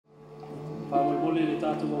mo le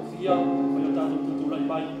tātou o fia, mai o tātou tutulai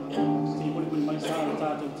mai, te mori mai sa le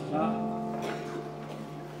tātou tina.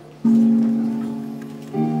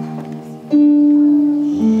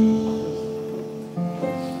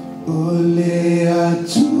 Ole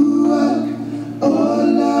atua,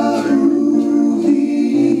 ola uvira,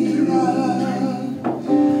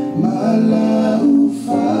 mala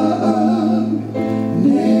ufa,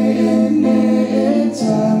 ne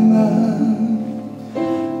tana,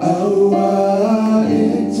 awa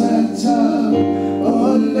etata,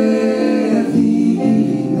 ole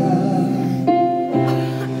vina,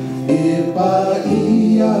 epa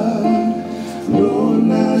ia,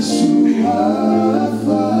 lona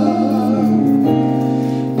suava.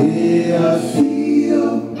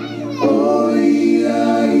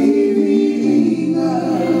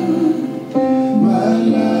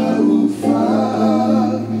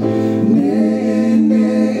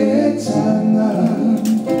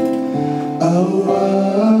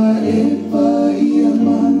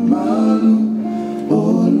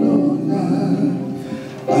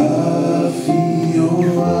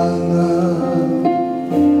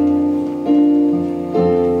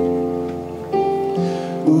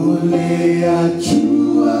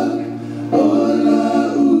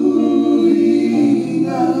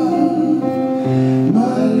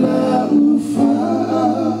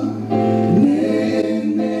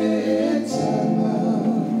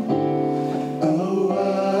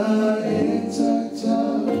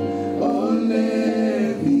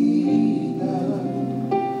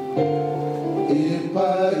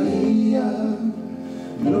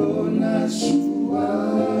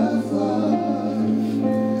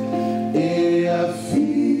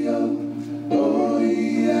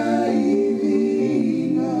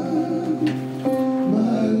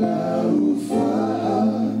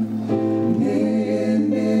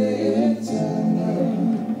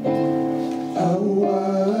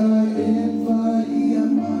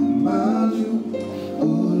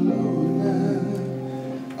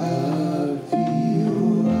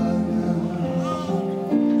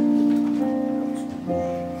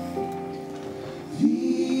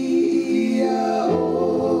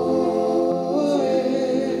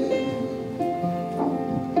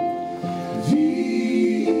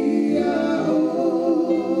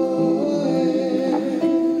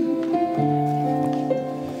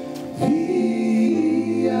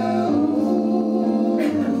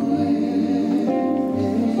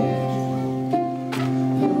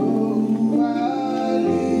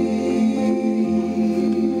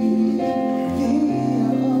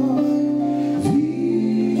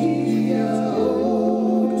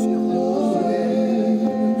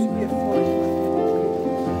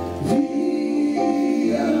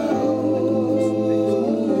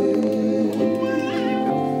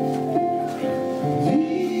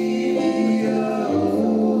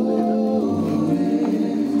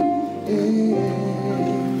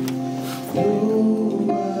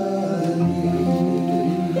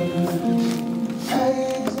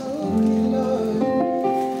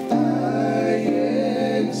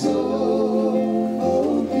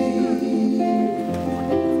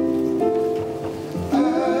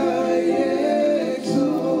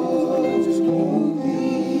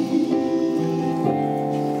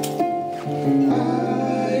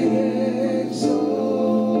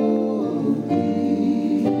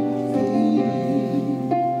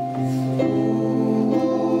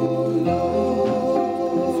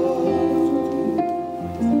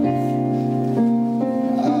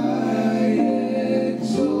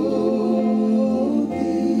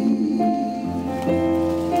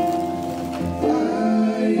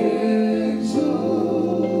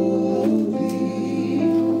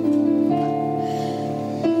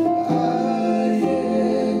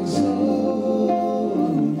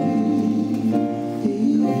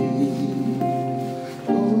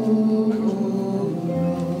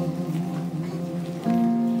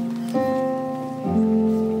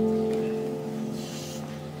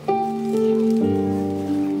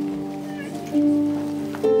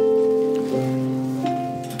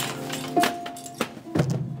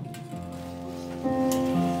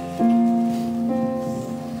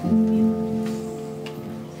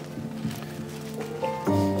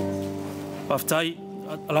 Paftai,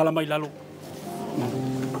 alala mai lalo.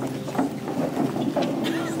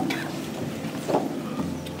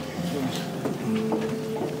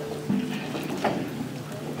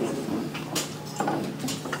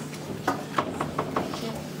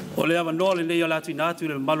 O lea wanoa le nei o latu inatu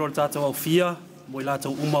le malo le tātou au fia, mo i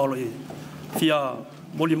lātou uma o le fia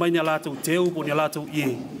moli mai ni a lātou teu, po ni a lātou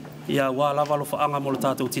ie, ia wā lava lo whaanga mo le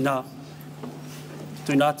tātou tina.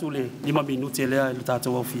 Tu inatu le 5 minuti lea le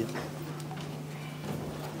tātou au fia.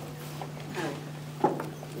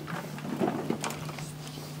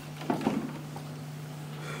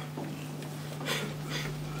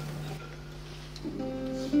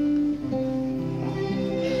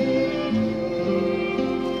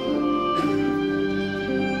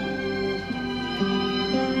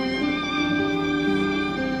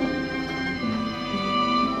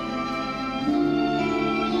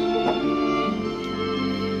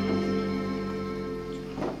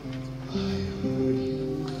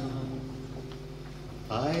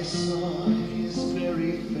 I saw his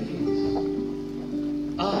very face,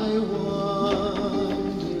 I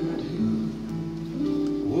wondered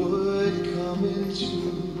who would come into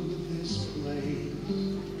this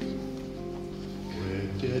place where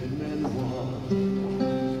dead men walk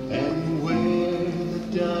and where the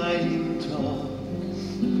dying talk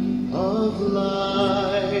of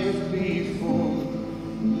life before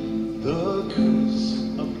the curse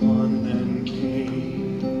upon them came.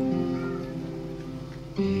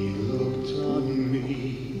 He looked on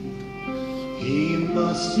me, he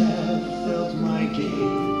must have felt my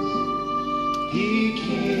gaze. He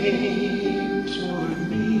came toward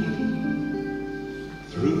me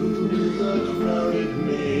through the crowded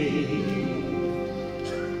maze,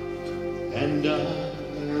 and I, a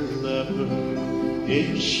leper,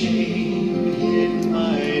 in shame hid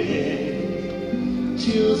my head,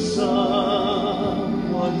 till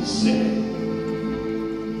someone said,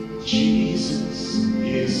 Jesus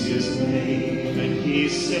is his name. And he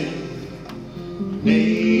said,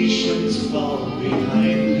 nations fall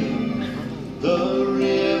behind him, the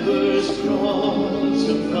rivers crawl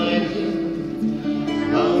to find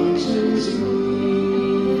him, mountains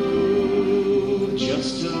move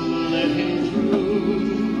just to let him through.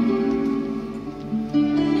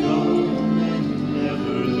 Come and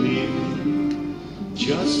never leave him,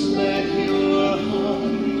 just let your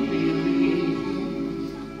heart believe,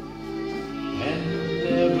 and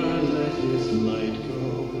never let his light go.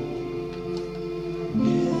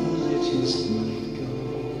 Never let his light go.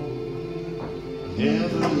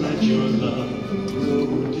 Never let your love grow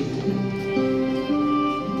dim.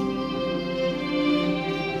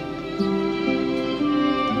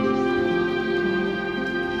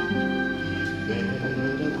 He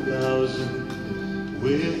fed 1,000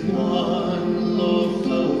 with one loaf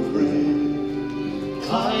of bread.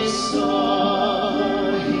 I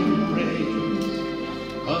saw him raise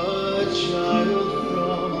a child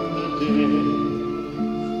from the dead.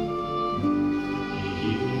 He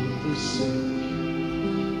healed the sick,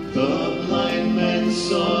 the blind man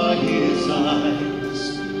saw his eyes,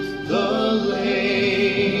 the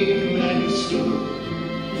lame man stood,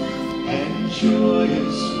 and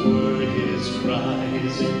joyous were his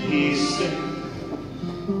cries. And he said,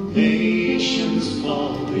 nations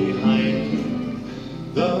fall behind him,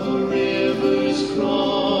 the rivers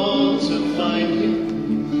crawl to find him,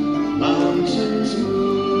 mountains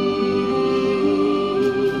move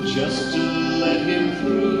just to let him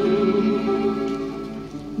through.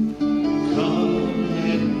 Come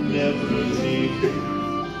and never leave him,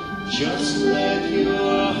 just let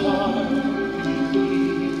your heart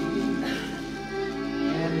believe,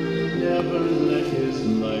 and never let his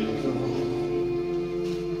light go.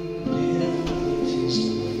 Never let his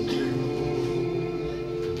light go.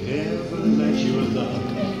 Never let your love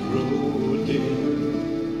grow dim.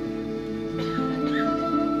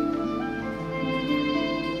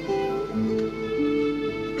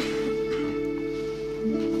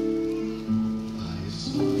 I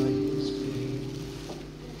saw his pain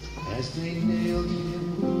as they nailed him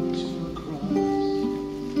to a cross.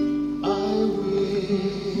 I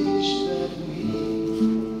wish that we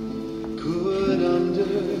could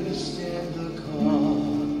understand the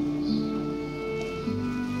cause.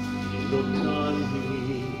 He looked on me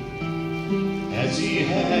as he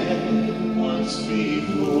had once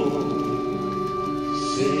before,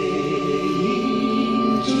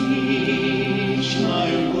 saying, teach my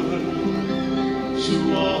word to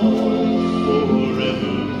all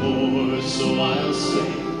forevermore. So I'll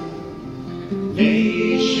say,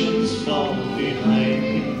 nations fall behind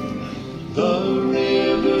him, the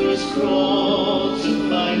rivers crawl to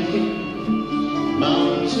find him,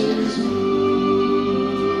 mountains move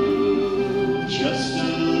just to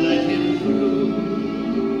let him through.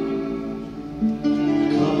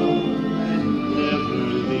 Come and never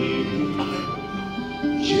leave him,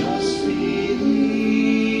 just believe,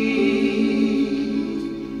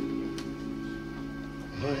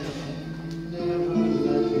 and never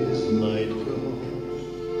let his light go.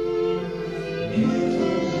 Never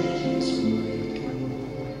let his light go.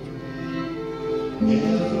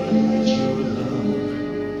 Never let your love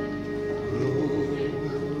grow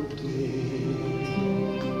dim.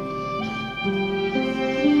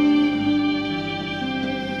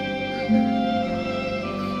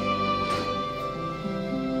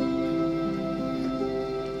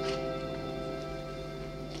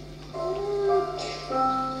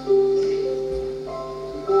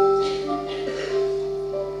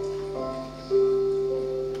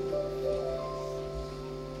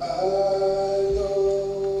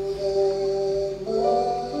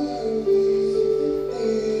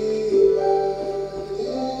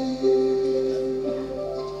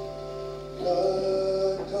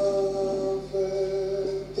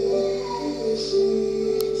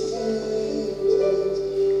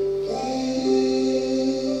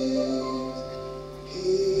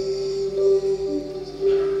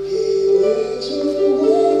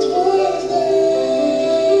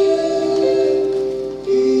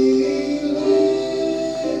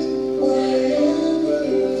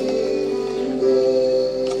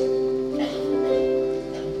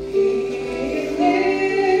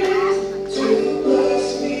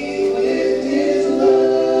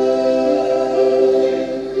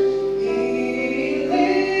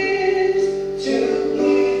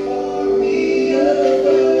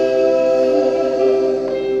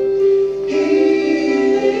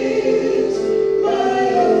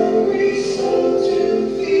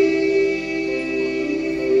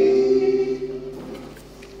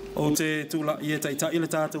 ia taitai le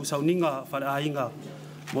tātou sauninga whare ainga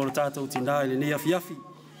mo le tātou tina le nea fiafi.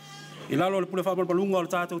 I lalo le pule whamalpalunga o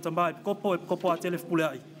le tātou tamba e kopo a telef pule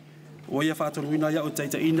ai. O ia whātonuina ia o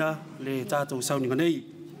taitaina le tātou sauninga nei.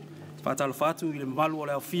 Whātalo whātu i le malu o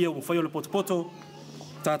le au fia o mwhai o le potopoto,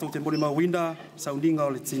 tātou te mori mawina sauninga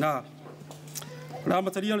o le tina. La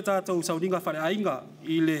mataria le tātou sauninga whare ainga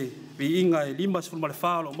i le viinga e lima sifuru male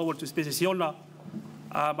whālo maua le tu spesesiona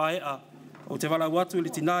a maea o te wala watu i le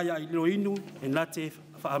tinaya i lilo inu e nate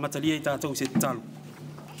whaamatalia i tātou se talo.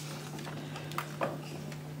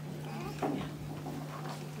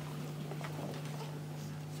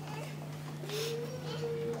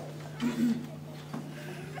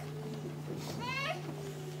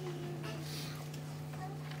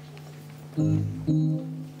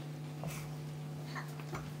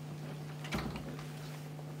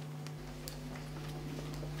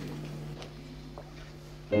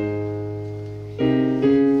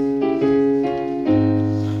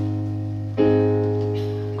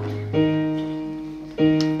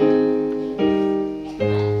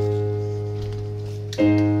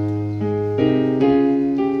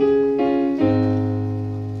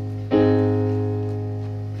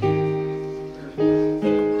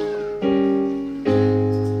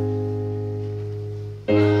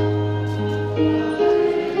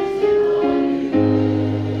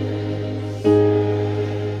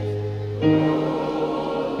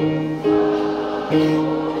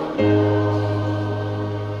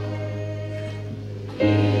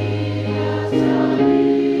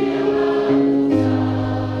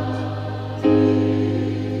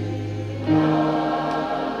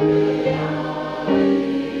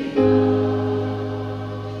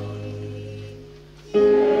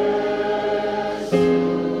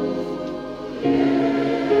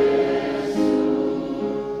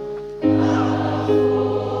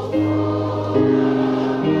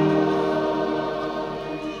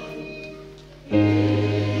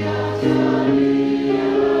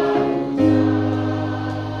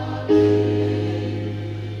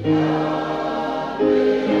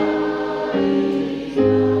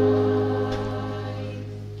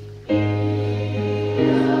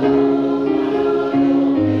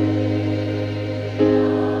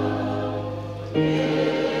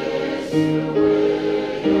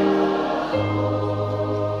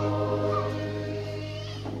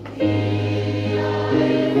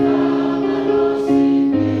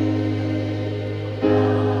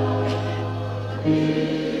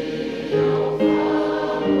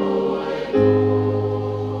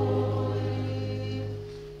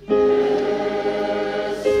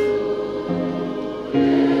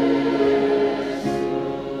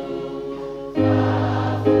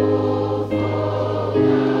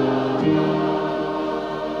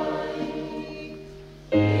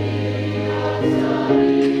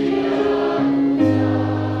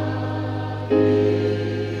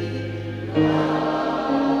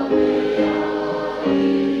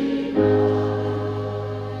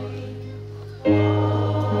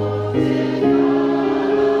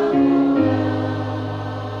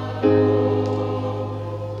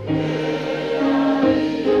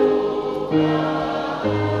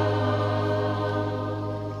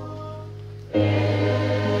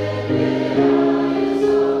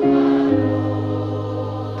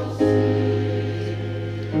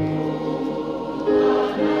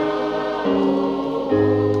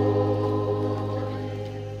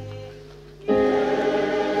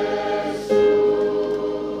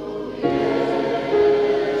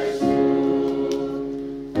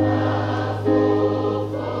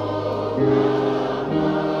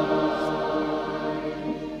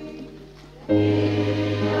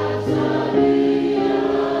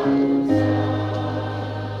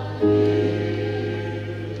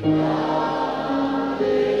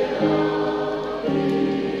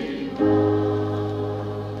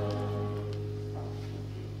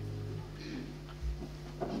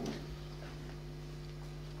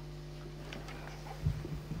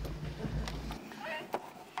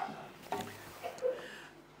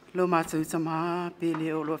 Lo mātou tama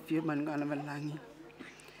pele o lo fia man ngana malangi.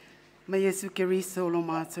 Ma Yesu Keriso lo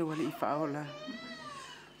mātou wale I whaola.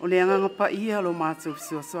 O le anganga pa ia lo mātou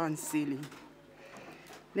suasoan sili.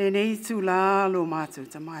 Le nei tu la lo mātou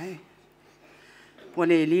tamae.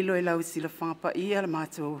 Wale lilo e lau sila whanga pa ia le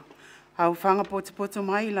mātou. Hau whanga poto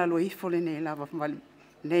mai la lo ifo le nei lava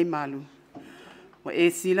nei malu. Wa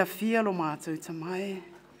e sila fia lo mātou tamae.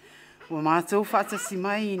 Wa mātou whatasi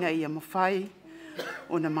mai ina ia mawhai.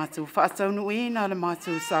 O na mātou whaatau nuina le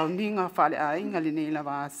mātou sauninga whale ainga le nei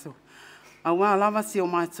lava aso. A wā lava si o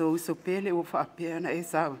mātou so pele o whaapea na e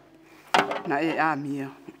sau. Na e a mia.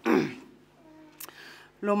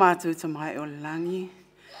 Lo mātou te mai o langi,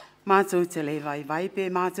 mātou te le vai pe,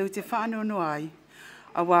 mātou te whānono ai.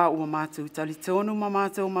 A wā ua mātou tali tonu ma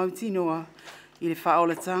mātou mautinoa, i le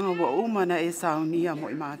whaolatanga wa umana e saunia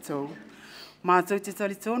mo i mātou. Mātou te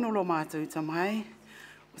tali tonu lo mātou te mai,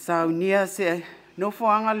 saunia se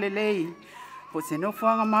nofoanga lelei, po se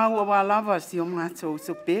nofoanga mau a wā lava si o mātou,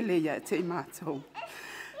 so pele ia te i mātou.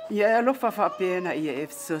 Ia e alofa whapena ia e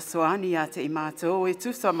soani ia te i mātou, e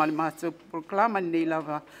tusa mali mātou proklama nei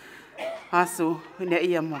lava aso, ne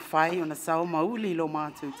ia mo whai o na sao mauli lo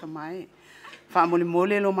mātou te mai. Whaamole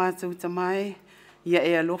mole lo mātou te mai, ia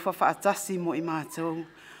e alofa whaatasi mo i mātou.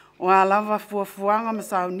 O a lava fuafuanga ma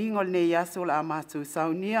sauninga le nei aso la a mātou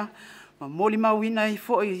saunia, ma moli mawina i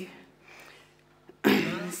foi.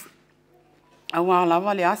 A wā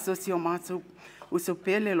lava le aso si o mātou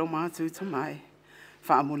usopele lo mātou te mai.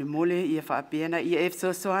 Whaamole mole ia whaapena ia e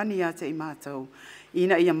soani ia te i mātou.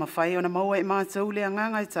 Ina ia mawhai o na maua i mātou le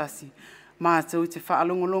anganga i tasi. Mātou te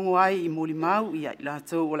whaalongolongo ai i moli mau ia i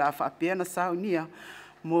lātou o la whaapena saunia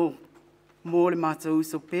mo le mātou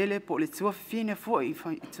usopele po le tua whine foi i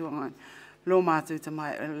tuangan. Lo mātou te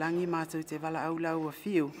mai langi mātou te wala au lau a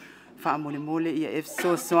whiu. Whaamole mole ia e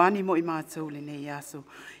soani mo i mātou le nei aso.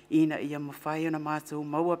 Ina ia mawhai o na mātou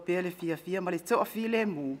maua pele fia ma le toa while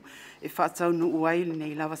mu. E whaatau nu uaile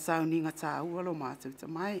nei lava sauninga tā ua lo mātou te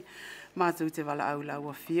mai. Mātou te wala au lau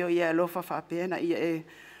a whiu. Ia e lofa whaapena ia e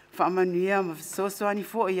whaamanuia ma soani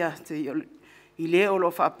fo ia te i le o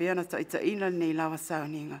lo whaapena taitaina nei lava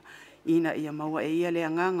sauninga. Ina ia maua e ia le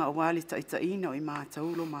anganga o wale taitaina o i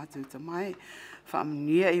mātou lo mātou te mai.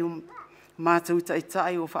 Whaamanuia i mātou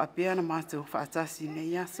taitai o whaapena mātou whaatasi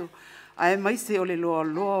nei aso. Ai mai se o le loa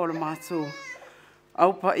o le mātou.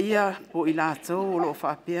 Au pa ia po i lātou o lo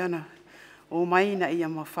whaapena. O mai na ia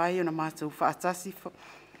mawhai o na mātou whaatasi.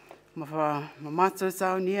 Ma mātou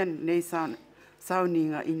saunia nei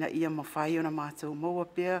sauninga ina ia mawhai o na mātou maua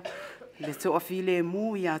pia. Le toa while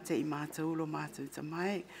mu ia te i mātou lo mātou te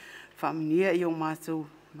mai. Whaamnia i o mātou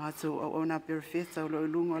au na perifeta o lo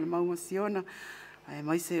lunga o le maunga siona. Ai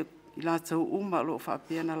mai se i lātou uma lo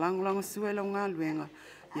whaapena langolango suela o ngā luenga.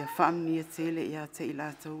 Ia whaamnia tele ia te i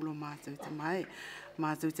lātou lo mātou te mai.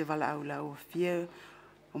 Mātou te wala au lau a whia.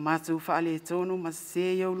 O mātou whaale e tonu, ma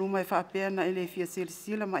se iau luma e whaapena e le whia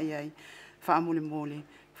sila mai ai. Whaamole mole,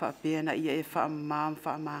 whaapena ia e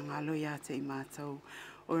whaamangalo ia te i mātou.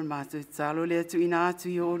 O le mātou talo le atu ina atu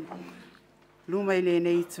i o luma i le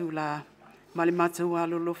nei tu la. Ma le mātou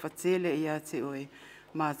alo lo whatele ia te oe.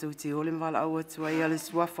 Mātou te ole mwala au atu ai ale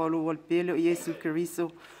suafa o lo walpele o Iesu Keriso.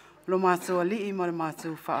 Lo mātou ali i ma le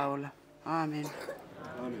mātou whaola. Amen.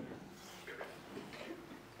 Amen.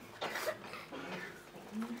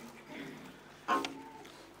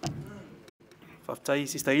 Whaftai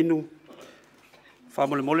sista inu.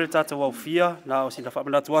 Whamole mole tātou au fia, nā o sina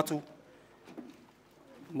whamanatu atu.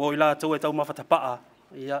 Mo i la tau e tau mawhata paa.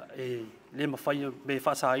 Ia e le mawhai me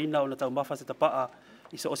whaasa ina o na tau mawhata paa.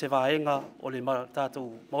 Iso o se wāenga o le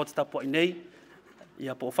tātou mawata tapua i nei.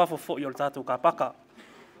 Ia po whafo fo i o le tātou ka paka.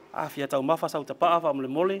 A fia tau mawhasa au tapaa whamole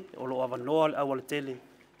mole o lo awanoa le awale tele.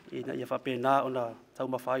 Ina ia whapena o na tau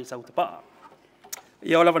mawhai sa au tapaa.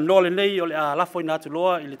 Ia o lawa nole nei o le a lafo i nātu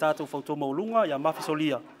loa i le tātou whautua maulunga ia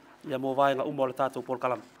mawhisolia ia mō vaenga uma o le tātou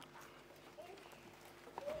polkalama.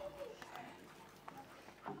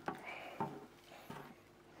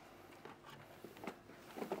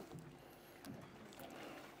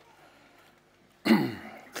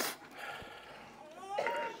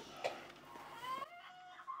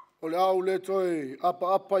 O le au le toi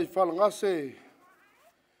apa i whalangase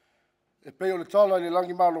e pei o le tala i le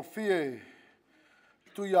langi malo fie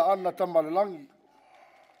tu ia ana tama le langi.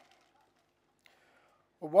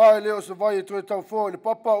 O wae leo se vai e toi tau fo i le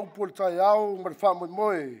papa upo le tai au ma le wha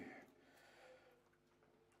Moimoi.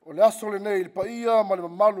 O le aso le nei le pa ia ma le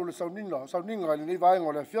mamalu le sauninga i le nei vaenga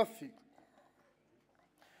o le afiafi.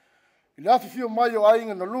 I le afi fio mai o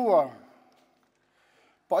ainga na lua.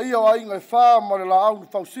 Pa ia o ainga e wha ma le la au ni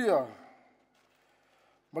fausia.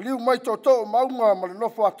 Ma liu mai tō maunga ma le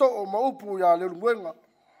nofo ato ma upu ia le urumuenga.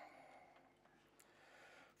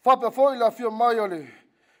 Whapea foi la fio mai o le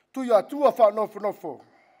tu ia tua wha nofo.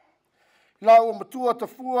 La ua matua ta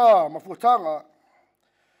fua ma fuatanga.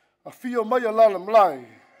 A fio mai a lala mlai.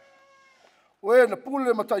 O e na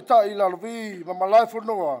pule ma taitai la lovi ma malai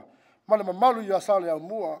whanoa ma le mamalu ia sale au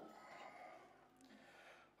mua.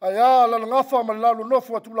 Ai a la ngafa ma le lalu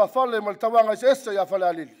nofo atu la fale ma le tawanga is esa ia fale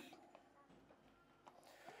alili.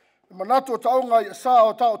 Manatu o taonga ia sa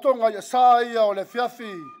o tau tonga ia sa ia o le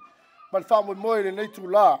fiafi ma le wha Moimoi le neitu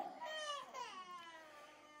la.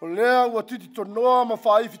 O lea ua titi tonoa ma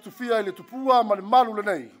wha ifi tufia i le tupua ma le malu le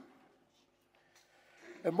nei.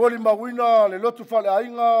 E moli mawina le lotu fale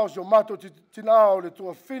ainga o so mato tina o le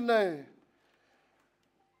tua fine.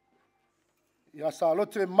 Ia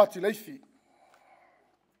Salote mati Leifi.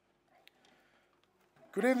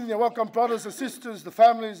 Good evening and welcome, brothers and sisters, the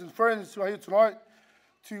families and friends who are here tonight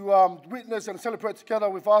to witness and celebrate together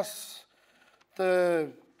with us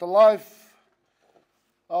the life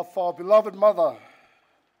of our beloved mother,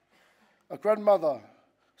 a grandmother,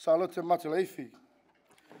 Salote mati Leifi.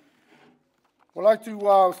 We'd like to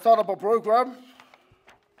start up a program.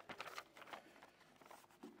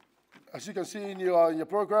 As you can see in your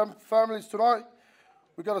program, families tonight,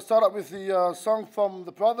 we're going to start up with the song from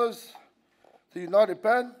the brothers, the United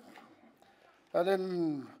Band. And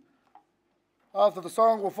then after the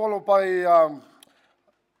song, we'll follow by E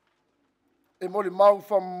Moli Mau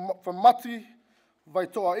from Mati, Vai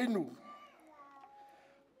Toa Inu.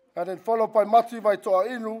 And then followed by Mati, Vai Toa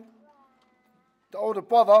Inu, the older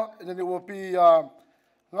brother, and then it will be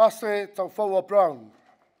Ngase Taufaua Brown.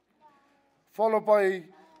 Followed by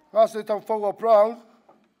Ngase Taufaua Brown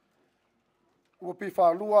will be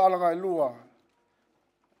Whalua Alangai Lua.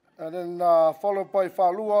 And then followed by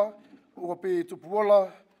Whalua will be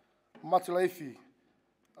Tupuola mati Leifi.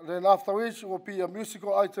 And then after which will be a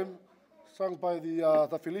musical item sung by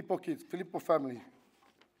the Filippo kids, Filippo family.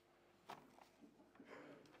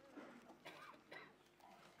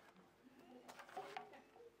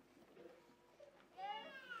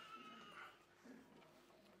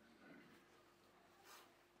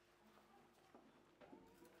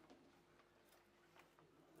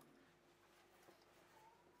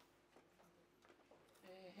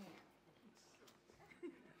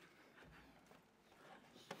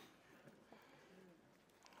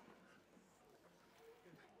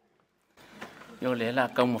 Yo le la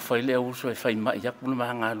ka mo faile uso e fai mai ya pula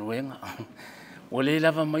manga luenga. O le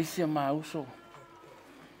lava mai sia ma uso.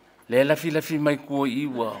 Le la fila fi mai ko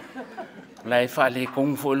iwa. La e fa le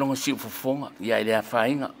kong fo longa si fo fonga ya le fa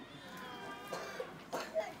inga.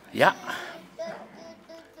 Ya.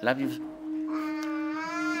 Love you.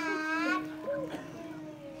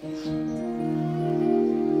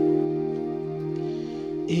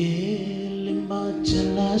 Ele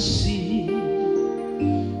majalasi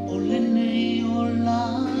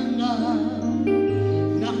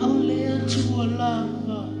na ole tua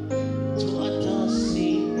langa to atasi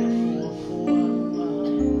na fuafuanga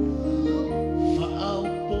fa'au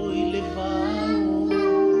poile fa'au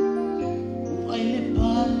uaile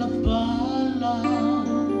pala pala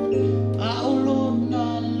a'olo na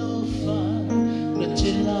lofa na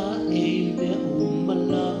tela e me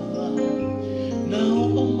umalava na o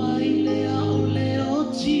maile a'ole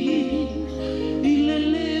oti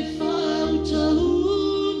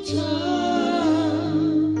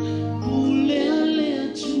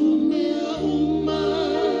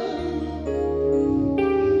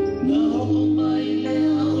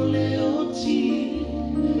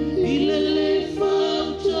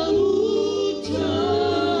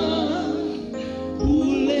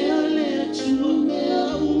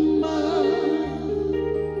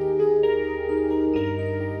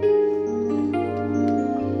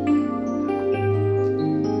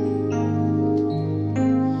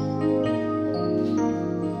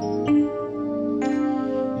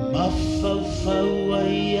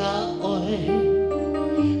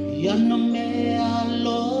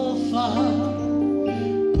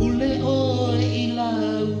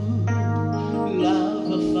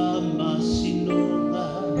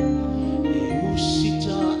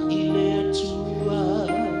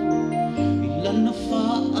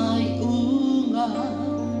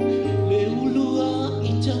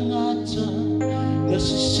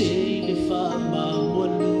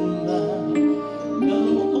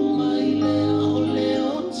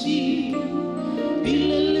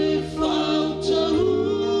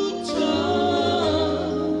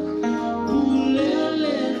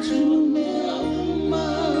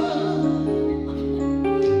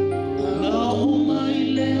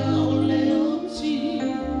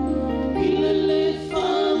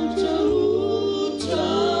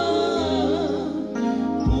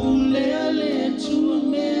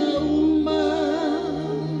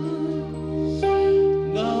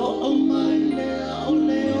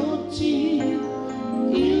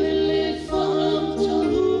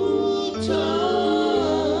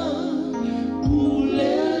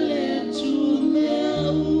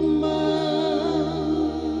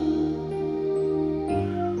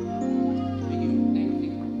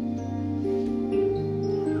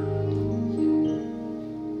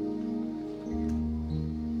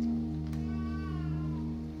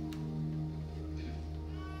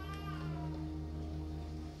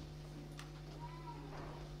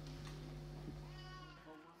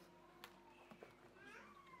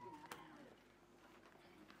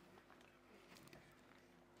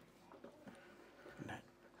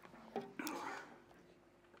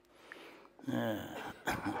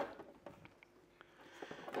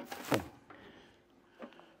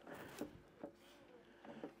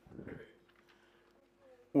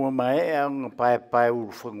ua mai ang pai uru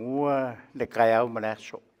whangua le kai au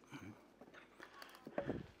manaso.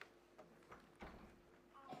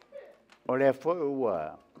 O lea fo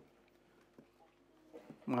ua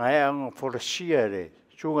mai ang forasia le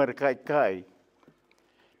sunga re kai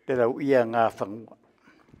te rau ia ngā whangua.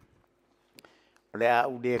 O lea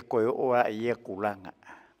au le koe oa ia kulanga.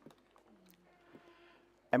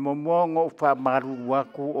 E mo ngō wha maru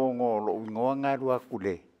waku o ngō lo ingoa ngā waku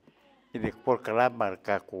le. I le porkalama re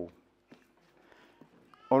kako.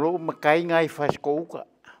 O lo makai ngai whasko uka.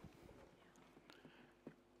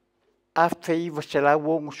 A whei wasela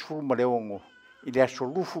wongo suru ma leongo. I le aso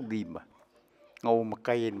lufu lima. Ngau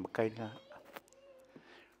makai e makai ngā.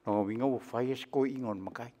 Ngau winga o whai asko ingon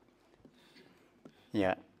makai.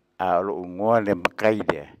 Ia, a lo ngoa le makai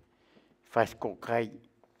le. Whasko kai.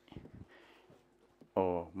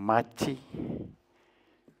 O mati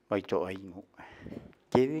mai to aingo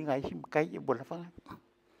ke ngai sim kai e bola fa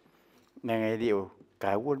ngai dio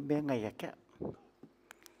ka won me ngai ka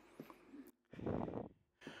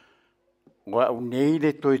wa unei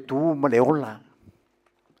le to tu ma le ola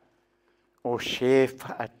o chef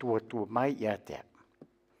a tu mai ya te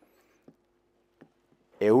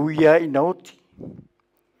e uia inoti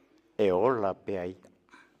e ola pe ai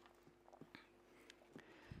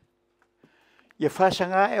ia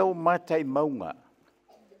whasanga e o mata I maunga.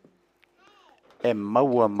 E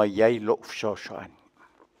maua mai ai lo fsosoani.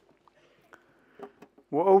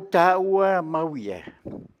 Wa o tā ua mau ia.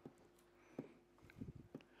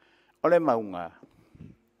 O le maunga.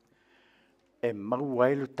 E mau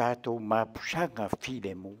ai lo tātou mapusanga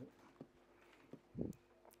file mu.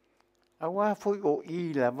 Awa foi o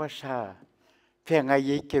I la wasa. Whenga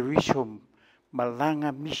i ke riso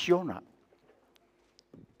malanga misiona.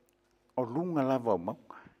 O lunga lava mau.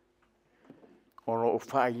 O lo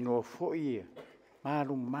whai no foi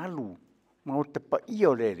malu mau te pa I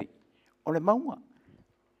o leri. O le maunga.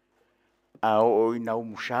 A o ina o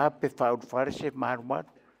musape whau wharese maru.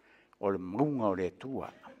 O le maunga o le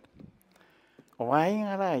tua. O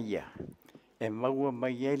ainga la ia. E maua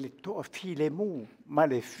mai e le toa file mu. Ma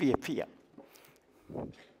le fia.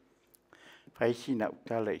 Whaisina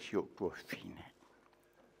utala isi o tua fine.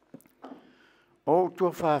 O tua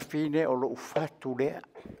whawhine o lo ufatu lea.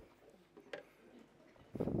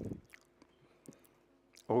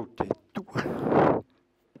 O te tua.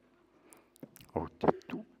 O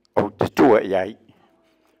te tua iai.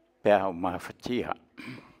 Pea o mawhatia.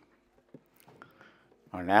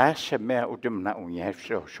 O nasa mea o te mana o ia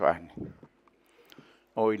fsosoani.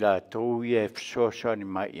 O ila tau ia fsosoani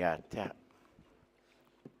mai ia tea.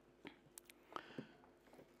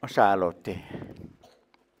 O Salote.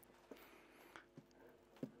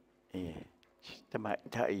 Tama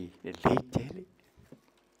tai le leitele.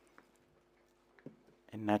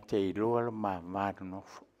 E nā te iloa lo maru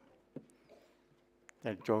nofo.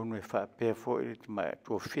 Ta jonu e whapea fo i tama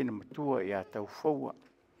tua whina matua I a tau whaua.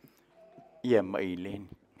 Ia mai leni.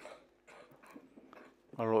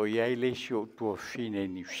 Alo iai leisi o tua whina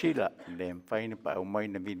New Zealand. Le mwhaina pa au mai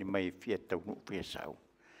na vini mai fia tau nu fia sau.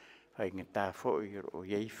 Hai ngā tā fo I o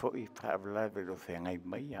iai fo I whaavalawe lo whengai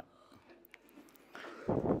mai a.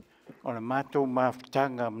 O le mātou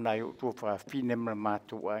mawhitanga mnai o tua whawhine mna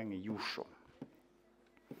mātou ainga yuso.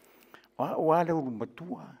 O ale uru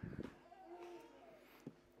matua.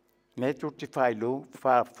 Ne tu te whailo,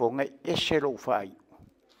 whawhonga ese lo whai.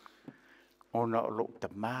 O na o lo ta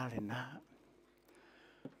male na.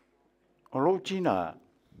 O lo tina.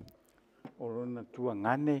 O lo na tua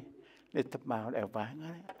ngane, le ta male e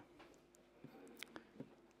wahangare.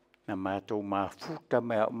 Na mātou mawhuta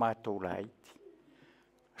mea o mātou laiti.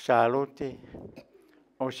 Salote,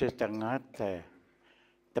 o se tangata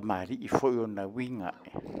te mari I foi o na winga.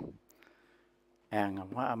 E anga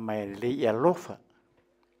maa mai le I alofa.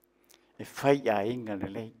 E whai a inga le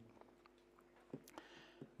lei.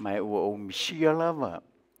 Mai ua o misia lava,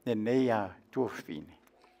 e nei a tuawhine.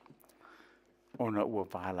 Ona ua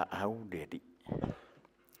wala au leri.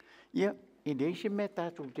 Ia, I neise me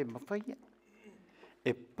tātou te mawhaia.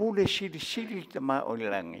 E pule siri te maa o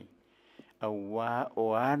langi. Aua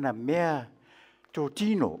o ana mea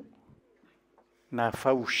totino na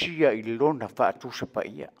fausia I lona whaatusa pa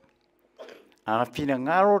ia. A fina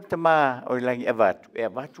ngaro te maa o langi avatu. E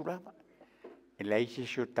avatu lava. E laisi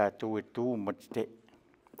sio tātou e tū matite.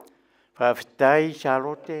 Whawhitai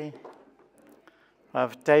Salote.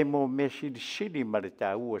 Whawhitai mo me siri ma le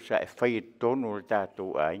tā ua sa e whai e tono le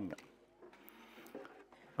tātou a inga.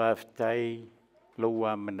 Whawhitai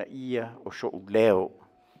loa mana ia o so leo.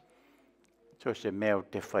 So se meo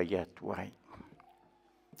te whai atu ai.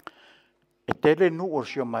 E tele nu o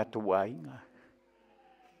sio mātou ainga.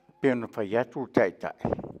 Peo na whai atu taitai.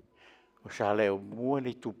 O sa leo mua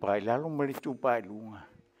le tupai lalo ma le tupai lunga.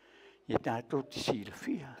 Ia tātou te sila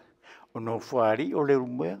fia. O no whaari o le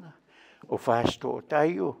rumenga. O whaasto o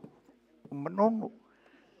tai o manono.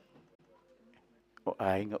 O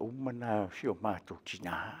ainga umana si o mātou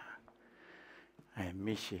tina. Ai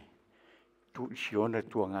mise. Tu siona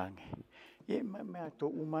tuangange. Ia mea to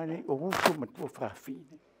umane o uso matua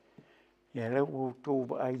whaafine. Ia lau o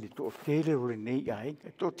tō ai le tō tele o le nei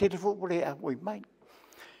ainga. Tō tele fo o le awoi mai.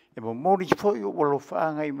 E mo mori foi o lo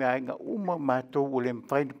faanga I mea inga uma mātou o le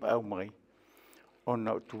mwhaina pa au mai. O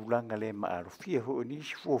na tūlanga le maarofia ho ni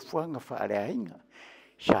si fuafuanga whaare ainga.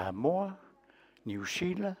 Samoa, New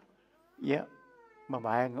Zealand, ia,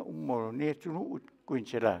 mamaenga umoro ne tunu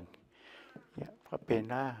Queensland. Ia,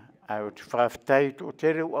 whapena, ai o te whaafitai tō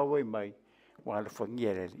tere o awai mai, wala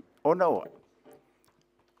whangia reli. Ona oa,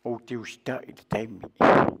 o te usita I te taimi.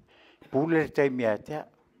 Pule le taimi a tea,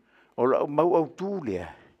 o la mau au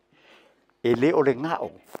tūlea. E le o le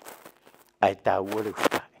ngao, ai tāua le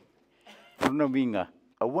ustai. Runa minga,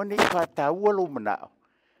 awane I wha tāua lo manao,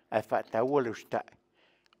 ai wha tāua le ustai.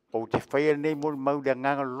 O te whaia nei mo mau le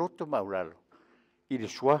nganga loto mauralo, I le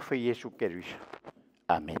suafa Iesu Keriso.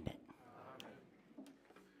 Amen.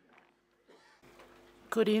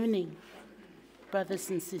 Good evening, brothers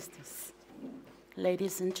and sisters,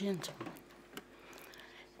 ladies and gentlemen.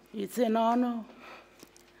 It's an honor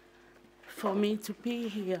for me to be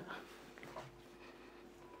here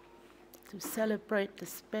to celebrate the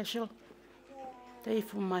special day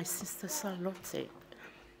for my sister Salote.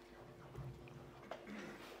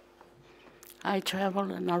 I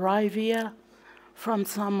traveled and arrived here from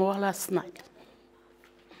Samoa last night.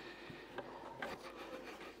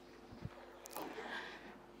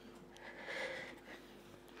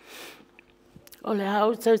 O le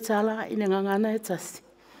hau tautala I ngangana e tasi.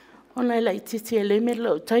 O nei la ititi e leme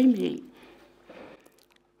lo taimi.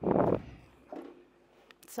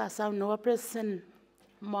 Sa sau noa President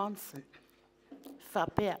Monson.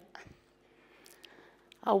 Whapea.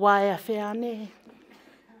 A waia whiane.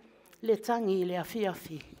 Le tangi le a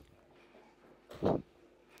whiawhi.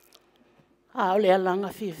 A o le alanga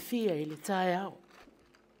whiawhia I le tai au.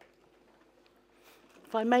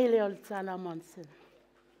 Whai mai le o le tala Monson.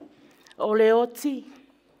 O le oti.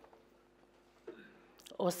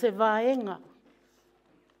 O se vaenga.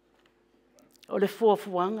 O le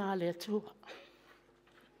fuafuanga le atua.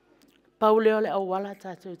 Paula o le awala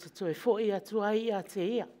tātou tutu e fo I atua I a te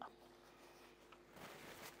ia.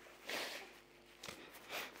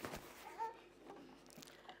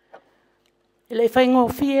 I le whaingo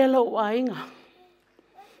whielo o ainga.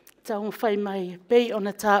 Tau whai mai pei o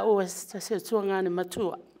na tā oes ta se tuangane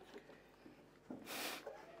matua.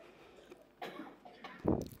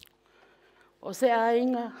 O se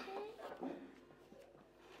ainga.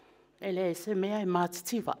 E le se mea I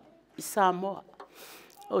mātitiva I Samoa.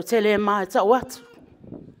 O te le mai tau atu.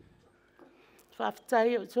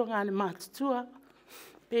 Whaftai o tuangane mātutua.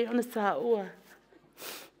 Pe ona tā ua.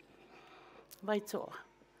 Vaitoa.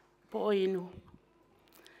 Po o inu.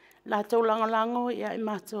 Lātou langolango ia I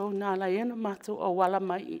mātou nā laiena mātou o wala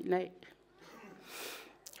mai I nei.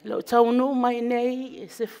 Lo taunu mai nei e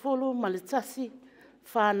se fulu ma le tasi.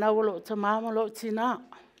 Whanau lo tamama lo tina.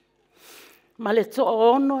 Ma le to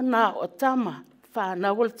ono nā o tama.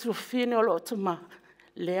 Whanau le tuwhine o lo tama.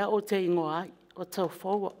 Lea o te ingoa ai, o tau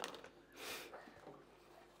whaua.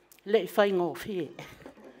 Le I whaingo whie.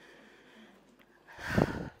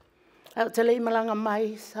 Au te lei malanga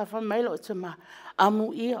mai, sa whamai lo te ma.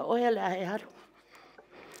 Amu ia oia le ae aru.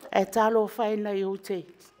 E talo whaina I o te.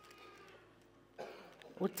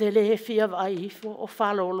 O te le he fia vai ifo o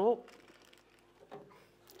whalolo.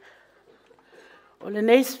 O le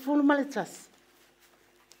neis fulu ma le tasi.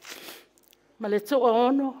 Ma le toa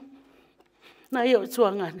ono. Na I o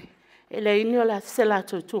tuangane. E le ini o la se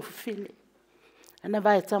Latu tu whine. Ana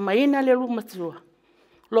vai tamaina le rumatua.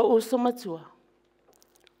 Lo uso matua.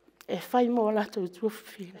 E whai mo Latu tu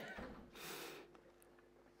whine.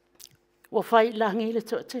 O whai langi le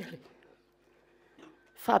toa tele.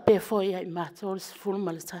 Whape foi ai mātou le sifuru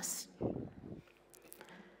ma le tasi.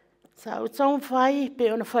 Sa o tau whai pe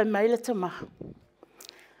ona whai mai le tamaha.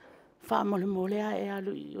 Wha mole a e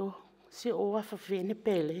alu I o. Si o wa whawhene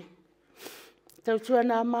pele. Tau tua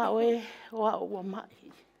nā mā oe o a ua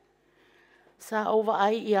mai. Sa ova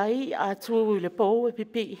ai I a tū I le pou e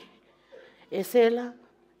pipi. E sela,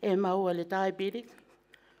 e maua le diabetic.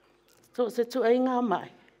 So se tu ai ngā mai.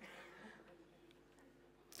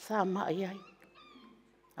 Sa mai ai.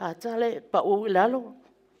 A tale pa o I lalo.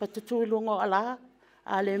 Pa tutu lungo ala.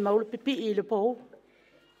 A le maua le pipi I le pou.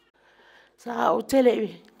 Sa o tele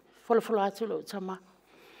folofolo atu lo tama.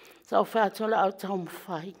 Sa o whaatola au tau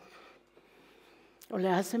mwhai. O le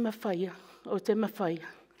ase mawhaia, o te mawhaia.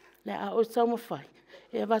 Le a o tau mawhai.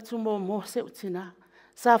 E watu mō se utina.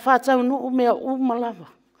 Sa whātau nu mea umalawa.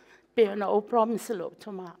 Pea na o promise lo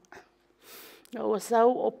toma. Na o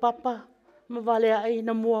sau o papa. Mawale ai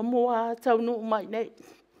na mua tau nu mai nei.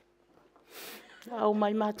 Au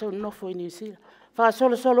mai mātou nofo i New Zealand. Wha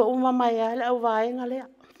solo mai ale au vaenga lea.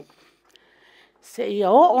 Se ia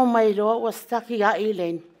o mai loa ua staki a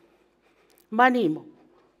Elaine. Manimo.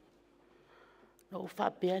 No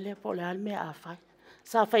whapea lea po le alme a whai.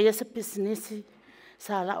 Sa whai esa businessi.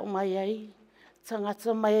 Sa lau mai ai.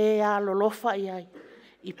 Tangata mai e a lolofa i ai.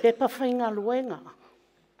 I pepa whainga luenga.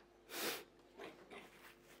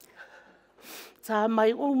 Sa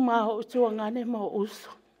mai ho tuangane mo uso.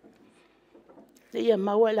 Le ia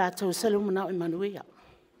maua la tau salumuna o Manuia.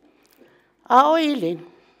 A o Elaine.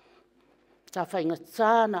 Ta whainga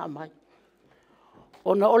tāna mai.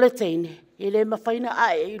 Ona ole teine. Ele mawhaina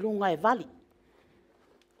a e ilunga e vali.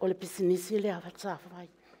 Ole pisinisi le awa tā whai.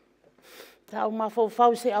 Ta au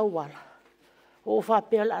mawhau se au wala. O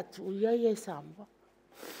whapea Latu ia e Samoa.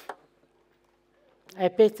 E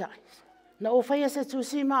petai. Na o whaia se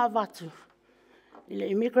tūsima a watu. Ile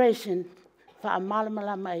immigration. Wha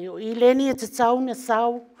malamala mai o I leni e te tauna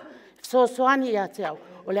sau. So soani ia te au.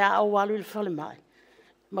 O le au walu il whale mai.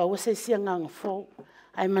 Ma ua se sia nganga fōu.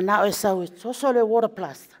 Ai manao e sau e toso le water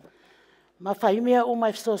plaster. Ma whaimea o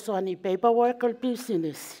mai sosoani paperwork o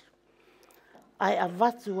business. Ai a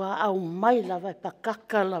watua au mai lava e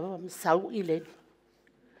pakaka lava sau I leni.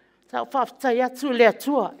 Sau whaftai atu le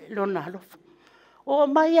atua lona alofa. O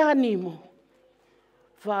mai animo.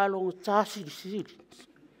 Whalongo tāsiri siri.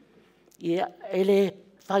 Ia ele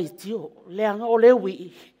whaitio. Leanga o le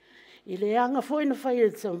wii. I leanga fo ina whai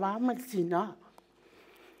e ta mama tina.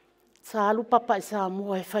 Sa alu papa I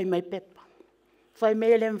Samoa e whai mai pepa. Whai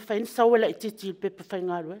mei le mwhain sauela I titi pepa whai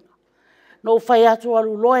ngā ruenga. No whai atu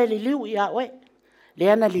alu loe li liu I a oe.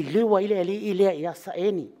 Leana li liua I lea I asa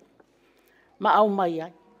eni. Ma au mai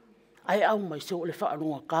ai. Ai au mai se o le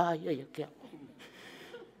whaalunga kā ia ia kia.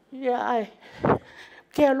 Ia ai.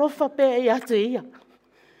 Kia lofa pe I atu ia.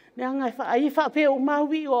 Nea ngai ai whape o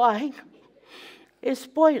maui o ahinga. E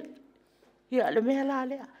spoil. Ia le mea la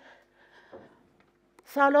lea.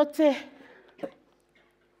 Salote.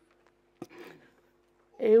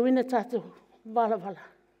 E uina tātou. Wala.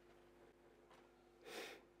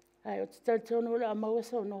 Ai o te tautonu le a maua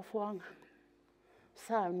sau no fuanga.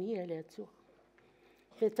 Sao ni e le atua.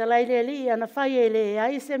 Te talai le li ana whai e le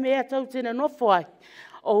ai se mea tau tina nofo ai.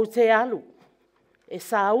 O te alu. E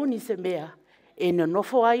sauni se mea. E na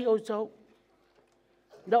nofo ai o tau.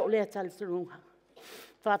 Dau lea tali turunga.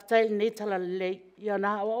 Whaftail ne tala lei. Ia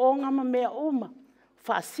na o ngama mea uma.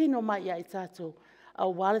 Whaasino mai ai tātou.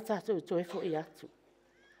 Au wale tātou to e fo I atu.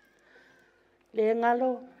 Le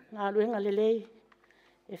ngalo inga le lei.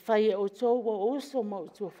 E whai e o tau o uso mo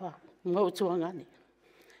utua wha. Mo utua ngani.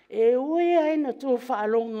 E ui ai na tua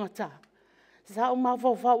whaalonga tā. Sa o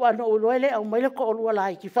mawhau ana o loele au maile ko o lua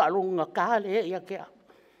lai ki whaalonga kā le ia kea.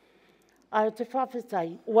 Ai o te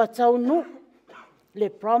whawhetai. Ua tau nu. Le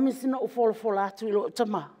promise na o wholofola atu I lo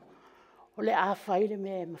tama. O le a whai le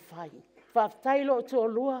mea e mawhai. Whawhetai lo tu o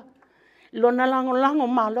lua. Lona lango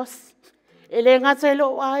malos. E le ngata I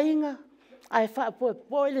lo ainga. Ai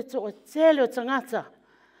whapoe le to o tele o tangata.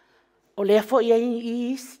 O le fo ia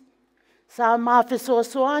I isi. Sa mawhesoa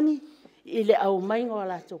soani. I le au maingo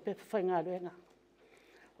ala to pepe whai ngā ruenga.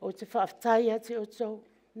 O te whawhetai ati o tau.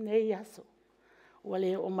 Nei aso. Ua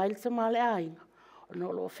le o mailita male ainga. O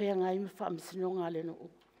no lo whea ngai me whaamisinonga le no.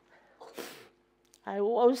 Ai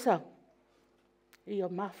o au sau. I o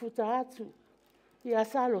mafuta atu. I a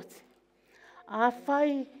Salote. A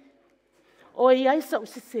whai. O I ai sau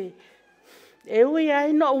sise. E ui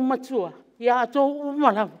ai no umatua. I a ato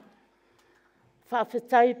umalawa.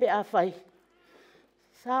 Whawhetai pe a whai.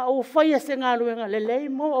 Sa o whai a se ngā ruenga le lei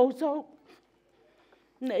mo au tau.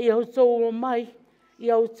 Ne I au tau o mai.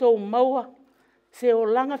 I au tau maua. Se o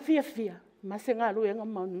langa fia. Ma se ngā ruenga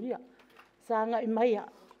Manuia. Sa ngā I maia.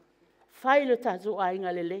 Whai le tātou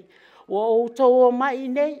ainga le lei. O tau o mai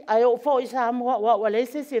nei. Ai o fo I Samoa. Wa le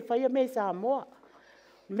se whai a me Samoa.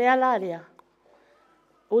 Mea la lea.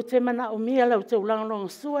 O te mana o mia lau tau lango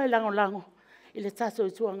sua I lango. I le tātou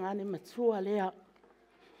I tua ngāne matua lea.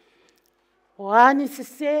 O ani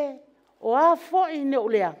se. O a fo I ne o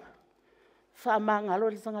leanga. Wha maa ngalo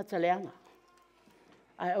le tangata leanga.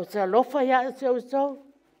 Ai o te alofa ia te au tau.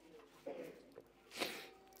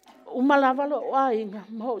 Umalawalo o ainga.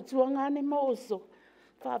 Ma o tua ngāne ma oso.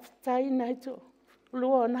 Whaafitai nei to.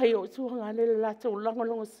 Lua nei o tua ngāne le lato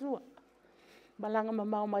lango sua. Malanga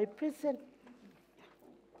mamau mai prison.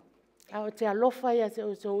 A o te alofa ia te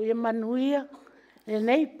au tau. Ia Manuia. E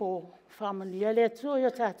nei po, family, le atua i o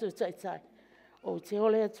tātou taitai. O te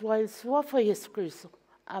ole atua i sua for Yesu Christo.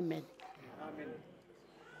 Amen.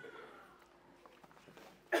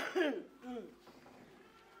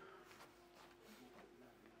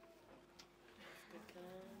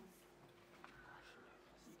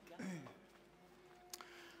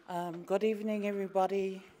 Good evening,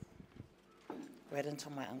 everybody. Wait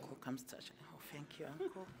until my uncle comes to touch. Oh, thank you,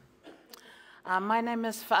 uncle. My name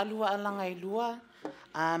is Fa'alua Alangailua.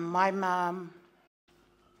 My mom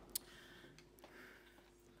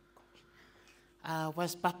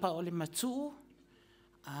was Papa Ole Matu,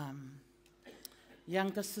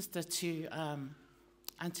 younger sister to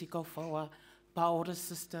Auntie Gofawa, older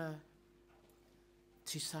sister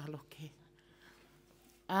to Salote.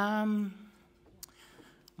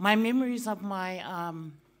 My memories of my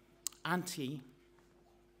auntie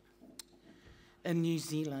in New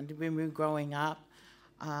Zealand when we were growing up.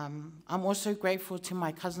 I'm also grateful to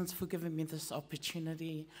my cousins for giving me this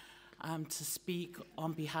opportunity to speak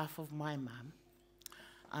on behalf of my mum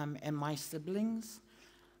and my siblings.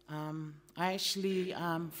 I actually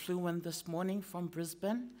flew in this morning from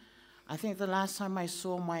Brisbane. I think the last time I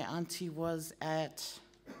saw my auntie was at,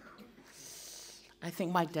 I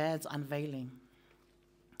think, my dad's unveiling.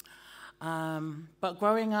 But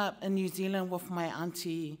growing up in New Zealand with my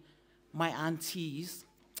aunties,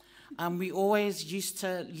 we always used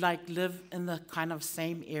to live in the kind of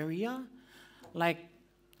same area.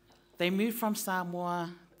 They moved from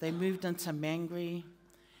Samoa, they moved into Mangere,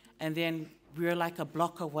 and then we were a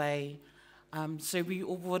block away. So we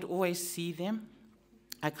would always see them.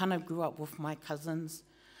 I kind of grew up with my cousins.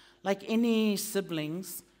 Like any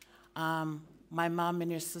siblings, my mom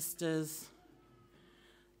and her sisters,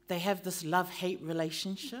 they have this love-hate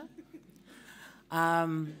relationship.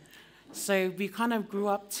 So we kind of grew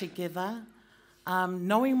up together.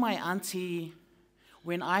 Knowing my auntie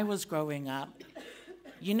when I was growing up,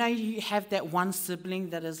 you have that one sibling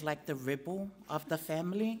that is like the rebel of the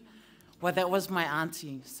family. Well, that was my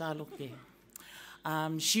auntie, Salote.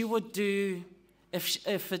 She would do,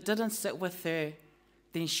 if it didn't sit with her,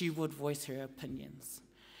 then she would voice her opinions.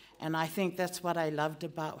 And I think that's what I loved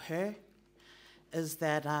about her, is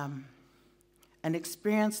that an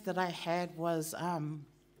experience that I had was,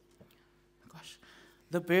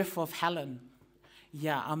 the birth of Helen.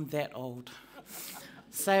 Yeah, I'm that old.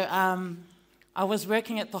 So I was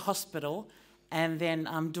working at the hospital and then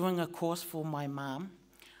doing a course for my mom,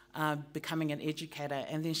 becoming an educator,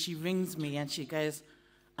 and then she rings me and she goes,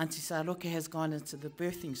 Auntie Salote has gone into the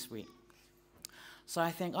birthing suite. So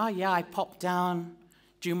I think, oh yeah, I pop down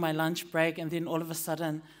during my lunch break, and then all of a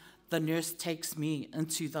sudden the nurse takes me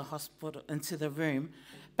into the hospital, into the room.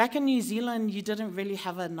 Back in New Zealand, you didn't really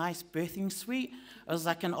have a nice birthing suite. It was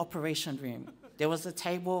like an operation room. There was a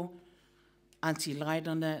table, Auntie lied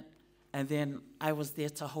on it, and then I was there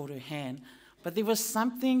to hold her hand. But there was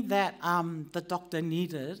something that the doctor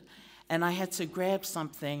needed, and I had to grab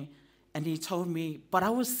something, and he told me, but I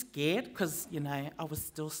was scared because, I was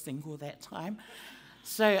still single that time.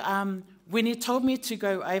 So when he told me to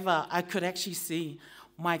go over, I could actually see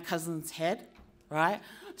my cousin's head, right?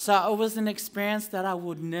 So it was an experience that I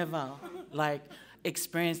would never,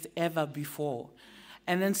 experienced ever before.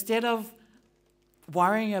 And instead of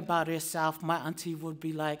worrying about herself, my auntie would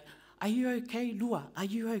be like, are you okay, Lua? Are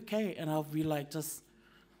you okay? And I'll be like,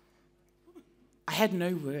 I had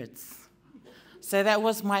no words. So that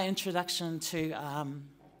was my introduction to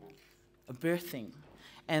birthing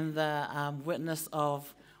and the witness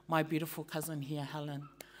of my beautiful cousin here, Helen.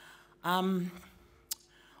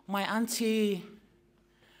 My auntie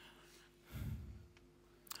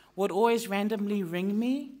would always randomly ring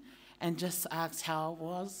me and just ask how I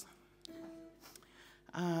was.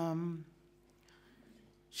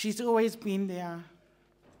 She's always been there.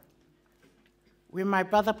 When my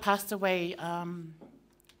brother passed away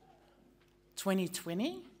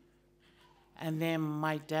 2020, and then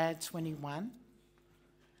my dad 21,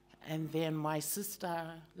 and then my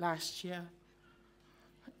sister last year,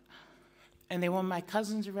 and then when my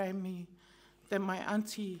cousins rang me, then my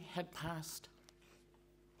auntie had passed.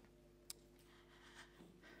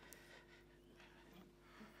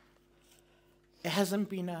 It's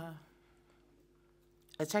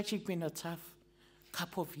actually been a tough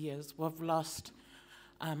couple of years. We've lost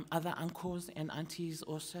other uncles and aunties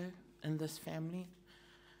also in this family.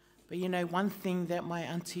 But one thing that my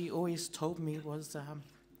auntie always told me was,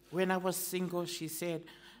 when I was single, she said,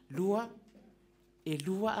 Lua, e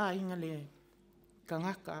lua a ingale,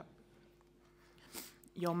 kangaka.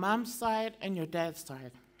 Your mom's side and your dad's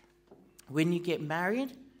side. When you get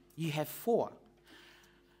married, you have 4.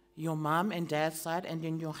 your mum and dad's side, and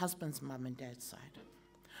then your husband's mum and dad's side.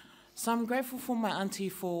 So I'm grateful for my auntie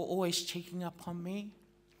for always checking up on me.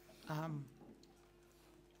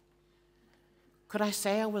 Could I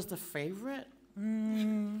say I was the favourite?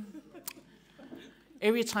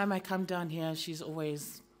 Every time I come down here, she's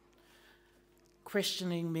always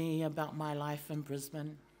questioning me about my life in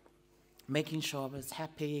Brisbane, making sure I was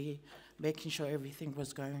happy, making sure everything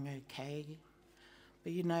was going okay.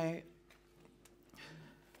 But you know,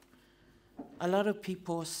 a lot of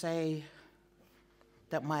people say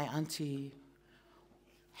that my auntie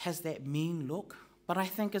has that mean look, but I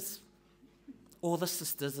think it's all the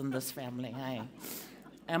sisters in this family, hey?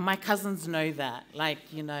 And my cousins know that, like,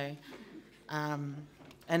 you know,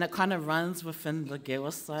 and it kind of runs within the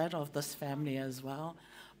girl side of this family as well.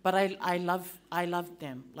 But I love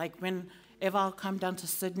them. Like, whenever I'll come down to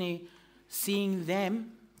Sydney, seeing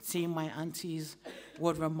them, seeing my aunties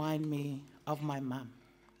would remind me of my mum.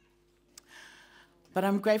 But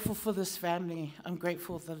I'm grateful for this family. I'm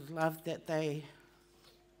grateful for the love that they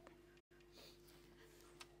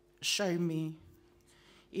show me.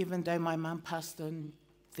 Even though my mum passed in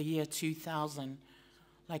the year 2000,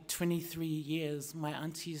 like 23 years, my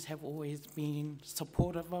aunties have always been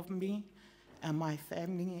supportive of me and my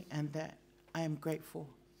family, and that I am grateful.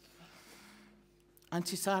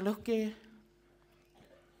 Auntie Salote,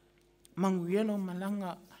 manguelo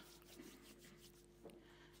malanga.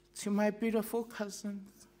 To my beautiful cousins,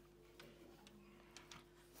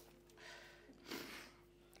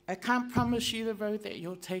 I can't promise you the road that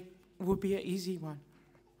you'll take will be an easy one.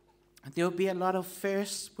 There'll be a lot of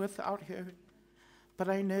firsts without her, but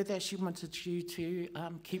I know that she wanted you to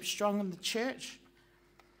keep strong in the church,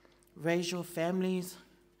 raise your families,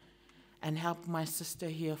 and help my sister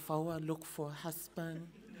here, Paula, look for a husband.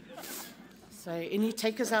 So any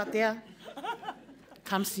takers out there,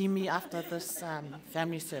 come see me after this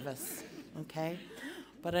family service, okay?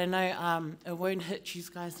 But I know it won't hit you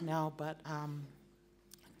guys now, but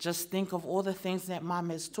just think of all the things that Mum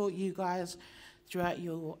has taught you guys throughout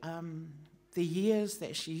your the years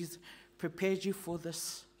that she's prepared you for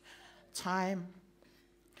this time,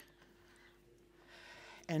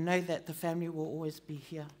 and know that the family will always be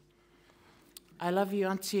here. I love you,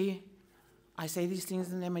 Auntie. I say these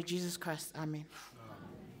things in the name of Jesus Christ. Amen.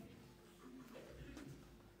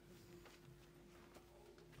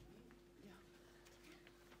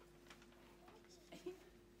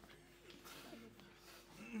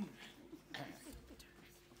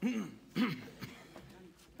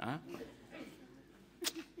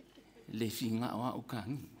 Leifi ngā oa o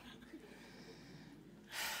kangi.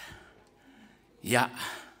 Ia,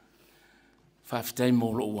 whawhitai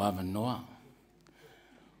mōlo o awanoa.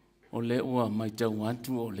 O le oa mai tau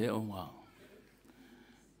atu o le oa.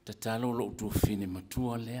 Ta talo lo tu whine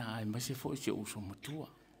matua lea ai mai se fo se uso matua.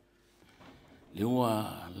 Le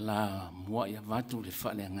oa la mua ia watu le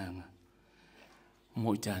whale nganga.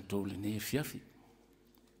 Mo i tātou le ne fiafi.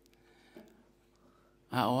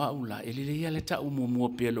 A o au la ele le ia le ta umo mua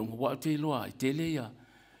pelo ngwa te loa i te le ia.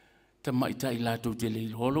 Ta mai ta i lato te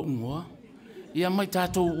le holo ngwa. Ia mai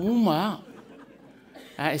tātou uma.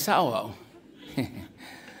 A e sa o au.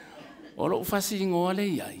 O lo fasi ngoa le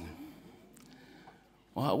iai.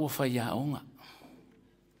 O a ua whai a onga.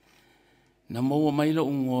 Na maua mai lo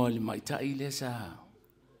ngoa le mai ta i le sa.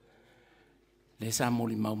 Le sa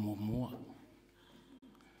moli mau mua.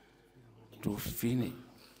 Tu fine.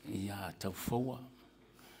 Ia tau faua.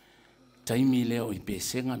 Taimi leo I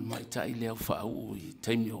pesenga mai tai leo whau I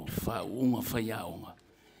taimi o whaunga whaiaonga.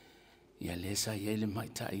 Ia lesa ia le mai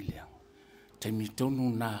tai leo. Taimi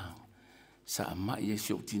tonu nā sa mai e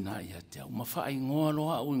siotina ia te au. Ma whai ngoa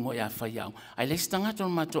loa au ngoa ia whaiaonga. Ai lesi tangato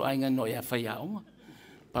mato ainga no ia whaiaonga.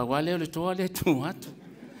 Paua leo le toa le tu atu.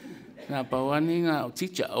 Nā pauani ngā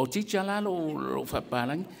o teacher la lo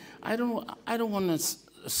whaparangi. I don't want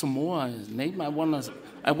a Samoa name. I want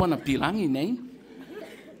a Pilangi name.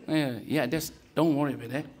 Yeah, don't worry about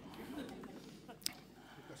that.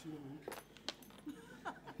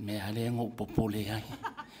 Me ale ngo popole ai.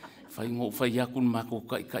 Fai ngo fai akun mako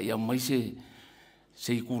kai ya mai se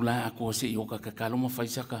kula ako se yoka kakalo mo fai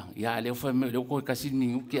saka. Ya ale fa me lo ko kasi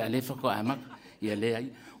ni ki ale fa ko ama. Ya le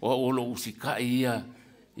ai o lo usika ia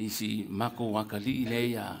isi mako wakali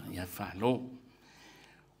ile ya falo.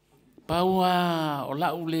 Paua o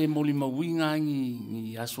la ule moli mawinga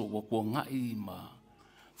ni aso ko ngai ma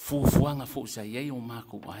fufuanga fo sa ye o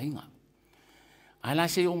mako wainga. Ala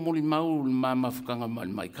se o moli mau ma mafukanga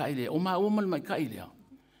mai kaile o ma o mai kaile.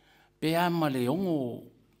 Pe ama le ongo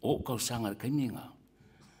o kausanga kaiminga.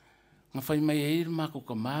 Nga fai mai e mako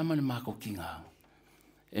ka mama le mako kinga.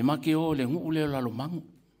 E make o le ngu le la lo mangu.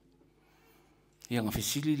 Ia ngā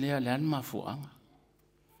whisili lea le an mafuanga.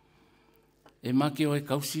 E make o e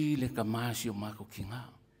kausi le ka maasi o mako ki ngā.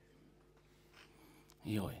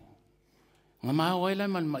 Ioi. Ngā maa waila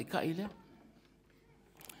man mai ka i lea.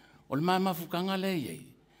 O le maa mafukanga le iei.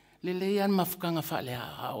 Le le an mafukanga wha le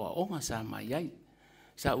hawa o ngā sa mai iei.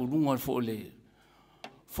 Sa urunga fo le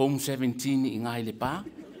Form 17 i ngā i le pā.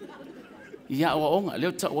 Ia awa onga.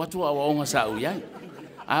 Leo ta watu awa onga sa u iei.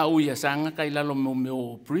 A uia sa ngaka i lalo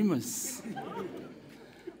meo primus.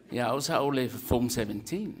 Ia o sa o le Form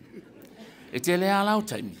 17. E te lea lau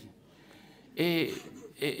taimi.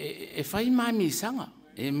 E whai mami sanga.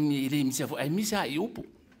 E le misa fo. E misa i upu.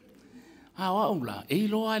 A wa ula. E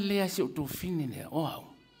loa lea se o tō whine lea. O au.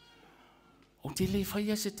 O te le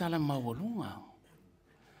whai se tala mawalunga.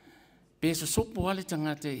 Peso sopo ale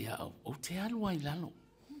tangate i au. O te alua i lalo.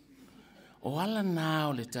 O ala nā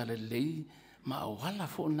o le tala lei. Ma o ala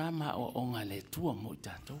fo nā ma o onga le tua mo i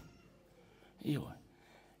tātou. Ioi.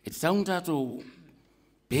 E te taun tātou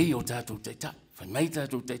pei o tātou taitai. Whai mai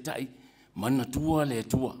tātou taitai. Mana tua le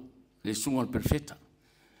tua. Le sunga le perfeta.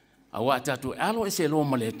 A wā tātou alo e se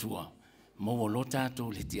loma le tua. Mo o lo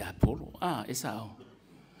tātou le ti apolo. E sao.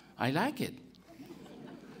 I like it.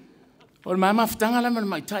 O le mama whtanga la mana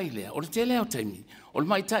mai tai lea. O le te leo taimi. O le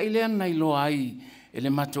mai tai lea nei lo ai. E le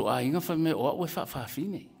mato ai. Inga whame o aue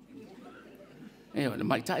whawhawhine. O le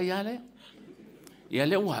mai tai a lea. Ia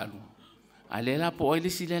le uharu. A le la po ele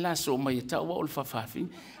si le la so mai e tau o le whawhawhine.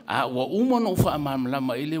 A ua umano o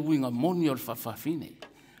whaamamlama ele winga moni o le whawhawhine.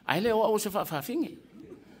 A ele o se whawhawhine.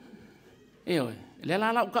 Eoi, le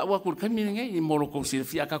la la uka ua kur kaminenge i moro kou si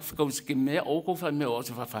fia ka whikau si ke mea o kou wha mea o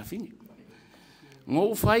se whawhawhine.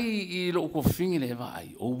 Ngō whai i lo kou whingi le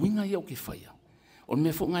vai, o winga i au ke whaia. O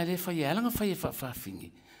me fo ngai le whaia, alanga whaia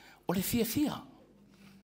whawhawhine. O le fia fia.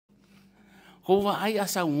 Hova ai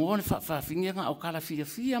asa ngō le whawhawhine ngā o kala fia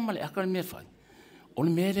fia ma le akara mea whai. O le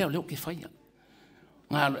mea leo leo ke whaia.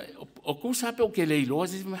 O kou sape o ke leilo,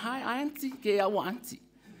 hai auntie, ke au auntie.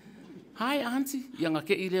 Hai auntie, ia ngā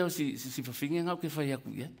ke i leo si whawhinge ngā o ke whai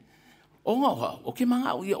aku ia. O ngā hoa, o ke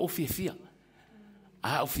manga o ia o fia fia.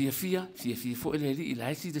 O fia fia fo ele li i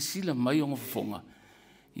laisi de sila mai o ngā whawhonga.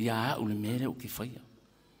 Ia o le mere o ke whai.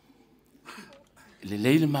 Le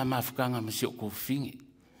leile mā mawhukanga ma si o kou whinge.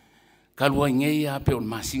 Kalua ngei a pe o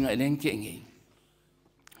masinga elenke ngei.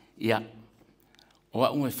 Ia, o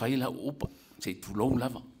a unge whai la upa, se tulou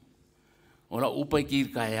lava. O la upa i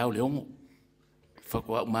ki ka e au leongo.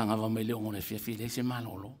 Whakoa umanga wa mai leongo le fia le se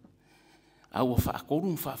manolo. Au a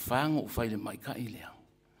whaakoru whaafanga o whaile mai ka i lea.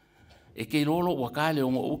 E kei lolo ua ka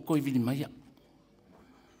leongo o koi vini maia.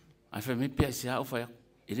 Ai whai me pia se au whai.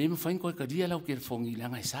 E le mwhain koe ka ria lau ke le whongi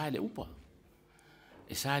leanga e saa le upa.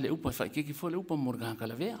 E saa le upa, whai keki fo le upa morgan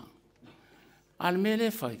kalavea. Ale me le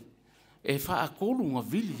whai. E whaakoru ngā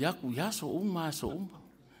vili yaku yaso uma so uma.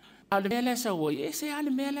 Ale me le sa woi, e se ale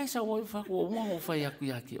me le sa woi whako uma o whai yaku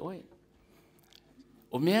yaki oe.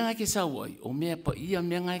 O mea ngai ke sa woi, o mea pa ia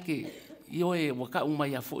mea ngai ke i oe waka uma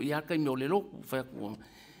ia fo ia kai me o le loku whaku.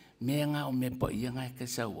 Mea ngā o mea pa ia ngai ke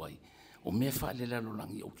sa woi. O mea wha le lalo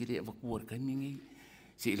langi o kire e wakua kai mingi.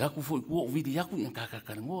 Se i laku fo i kua o vidi yaku i ang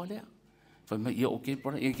kakakarangoa lea. Whai mai ia o ke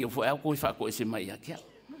pora, i ke o fo au koe whako e se mai a kia.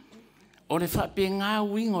 O le wha pe ngā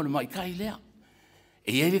winga o le mai kai lea.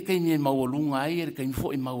 E ere kai me maualunga ai, ere kai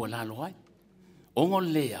mfo i maualalo ai. O ngō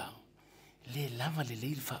lea, le lava le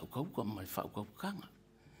leile wha ukauka ma le wha ukaukanga.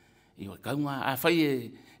 Iwa kaunga, a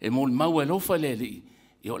whai e mōli mau e lofa le li.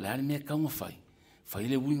 Iwa le ale mea kaunga whai. Whai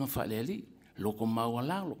le winga wha le li, loko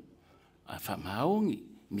maualalo. A wha maongi,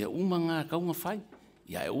 mea uma ngā kaunga whai.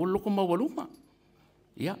 Ia e o loko maualunga.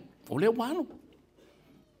 Ia, o le wano.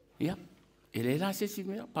 Ia. E le la se si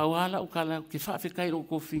mea, pauala o kala ke whawhekai ro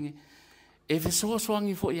ko whinge. E fe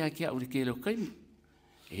soasoangi fo ia kia au le ke leo kaimi.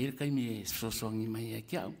 E le kaimi e soasoangi mai ia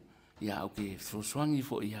kia au. Ia au ke soasoangi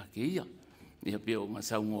fo ia ke ia. Ia pe o ngā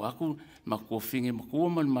saungo aku, ma ko whinge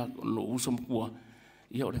makua man ma lo uso makua.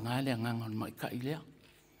 Ia o le ngā lea nganga o mai kai lea.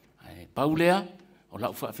 Paulea, o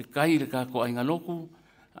lau whawhekai le kako ai ngā loku.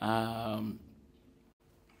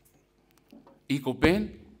 Iko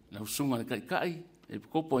Ben, lau sunga le kai kai. E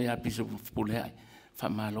kopo ia piso pule ai. Wha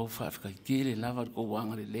malo whawhikai kere lava ko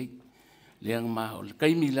wanga le lei. Leang maho. Le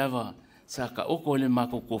kaimi lava sa ka oko le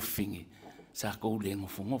mako ko whingi. Sa kou le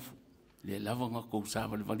ngofu. Le lava ngā kou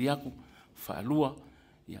sawa le wali aku. Whaalua.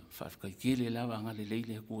 Ia whawhikai kere lava ngā le lei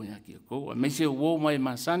le kua ia kia kou. A meise o mai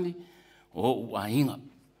masani. O ua inga.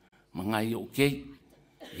 Ma ngai o kei.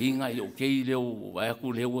 Inga i o kei leo. Vai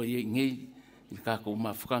aku leo i ngei. I ka kou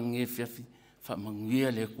ma whakange whiawhi.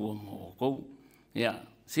 Whamangia le kua mo kou. Ia,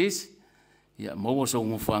 sis, ia maua so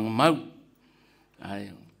ngofanga mau.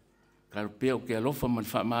 Ai, karupea o ke alofa man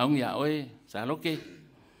wha maungi a oe, Salote.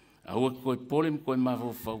 Aua koe pole koe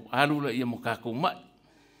mawhau. Alu la ia mo kako mai.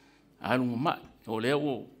 Alu mai. O lea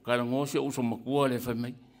o karangose uso makua le whai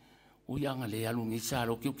mai. O ianga le alu ni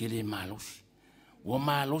Salote o ke le malosi. Ua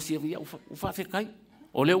malosi ia uwhawhekai.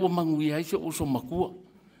 O lea o mangui aise uso makua.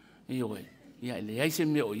 Iyo e. Ia le aise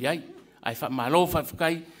me o iai. Ai wha malo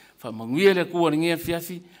whawhekai. Wha mangui le kua ringia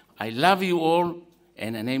fiafi. I love you all.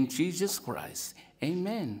 In the name of Jesus Christ.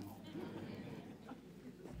 Amen.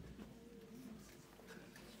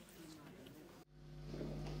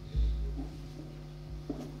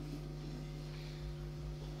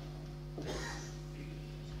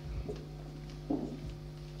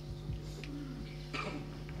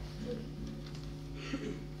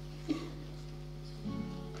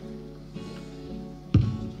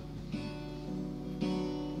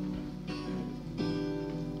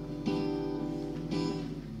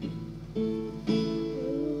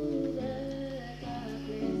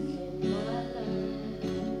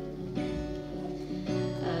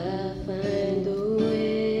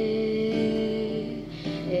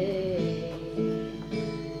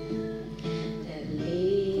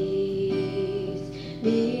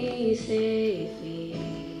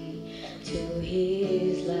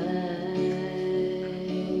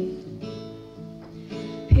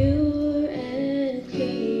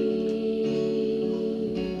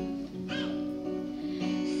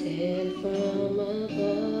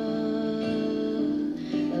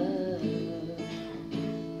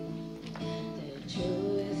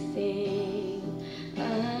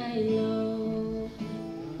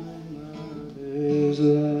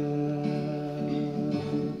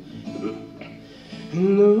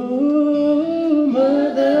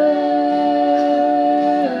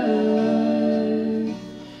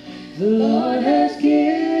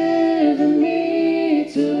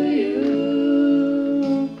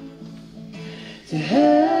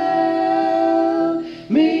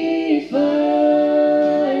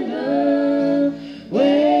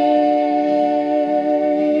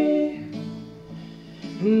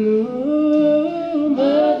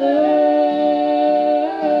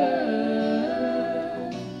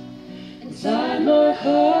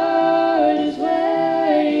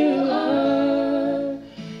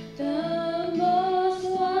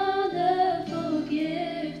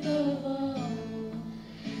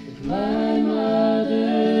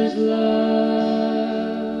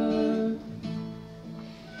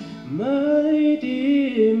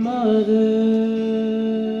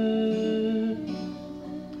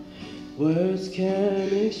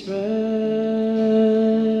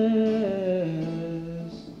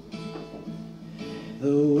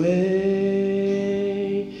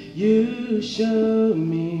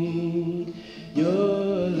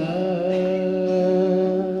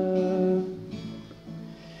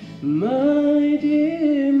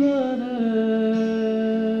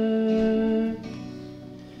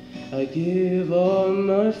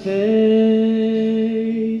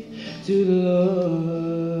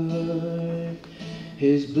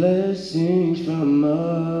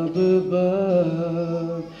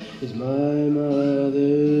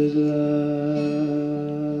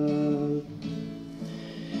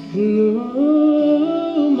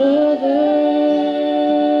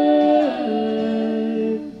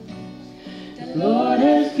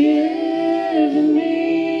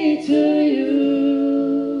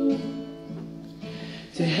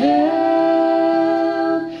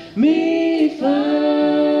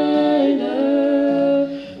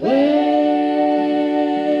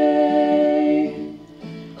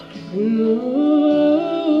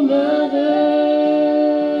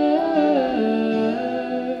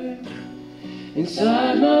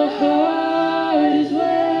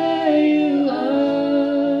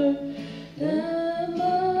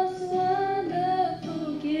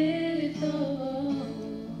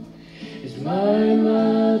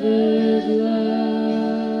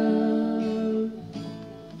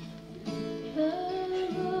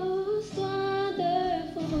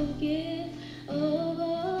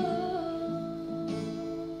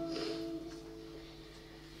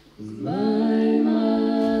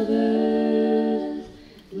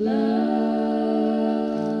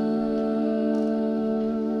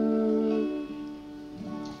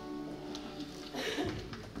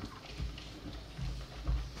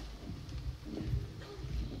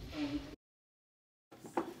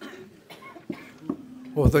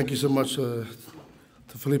 Well, thank you so much to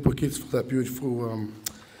Filippo Kids for that beautiful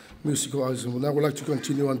musical item. Now we'd like to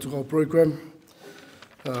continue on to our program.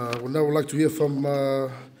 Now we'd like to hear from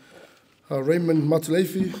Raymond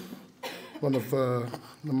Leifi, one of the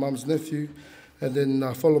mum's nephew, and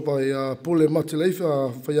then followed by Paula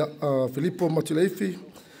Leifi, Filippo Leifi,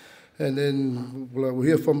 And then we'll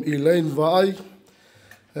hear from Elaine Vai.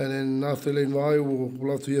 And then after Elaine Vai,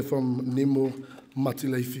 we'll have to hear from Nemo Mati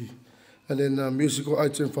Leifi. And then a musical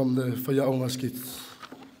item from the Whaiaonga skits.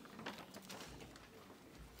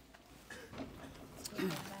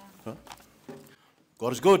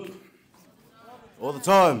 God is good. All the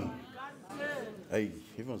time. Hey,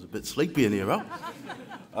 everyone's a bit sleepy in here,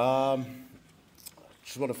 huh?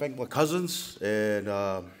 Just want to thank my cousins and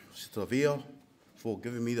Sister Via for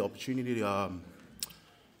giving me the opportunity to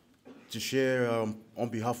share on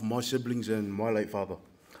behalf of my siblings and my late father.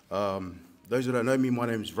 Those who don't know me, my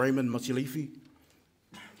name is Raymond Matileifi.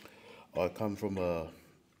 I come from a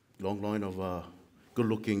long line of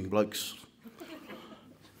good-looking blokes.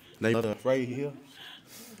 Named Ray here.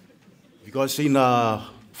 Have you guys seen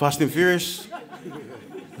Fast and Furious?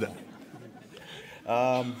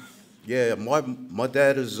 No. Yeah, my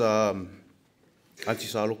dad is Auntie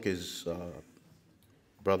Salote's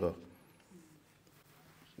brother.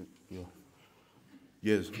 Yeah.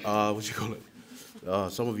 Yes, what you call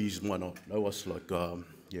it? Some of you might not know us. Like,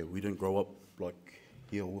 yeah, we didn't grow up like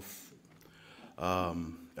here with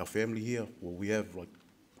our family here. Well, we have like,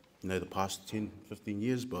 you know, the past 10, 15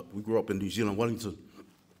 years, but we grew up in New Zealand, Wellington.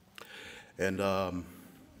 And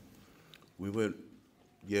we went,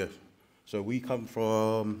 yeah. So we come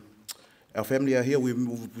from, our family out here, we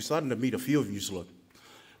started to meet a few of you, like,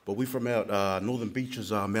 but we're from out Northern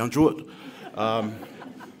Beaches, Mount Druitt.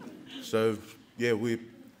 So, yeah,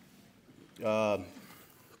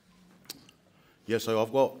 yeah, so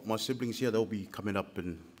I've got my siblings here, they'll be coming up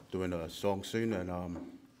and doing a song soon, and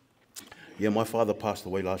yeah, my father passed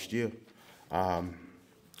away last year,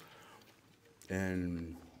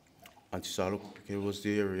 and Auntie Salote was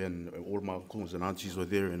there, and all my uncles and aunties were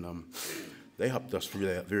there, and they helped us through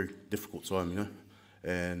that very difficult time, you know.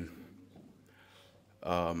 And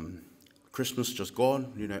Christmas just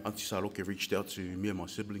gone, you know, Auntie Salote reached out to me and my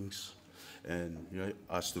siblings, and you know,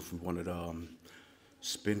 asked if we wanted to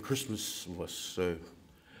spend Christmas with us. So,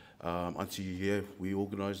 Auntie, yeah, we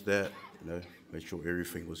organised that, you know, made sure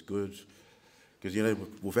everything was good, because you know,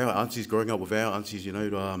 with our aunties, growing up with our aunties, you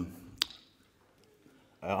know,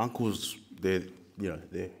 our uncles, they're, you know,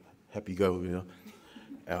 they're happy go, you know.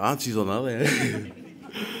 Our aunties on the other hand,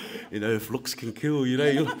 you know, if looks can kill, you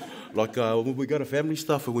know. Like when we go to family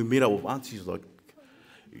stuff and we meet up with aunties, like,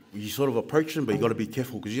 you sort of approach them, but you got to be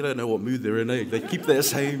careful because you don't know what mood they're in. Eh? They keep that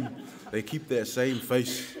same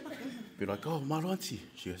face. Be like, oh, my auntie.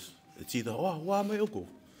 She goes, it's either, oh, wā mai oko,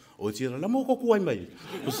 or it's either, lama oko kuai mai.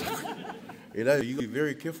 You know, you got to be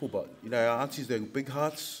very careful, but, you know, our aunties, they're big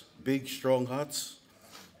hearts, big, strong hearts.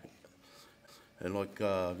 And like,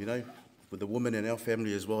 you know, with the women in our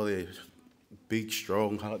family as well, they're big,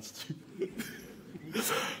 strong hearts too.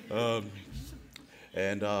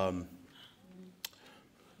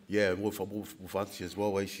 Yeah, with auntie as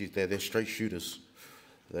well, they're straight shooters.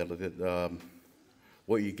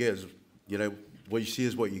 What you get is, you know, what you see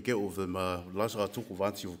is what you get with them. Last time I talked with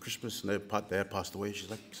auntie for Christmas, and their dad passed away. She's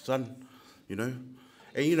like, son, you know,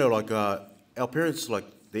 and you know, like our parents, like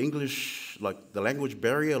the English, like the language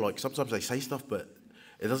barrier, like sometimes they say stuff, but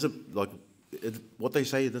it doesn't, like, what they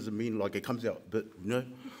say, it doesn't mean like it comes out a bit, you know,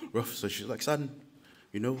 rough. So she's like, son,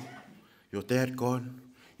 you know, your dad gone,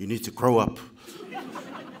 you need to grow up.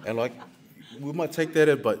 And like, we might take that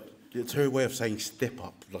in, but it's her way of saying step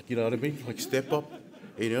up, like, you know what I mean? Like step up,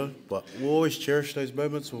 you know, but we'll always cherish those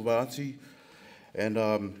moments with our auntie. And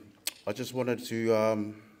I just wanted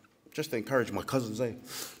to just encourage my cousins, eh?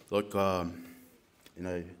 Like, you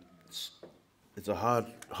know, it's a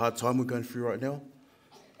hard time we're going through right now.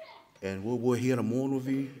 And we're here to mourn with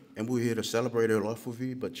you, and we're here to celebrate our life with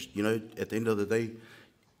you. But you know, at the end of the day,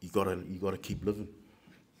 you gotta keep living.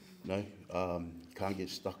 You know, can't get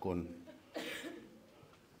stuck on.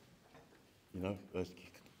 You know,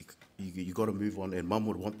 you gotta move on, and Mum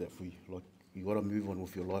would want that for you. Like, you gotta move on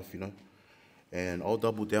with your life, you know. And I'll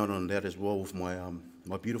double down on that as well with my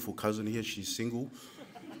my beautiful cousin here. She's single.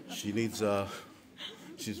 She needs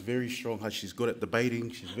she's very strong. She's good at debating.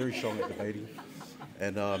 She's very strong at debating.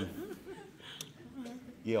 And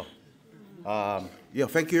yeah, yeah.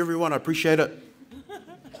 Thank you, everyone. I appreciate it.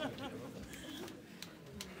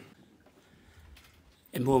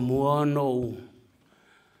 E mua no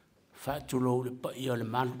whātulo le pai o le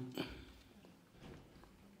manu.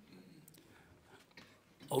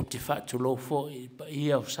 O te whātulo fo i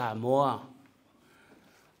pai o Samoa.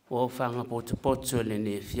 O whanga potu le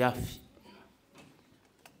ne fiafi.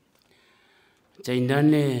 Te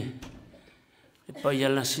inane e pai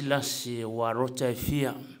alasi wa rota e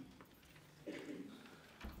fia.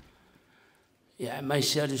 Ia mai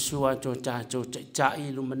se ali sua to tātou te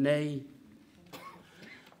tai lumanei.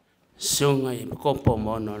 sunga I kopo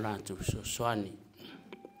mono Latu soani.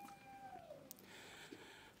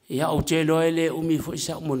 Ia o te loele umi fo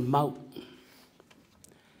isa mun mau.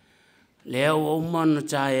 Leo o umana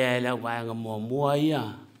tae e la wanga mua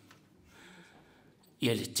ia.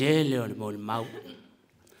 Ia le tele o le mo le mau.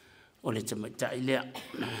 O le tamatai lea.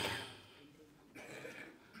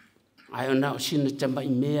 Ai ona o sina tamai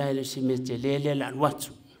mea ele se me te lele la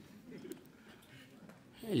watu.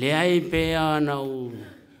 Le ai pe ana o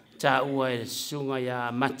ta ua e sunga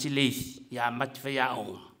ya mati Leifi, ya mati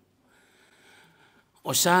whaiaonga.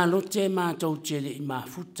 O Salote mātou tele I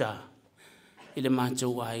mafuta I le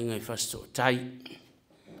mātou ainga I fasto tai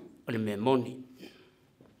o le me moni.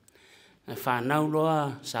 Na whanau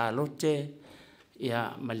loa Salote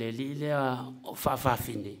ia maleli lea o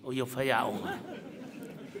whawhawhine o io whaiaonga.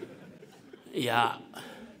 Ia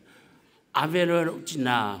avelo e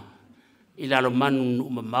utina I lalo manu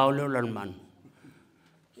uma maole o lalo manu.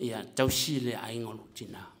 Ia tausile ainga o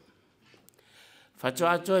utina.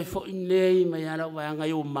 Fatua ato e fo inei mai ala wanga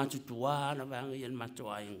I o matutua na wanga I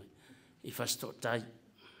matua ainga. I fasto tai.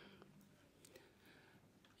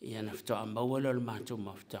 Ia na fatua maua lo matua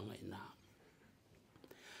mafutanga ina.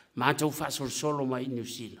 Matua fasol solo mai New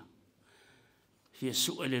Zealand. Fia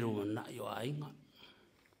suele ruma na yo ainga.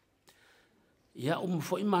 Ia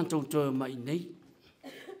fo I matua to mai nei.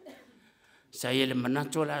 Sa ele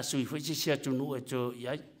manato la sui fo si sia tunu e to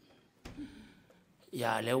ia.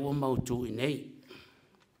 Ia le o mautu nei.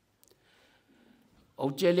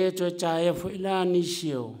 O te le to tae fo ila ni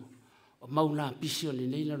sio. O maula pisio le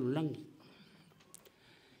nei la lulangi.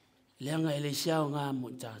 Leanga ele siao ngā mo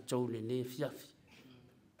tātou le nei fiafi.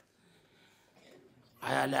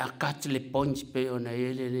 Ai le akati le points pe o na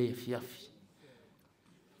ele le fiafi.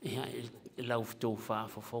 Ia e lau fitou wha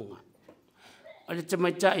fofonga. O le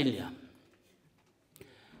tamaitai lea.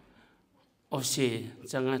 O se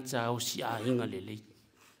tangata o si a inga le lei.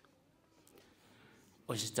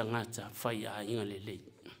 O se tangata whai a inga le lei.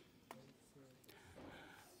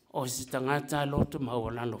 O se tangata loto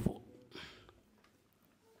mawalano fo.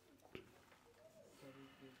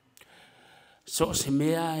 So se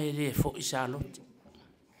mea e le fo I Salote.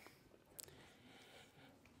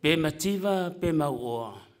 Pe mativa pe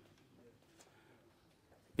mauoa.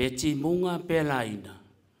 Pe timunga pe laina.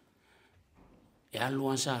 E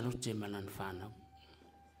alua Salote manan whanau.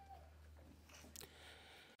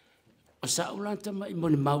 O saulanta mai mo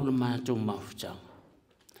le maula mātou mawhutau.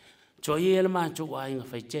 Tō I ele mātou a inga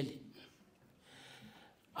whaitele.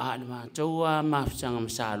 A le mātou a mawhutanga ma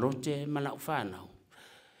Salote malau whanau.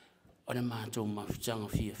 O le mātou mawhutanga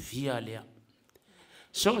fia lea.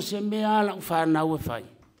 So se mea lau whanau e whai.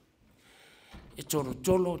 E toro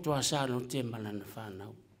tolo to a Salote manan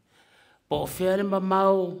whanau. Po o where ma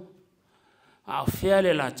mau. A o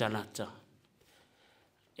where la talata.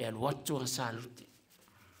 E al watu a Salote.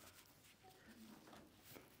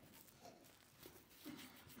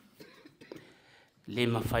 Le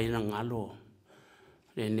mawhaina ngalo.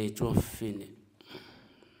 Le ne tua whine.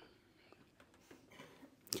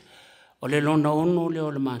 O le lona ono le o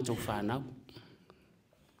le mātou whanau.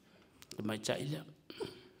 Le mai tailea.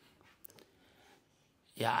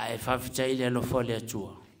 Ia e whawhitailea lo whole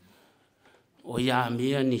atua. O ia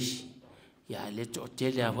mea nisi. Ia le to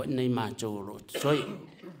tele a wana I mātou ro toi.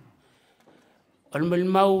 O le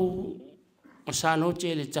mau o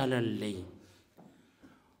Salote le tala lei.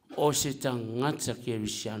 O se tangata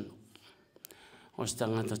kerisiano. O se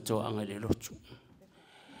tangata toanga le lotu.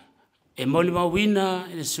 E moli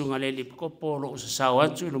mawina e le sunga le lipkopo lo o sa sao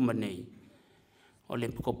atu ilu manei. O le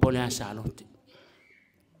lipkopo le a Salote.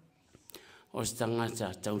 O se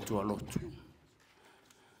tangata tautua lotu.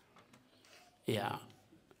 Ia.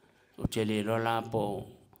 O te le rola po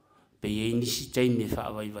pe ye nisi teime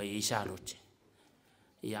whaawai vai I Salote.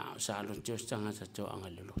 Ia o Salote o se tangata toanga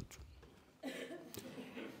le lotu.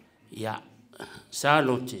 Ia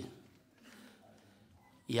Salote.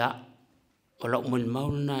 Ia o lau muli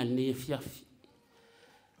mauna ni e fiafi.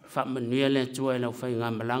 Wha manuia le atua e lau whai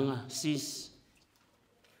ngā malanga, sis.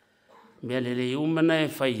 Mea le umana e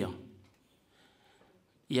whaia.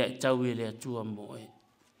 Ia e tau e le atua mo e.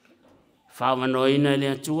 Whamanoina le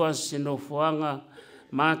atua se no fuanga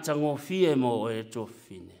mātango fie mo e to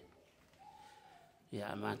fine.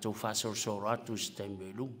 Ia mātou whasorosoro atu se taime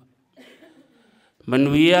e lunga.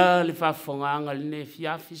 Manuia le whawhonganga le ne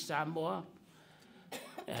fiafi sa moa.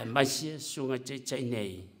 Maisia sunga te tai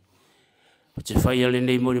nei. O te whaia le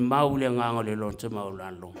nei mori mau le nganga le lote mau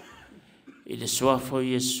lalo. I le soafo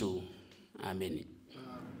Yesu. Amen.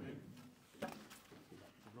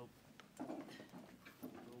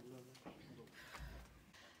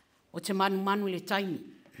 O te manu le taimi.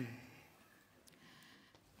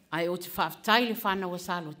 Ai o te whaafitai le whanau a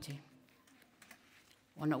Salote.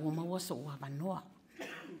 Ona ua mawasa ua wanoa.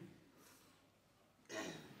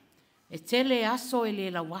 E tele aso e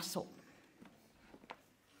le la waso.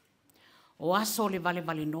 O aso le vale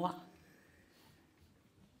vale noa.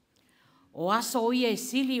 O aso o ia e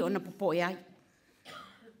sili o na popo e ai.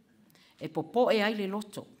 E popo e ai le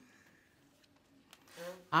loto.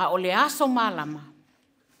 A o le aso malama.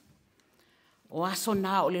 O aso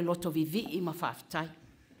na o le loto vivi i ma whaafitai.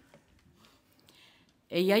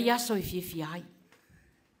 E iai aso e fiefi ai.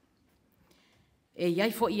 E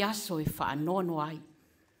iai fo i aso e whaanono ai.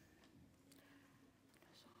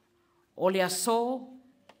 O le aso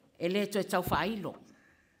e le to e tau whailo.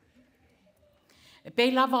 E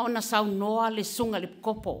pei lava ona sau noa le sunga le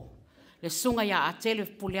kopo. Le sunga ia a tele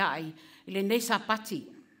pulea ai. I le nei sa pati.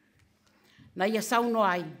 Na ia sau noa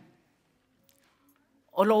ai.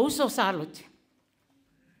 O lo uso Salote.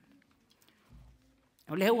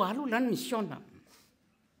 O le ua alu lana misiona.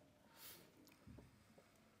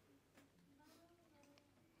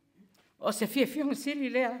 O se fie fionga sili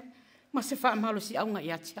lea. Ma se wha malo si aunga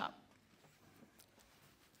i atia.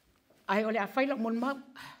 Ai o le a whaila mon mau.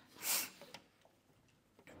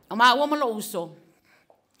 O maa ua malo uso.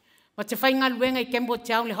 Ma te whainga luenga i Kembo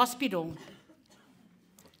Town le hospital.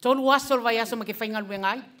 Tolu aso le vai aso ma ke whainga luenga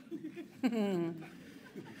ai.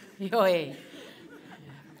 Io e.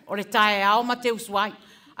 O le tae ao ma te usuai.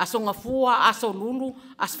 Aso ngafua, aso lulu,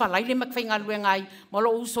 as whalaile ma ke whainga luenga ai.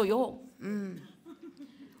 Malo uso yo.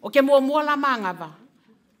 O ke mua la mangava.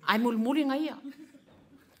 Ai mulmuli nga ia.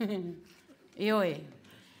 Io e.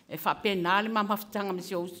 E whapena le mamafitanga me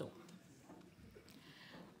si uso.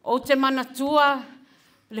 O te manatua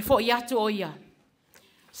le fo i atu o ia.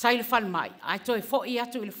 Sai le whalmai. Ai to e fo i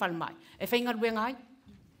atu i le whalmai. E whainga luenga ai.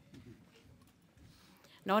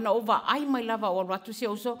 Na ona ova ai mai lava o ratu si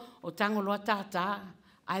uso o tango loa tata.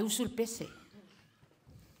 Ai usu le pese.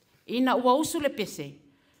 Ina ua usu le pese.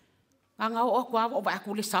 Anga o kua o va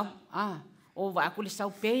aku le sau. O va aku le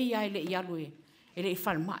sau pei ai le ialu e. E le i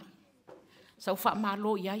whalmai. Sau wha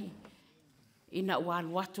malo iai. Ina ua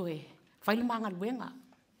alu atu e. Whaile manga luenga.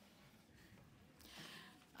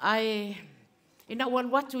 Ai, ina ua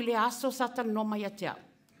alu atu i le aso satan no mai atea.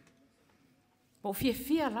 Po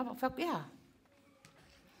fia lava, whak ea.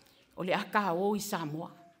 O le aka o i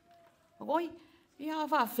Samoa. Oi, ia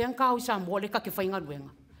wa whenka o i Samoa le ka ke whainga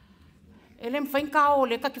luenga. E le mwhainka o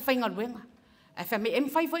le ka ke whainga luenga. E whame e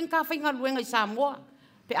mwhainka whainga luenga i Samoa.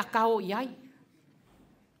 Pe aka o iai.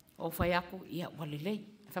 O whai aku, ia walelei.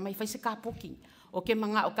 Whamai whai se ka poki. O ke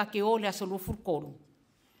manga o ka ke o le aso lufurkoro.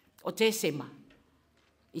 O te sema.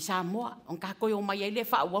 I Samoa, on ka koe o mai ele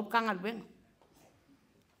wha uau kanga luenga.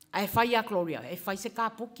 Ai whai a Gloria, e whai se ka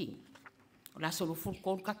poki. O le aso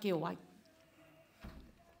lufurkoro ka ke o ai.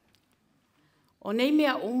 O nei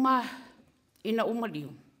mea uma, ina uma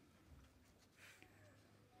liu.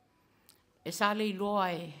 E sale i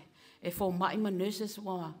loa e fo mai ma nurses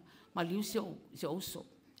wa ma liu se oso.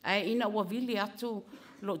 Ai ina ua vili atu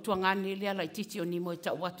lo tuangane lea lai titi o nimo e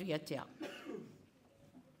tau watu ia tea.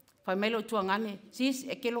 Whai mai lo tuangane, sis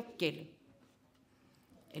e ke lo kele.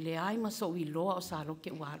 E le ai ma so i loa o sa lo ke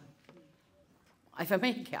walu. Ai whai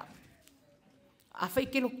mai kia. A whai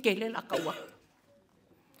ke lo kele la kaua.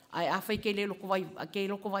 Ai a whai ke le loko vai, a ke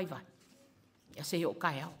loko vai vai. Ia se o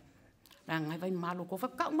kai au. Nā ngai vai malo ko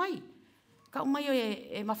whai kau mai. Kau mai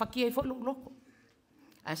e mawhakia e whai loko.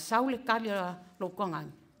 Ai sau le kali a loko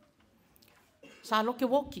ngang. Sa lo ke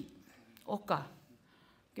woki. Oka.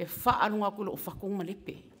 Ke whaarunga ku lo whakunga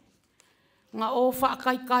lepe. Nga o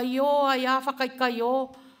whakaikai o, ai a whakaikai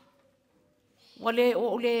o. Wale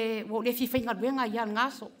o le whiwhainga ruenga i a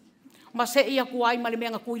ngaso. Ma se ia ku ai ma le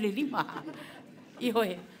mea kui le lima. Iho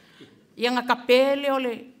e. Ia nga kapele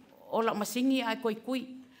o la masingi ai koi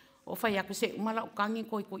kui. O whai aku se umala o kangi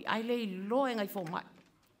koi kui. Ai le i lo e ngai fo mai.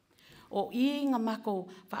 O i nga mako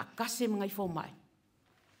whaakase ngai fo mai.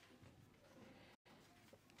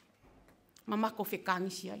 Mamako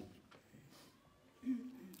whekangi si ai.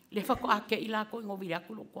 Le whako ake i la koe ngovi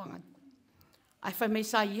aku lo kuangan. Ai whai mei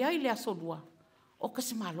sa iai le aso lua. O ka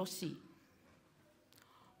se malosi.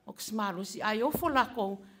 O ka se malosi. Ai ofo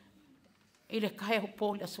lako i le kai ho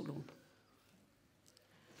po le aso lua.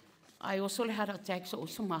 Ai oso le hara tag so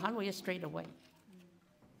oso mahalo ia straight away.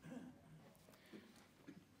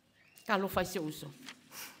 Ka lo whai se uso.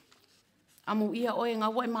 Amu ia oe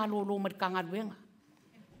ngawa e malolo marikanga luenga.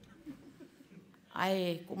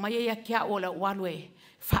 Ai, ko mai ia kia o la walu e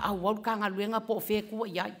wha au kanga luenga po whea kua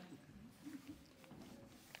iai.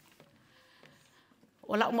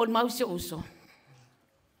 O la umol mau se uso.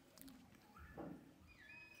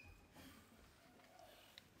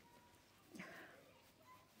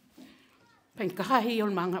 Penkahi o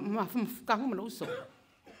manga mafukanga maluso.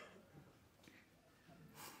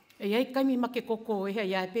 E ai kai mi make koko e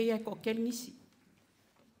ia pe ia ko kelnisi.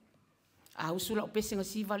 A usula o pese nga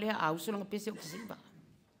siva lea, a usula nga pese o siva.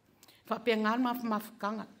 Fa pe ngal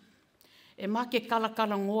mafukanga. E make kala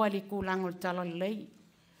ngoa li kulang o tala lei.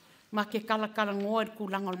 Make kala ngoa li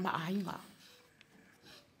kulang o maainga.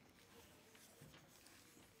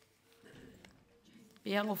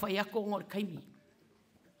 Pe ango fa ia ko ngor kaimi.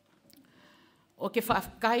 O ke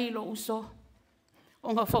whaakai lo uso, o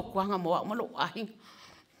ngā whaukuanga moa malo ahinga.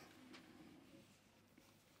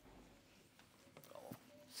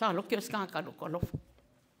 Sa loke o skanga ka loko lofa.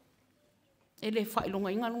 E le whailonga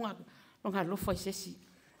inga lunga lofa i sesi.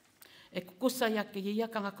 E kukusa ia ke ia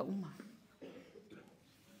ka ngaka uma.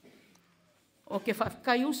 O ke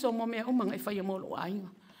whaakai uso mo mea uma ngai whai mo lo ahinga.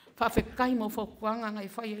 Whaakai mo whaukuanga ngai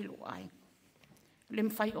whai lo ahinga. Le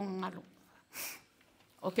mwhai o ngalo.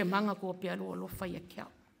 O ke manga kua pia lua lo whai a kia.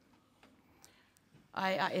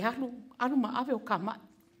 Ai e alu ma ave o kama.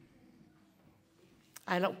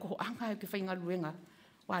 Ai lau ko anga e ke whai ngā luenga.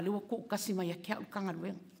 Wa lua ko kasi mai a kia o kanga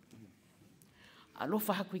luenga. A lo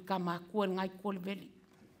whahaku i kama kua ngai kua le veli.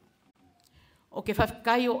 O ke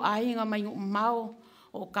whaikai o ainga mai mau.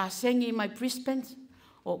 O ka sengi mai Brisbane.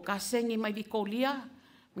 O ka sengi mai Vikolia.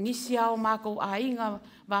 Ngisi au mako ainga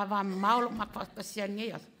va mau ma pakasian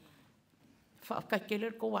ngeas.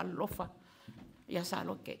 Whaakakeler ko wa lofa ia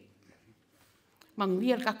Salote.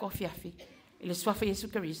 Manguia ka ko fiafi. Ele swafa Yesu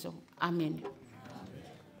Kristo. Amen.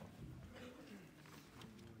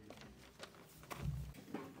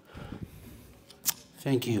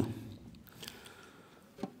 Thank you.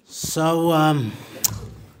 So I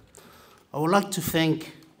would like to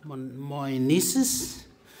thank my nieces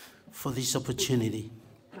for this opportunity.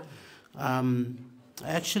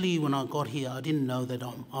 Actually, when I got here, I didn't know that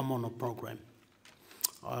I'm on a program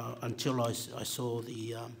until I saw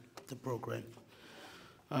the program.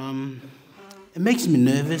 It makes me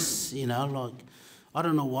nervous, you know, like, I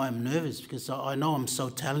don't know why I'm nervous, because I know I'm so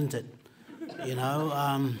talented, you know.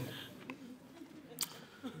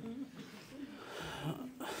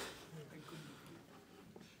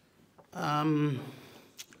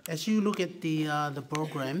 As you look at the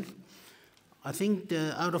program, I think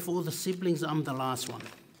out of all the siblings, I'm the last one.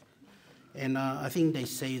 And I think they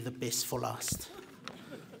say the best for last.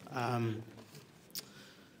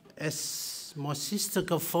 As my sister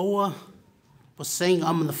Kafoa was saying,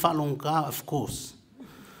 I'm the whalonga, of course.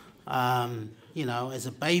 You know, as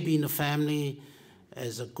a baby in the family,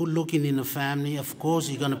 as a good looking in the family, of course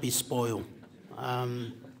you're going to be spoiled.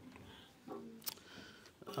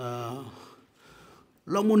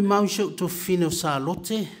 Lomuni mau shau to fino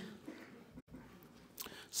Salote.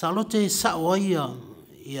 Salote sa'o ia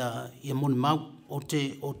moni mau o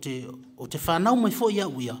te whanau mai fo ia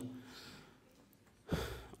uia.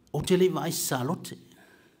 O te lewa ai Salote.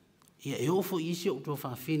 Ia e ofo isi o tō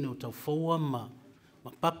whawhine o tau whaua ma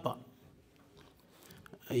papa.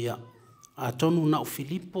 Ia a tonu na o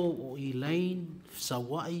Filipo o Elaine,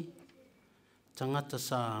 Sawai, tangata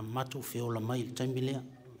sa matu whiola mai le taimi lea.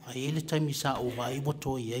 A ele taimi sa o vai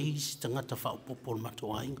wato i eis tangata whaupopol matu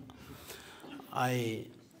ainga. Ai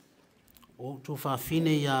o tō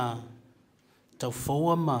whawhine ia tau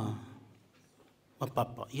whaua ma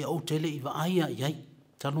papa. Ia o tele i wa aia iai.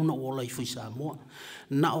 Taluna o ola i fui Samoa.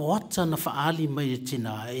 Na o ata na whaali mai e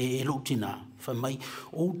tina, e lo tina. Wha mai,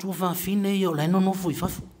 o tō whawhine ia o leno no fui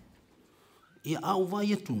whafu. Ia au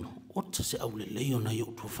vai atuna. Ota se au le leo na i o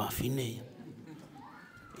tō whawhine ia.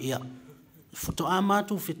 Ia, whato a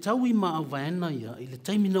mātou whetau i ma au vaena ia. I le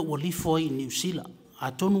taimina ua lifo ai i New Zealand.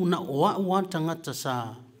 A tonu na o a tangata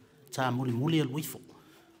sa tā muli al wifo.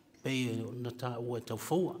 Pei na tā ua e tau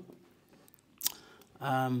whaua.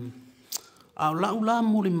 Au lau la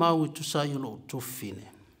muli mau I tusa I lo tofine.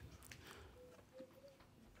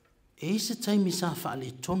 E se taimi sa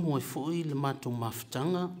whaale tonu e fui le mātou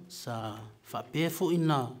mawhitanga sa whapea fui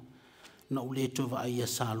na ule tova ai a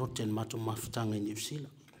Salote le mātou mawhitanga I New Zealand.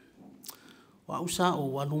 Wa usa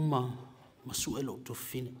o waluma masu e lo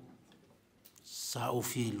tofine. Sa o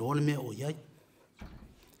fi lole me o iai.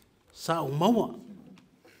 Sa o maua.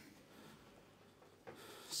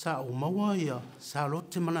 Sa o maua ia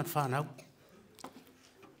Salote mana whanau.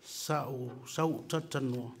 Sa o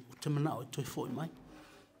tatanoa o te mana o toi foi mai.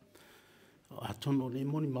 A tono le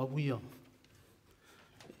moni mawia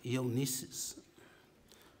I au nieces.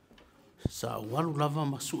 Sa o walu lava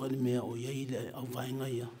masu ali mea o iai le au vaenga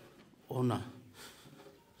ia. Ona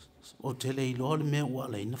o tele I loa le mea ua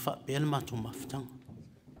lei na whapea le mātou mawhitanga.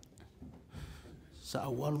 Sa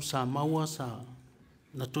o walu sa maua sa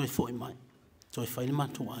na toi foi mai. Toi whai le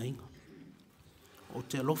mātou ainga. o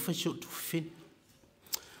te alofa si o tu fine.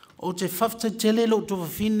 O te whafta tele lo tu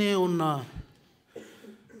fine o na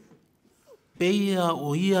peia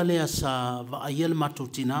o ia lea sa va aia le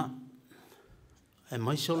matutina. E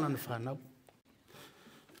mai so lana whanau.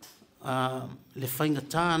 Le whainga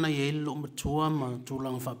tāna i e lo matua ma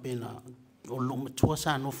tūlanga whapena. O lo matua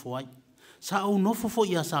sa nofo ai. Sa o nofo fo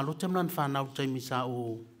ia Salote mlan whanau taimi sa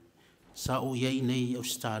o iei nei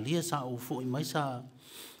Australia. Sa o fo i mai sa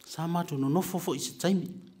matu no nofo fo i se taimi.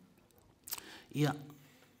 Ia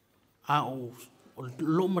a o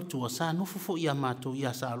lo matua sa nofo fo ia matu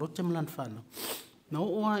ia Salote mlan whanau. Na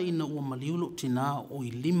oa ina ua maliulo tina o i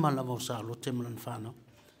lima lava o Salote mlan whanau.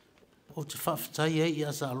 O te whawhitai e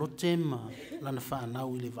ia Salote ma lana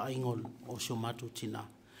whanau i le vaingo o sio matu tina.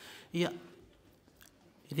 Ia,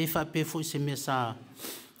 i le whape fo i se mea sa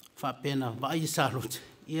whapena vai Salote.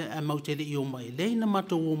 Ia e mautele i o mai. Le ina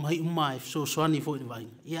matu o mai umai so soani fo i le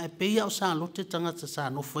vainga. Ia e peia o Salote tangata sa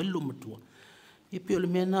no whailo matua. Ia pio le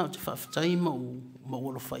mea na o te whawhitai ma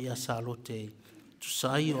uolo whai a Salote. Tu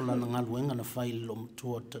sai o lana ngaluenga na whailo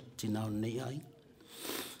matua tina o nei ai.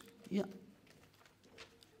 Ia.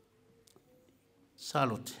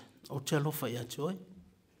 Salote, o te alofa i atu oi.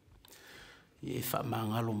 I e wha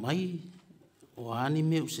maangalo mai, o ani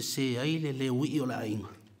me se se ai le le ui o la inga.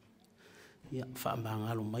 Ia, wha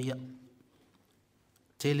maangalo mai ia.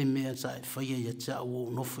 Tele mea sa e whaia i atu o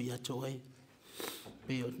nofo i atu oi.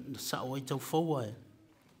 Pe o sa o ai tau whaua e.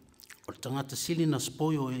 O tangata sili na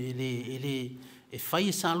spoio e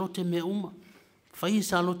whaia Salote me uma. Whaia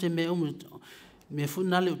Salote me uma. Me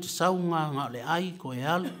funale o te saunga ngā le ai ko e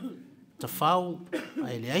alu. Ta whau,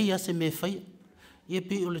 ai le ai ase me whai. Ia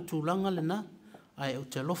pi o le tūlanga le nā. Ai o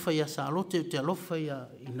te alofa ia Salote, o te alofa ia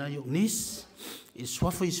inai o nis. I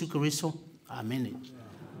swafa i sukariso. Amen.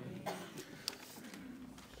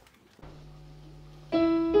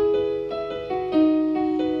 Thank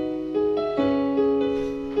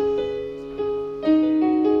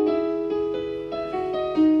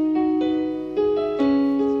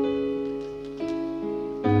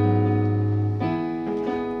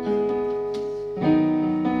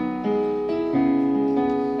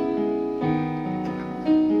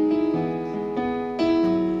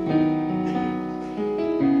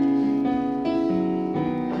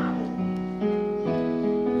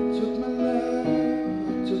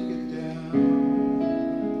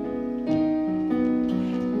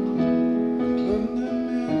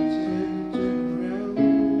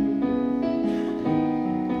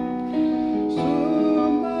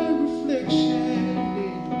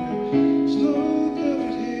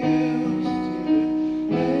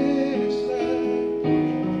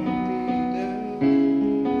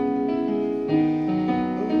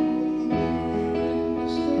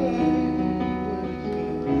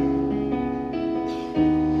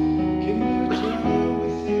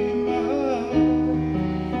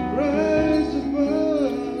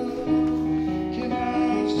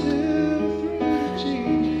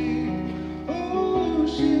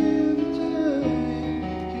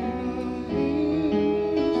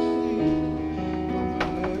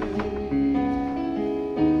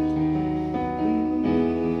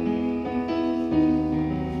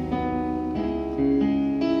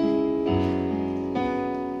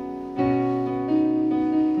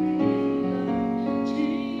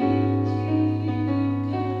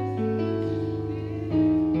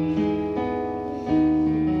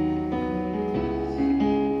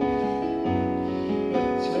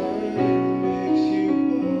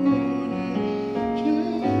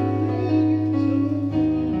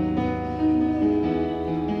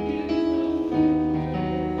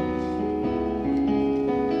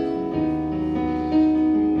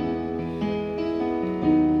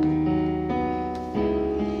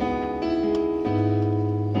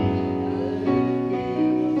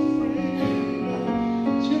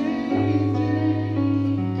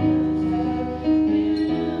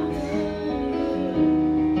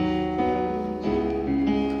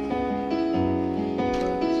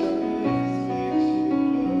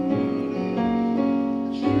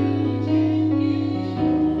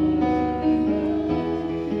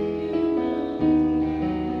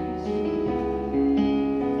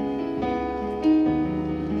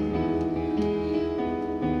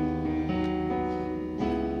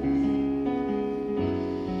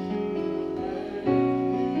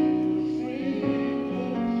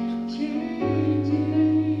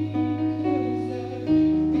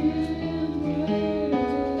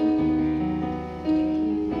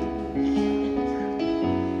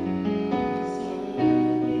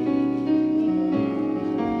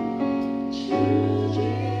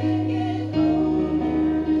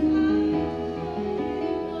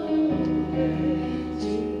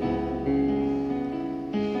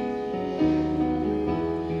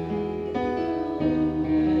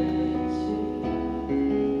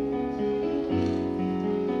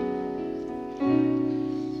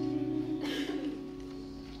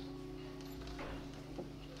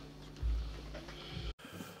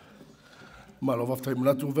Ma lo waftai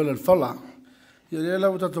Latu vele fala. Ia le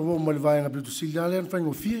lau tata wo ma le vaenga pitu sila le fa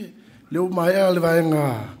ngofie. Leo mai le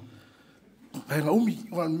vaenga. Vaenga umi,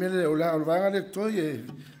 wan mele o la vaenga le toi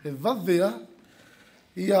e vavea.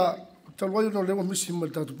 Ia talwai no le misi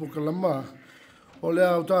mal tatu pokalama. O le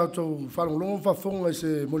au tatu falongo fa fonga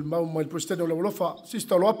se Moimoi mai presidente o le lofa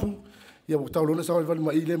sista lo apu. Ia wo tau lona sa vale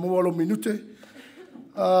mai le mo lo minute.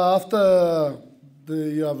 After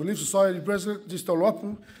the Relief Society president, just lo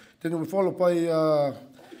apu, then we follow by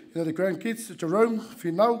the grandkids, Jerome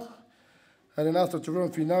Finau, and then after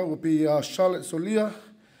Jerome Finau will be Charlotte Solia,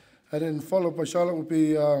 and then followed by Charlotte will be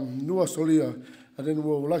Nua Solia, and then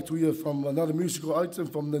we'll like to hear from another musical item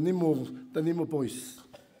from the Nemo Boys.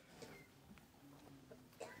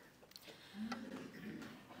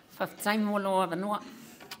 Whaftaimolo avanua.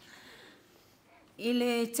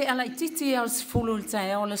 Ile te ala titi au sifulu il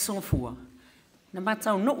tae o le sofua. Na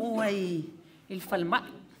matau no ai il falma.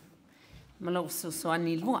 Malo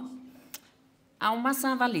soani lua. Au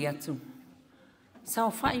masa vali atu. Sa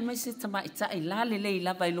fai mai se tama ita i la le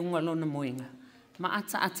la vai lunga lona moinga. Ma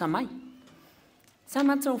ata mai. Sa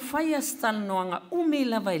matau fai astal noanga umi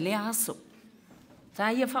la vai le aso.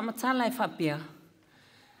 Ta ia fa matala e fa pia.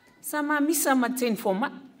 Sa ma misa maten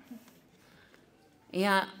forma.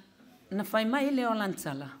 Ia na fai mai le o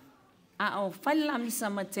lantala. A o fai la misa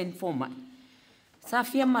ma ten fo mai. Sa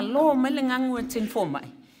fia malo me le ngangu e ten fo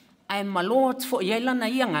mai. Ai malo fo yela na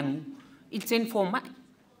ia ngangu. I ten fo mai.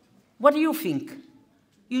 What do you think?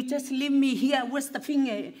 You just leave me here with the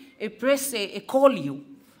finger, a press, a call you.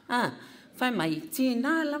 Fai mai, ti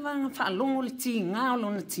na lava nga fa longo le ti ngā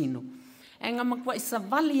lo na tino. E nga makwa isa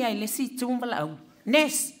vali ai le si tumbala au.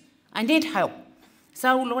 Nes, I need help.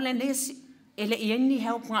 Sa ulo le nes, ele ieni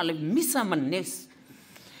help nga le misa manes.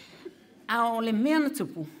 A o le mea na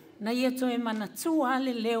tupu, na ia to e mana tu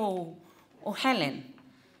ale leo o Helen.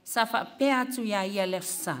 Sa fa pea tu ia ia le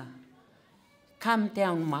sa. Calm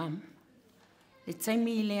down, Mom. Le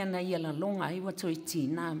taimi lea na ia la longa iwa to i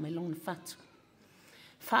tina me long na fatu.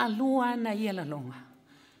 Fa lua na ia la longa.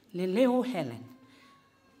 Le leo Helen.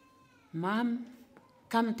 Mom,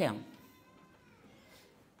 calm down.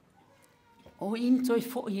 O into i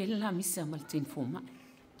fo i la misa maltin fo mai.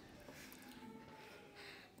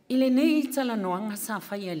 Ile nei tala noanga sa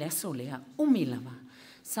fai ele aso lea umilama.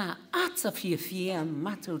 Sa ata fia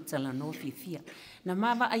matou tala no fia. Na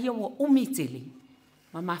mawa aia wa umitili.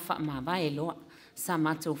 Ma mafa ma vai loa. Sa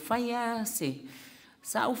matou fai se.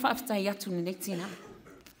 Sa ufa afta yatu ni netina.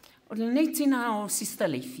 O le netina o Sister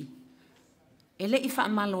Leifi. Ele i fa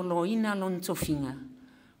malolo ina lon tofinga.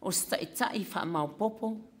 O sta ita i fa mau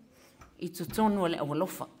popo. I tutono le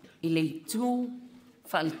awalofa. I le tu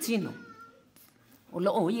faltino. O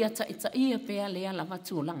lo o ia ta ita ia pea lea la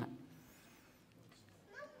watu langa.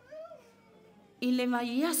 I le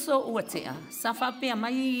mai aso uatea. Sa fa pea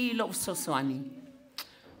mai lo sosoani.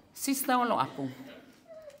 Sista o lo apu.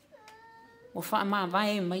 O fa ma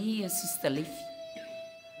vai mai a Sister Leifi.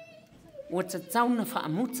 O ta tauna fa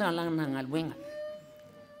amuta lana ngalwenga.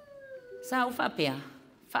 Sa o fa pea.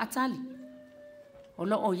 Fa atali. O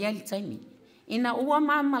lo o yali taimi. Ina ua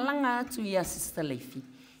mama langa atu ia Sister Leifi.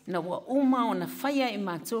 Ina ua uma o na whaia i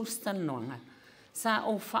mātou stanoanga. Sa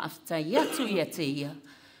o whaafta yatu ia te ia.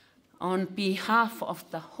 On behalf of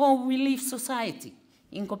the whole Relief Society.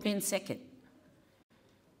 Ingo pen second.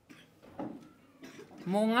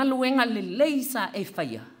 Mo ngaluenga le leisa e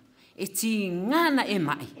whaia. E ti ngana e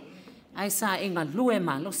mai. Ai sa e ngalue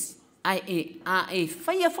malosi. Ai e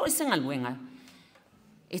whaia fo se ngaluenga.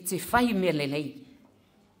 E te whai me le lei.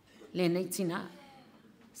 Le nei tina.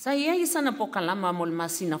 Sa iei sana pokalama mo le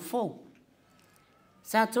masina fo.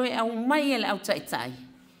 Sa toe au mai ele au taitai.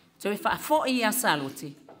 Toe wha fo i a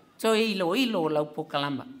Salote. Toe ilo lau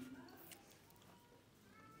pokalama.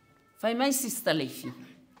 Whai mai Sister Leifi.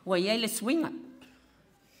 Ua iei le swinga.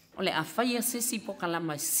 O le a whaia sesi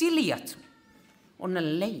pokalama sili atu. O na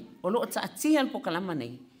lei. O loo ta atia le pokalama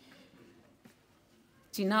nei.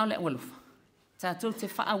 Tina o le walufa. Ta tau te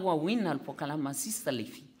wha awa wina le pokalama Sister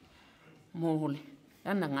Leifi. Mole,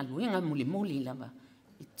 ana ngaluenga muli lava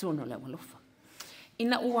I tono le walofa.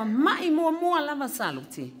 Ina ua mai mua lava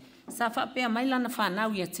Salote. Sa fa pea mai lana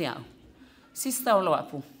whanau ia te au. Sista o lo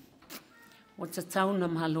apu. O ta tauna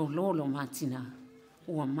malololo matina.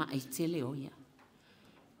 Ua mai tele o ia.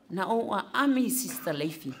 Na o a ami Sister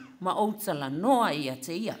Leifi. Ma o tala noa ia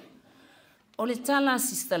te ia. O le tala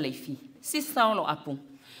Sister Leifi. Sista o lo apu.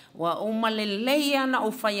 Ua o maleleia na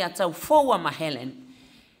o whai atau foua ma Helen.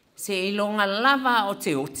 Se ilonga lava o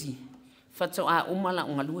te oti. Fato a umala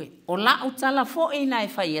unga lue. O la utala fo e nai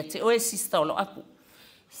whaia te oe Sister o lo apu.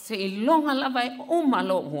 Se ilonga lava e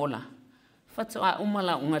umalo hola. Fato a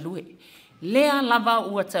umala unga lue. Lea lava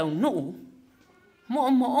ua tau nuu,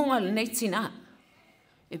 moonga nei tina.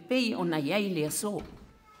 E pei o na iai lea so.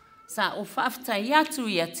 Sa o whaaftai atu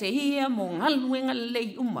ia te hia mo ngaluenga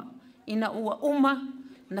lei uma. Ina ua uma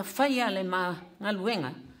na whaia le ma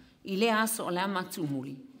ngaluenga i lea aso o le amatu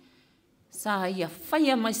muli. Sa ia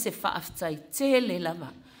whaia mai se whaaftai te le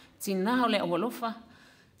lava. Tina o le awalofa.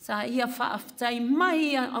 Sa ia whaaftai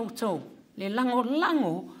mai au tau. Le lango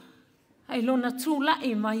lango ai lona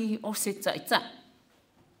tūlai mai o se taita.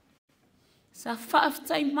 Sa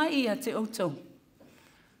whaaftai mai a te autou.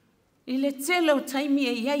 I le telo taimi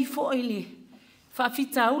e iai fo i le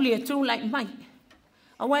whaafita uli e tūlai mai.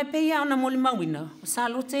 A wai peia ona moli mawina, o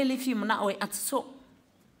Salote Leifi mana o e ataso.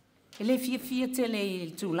 E le fia te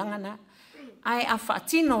le tūlanga na. Ai a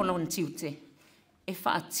whaatino lon tiute. E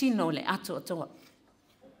whaatino le ato atoa.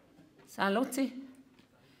 Salote,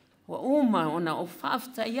 wa uma ona o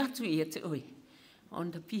whaafta i atu i te oi.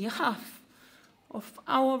 On the behalf of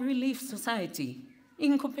our Relief Society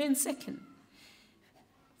in Copenhagen.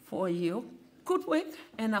 For your good work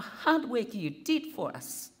and a hard work you did for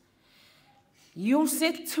us. You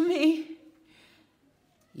said to me,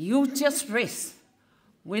 you just rest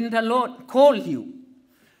when the Lord called you.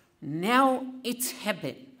 Now it's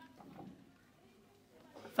happened.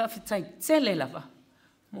 Whawhitai tele lava,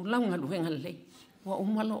 mo launga luenga lei, wa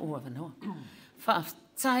umalo o wanoa.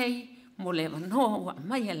 Whawhitai mo le wanoa wa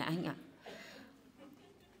mai ala ainga.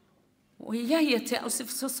 O iai te au se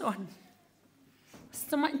whasosoan.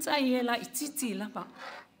 Stamaitai e la i titi lava.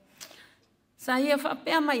 Sa ia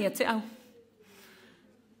whapea mai te au.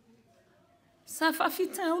 Sa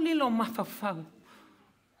whawhita au lilo mawhawhau.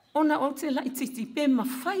 Ona o te la i titi pe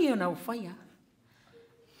mawhai o na o whaia.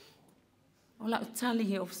 O la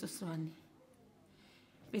utali e o whasosoani.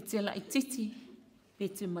 Pe te la i titi, pe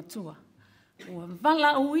te matua. O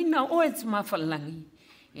wala o ina o e te mawhalangi.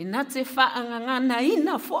 E nā te whaangangana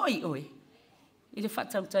ina fōi oe. I le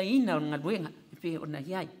whatauta ina o ngā luenga. Pe o na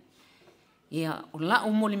iai. Ia o la o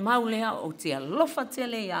moli maulea o te alofa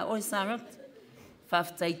tele ia o Salote.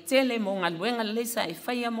 Whaftai tele mo ngā luenga leisa e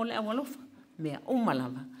whaia mo le awalofa. Mea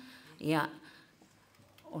umalama. Ia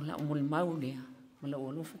o la o moli maulea. Mo la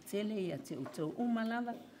awalofa tele ia te utou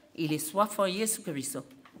umalama. I le swafa o Yesu Keriso.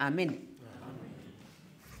 Amen.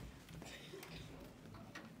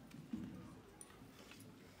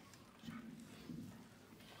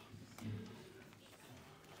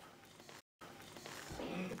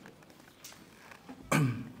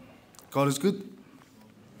 God is good.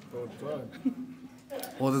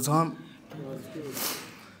 All the time.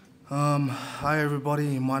 Hi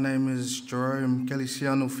everybody, my name is Jerome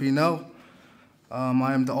Gelisiano Finau.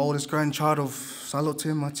 I am the oldest grandchild of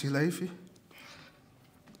Salote Mati Leifi.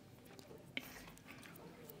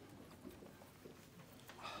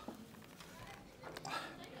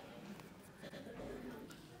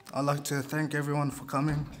 I'd like to thank everyone for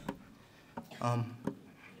coming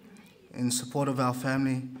in support of our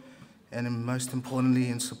family and most importantly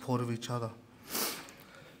in support of each other.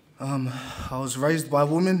 I was raised by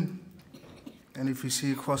women, and if you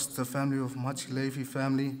see across the family of Mati Leifi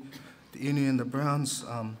family, the Inu and the Browns,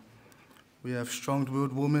 we have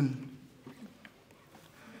strong-willed women,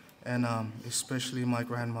 and especially my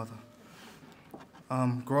grandmother.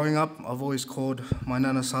 Growing up, I've always called my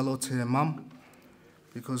Nana Salote Mum,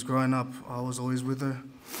 because growing up, I was always with her.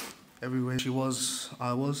 Everywhere she was,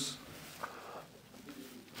 I was.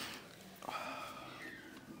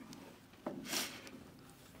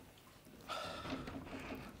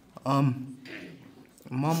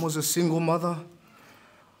 Mum was a single mother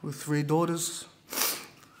with 3 daughters.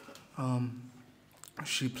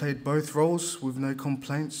 She played both roles with no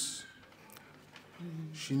complaints.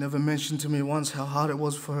 She never mentioned to me once how hard it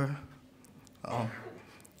was for her,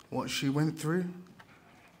 what she went through.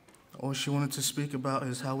 All she wanted to speak about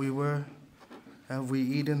is how we were, how we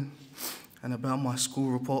eaten, and about my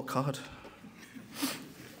school report card.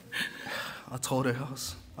 I told her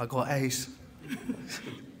I got A's.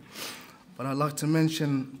 But I'd like to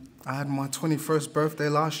mention I had my 21st birthday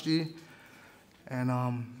last year, and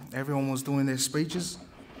everyone was doing their speeches,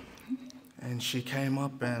 and she came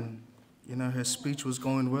up and, you know, her speech was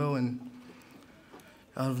going well, and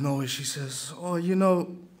out of nowhere she says, "Oh, you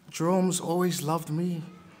know, Jerome's always loved me.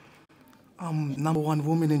 I'm #1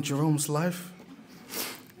 woman in Jerome's life."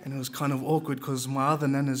 And it was kind of awkward because my other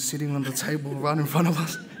nana's sitting on the table right in front of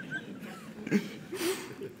us.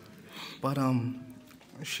 But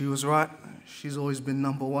she was right. She's always been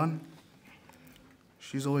 #1.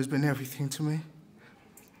 She's always been everything to me.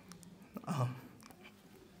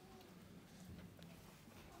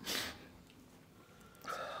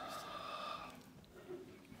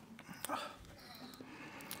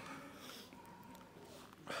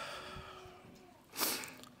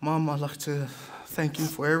 Mom, I'd like to thank you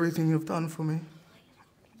for everything you've done for me,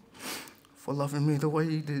 for loving me the way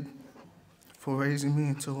you did, for raising me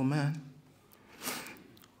into a man.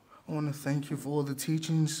 I want to thank you for all the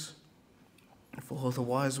teachings, for all the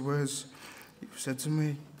wise words you've said to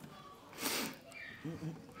me.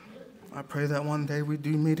 I pray that one day we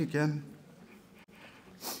do meet again,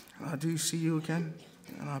 and I do see you again,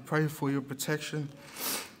 and I pray for your protection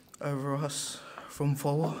over us from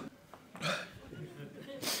forward.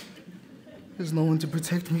 There's no one to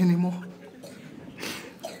protect me anymore.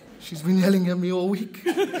 She's been yelling at me all week.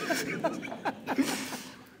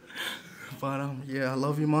 But yeah, I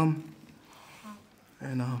love you, Mom.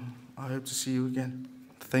 And I hope to see you again.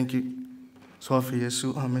 Thank you. Swafi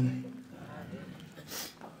Yesu, Amen.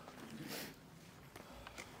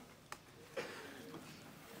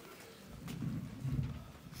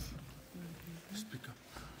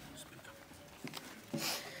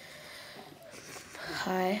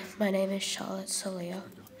 Hi, my name is Charlotte Salia.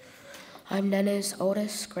 I'm Nana's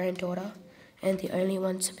oldest granddaughter and the only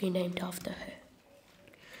one to be named after her.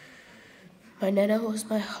 My Nana was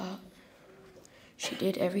my heart. She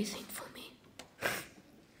did everything for me.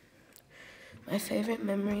 My favorite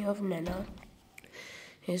memory of Nana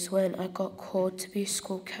is when I got called to be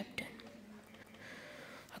school captain.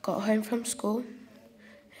 I got home from school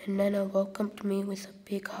and Nana welcomed me with a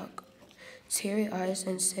big hug, teary eyes,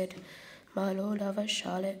 and said, "My Lord lover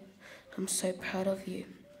Charlotte, I'm so proud of you."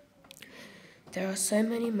 There are so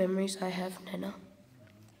many memories I have, Nana.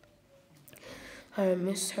 I will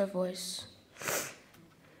miss her voice.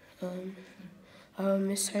 I will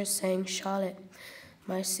miss her saying, "Charlotte,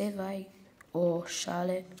 my sevai," or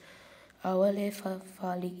 "Charlotte, awale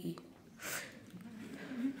fali'i."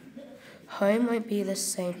 Home won't be the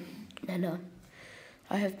same, Nana.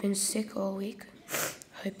 I have been sick all week,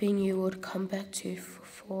 hoping you would come back to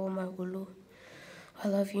for my ulu. I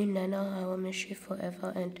love you, Nana. I will miss you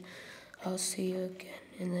forever, and I'll see you again.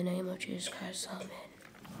 In the name of Jesus Christ, Amen.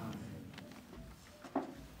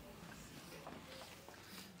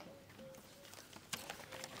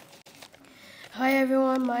 Hi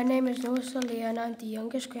everyone, my name is Noah Salia and I'm the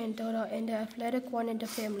youngest granddaughter and the athletic one in the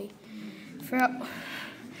family.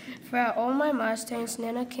 Throughout all my milestones,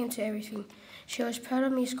 Nana came to everything. She was proud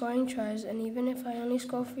of me scoring tries, and even if I only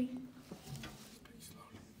score 3,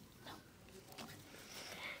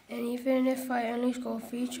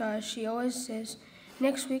 tries, she always says,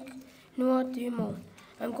 "Next week, Noah, do more.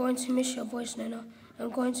 I'm going to miss your voice, Nana. I'm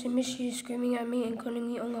going to miss you screaming at me and calling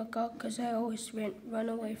me ongaka because I always run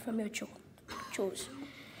away from your chores.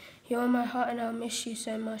 You're in my heart and I'll miss you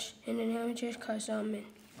so much. In the name of Jesus Christ, Amen."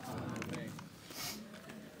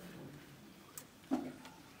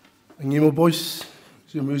 Any more boys?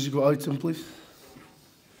 Is your musical item, please?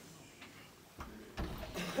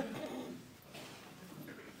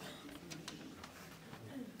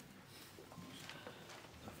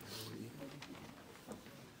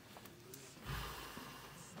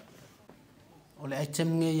 O le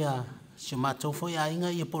item nge ya si matou foi ainga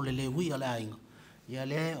ia po le lewi o le ainga. Ia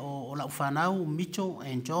le o la ufanau Mitchell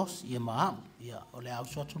and Joss ia maam. Ia o le au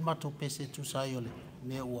sotu matou pese tu sai o le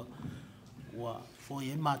me ua foi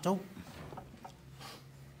e matou.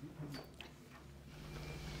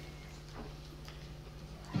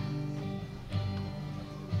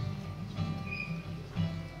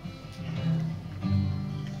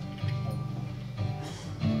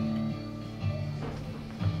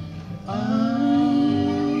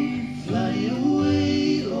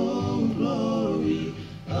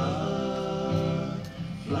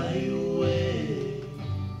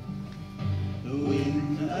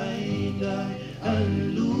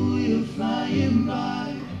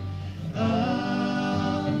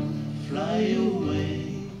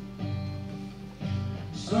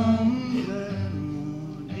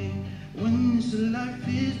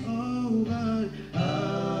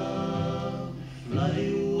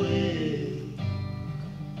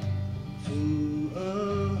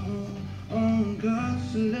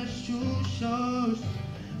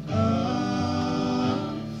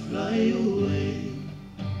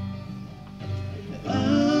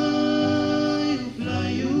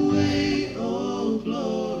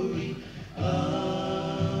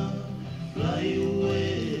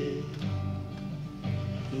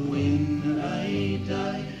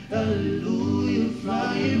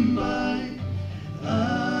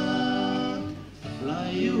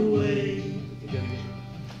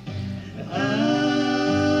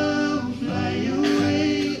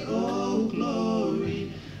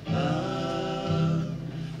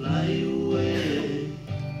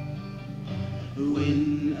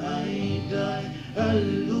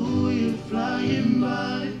 Hallelujah, flying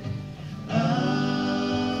by.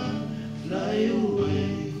 I'll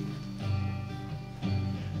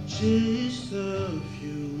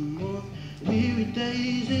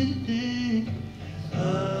days and then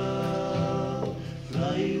I'll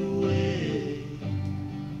fly away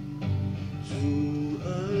to a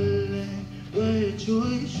land where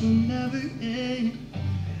joys will never end.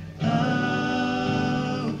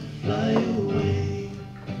 I'll fly away,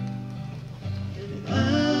 and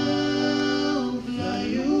I'll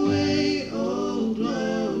fly away, oh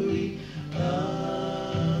glory,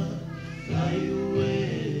 I'll fly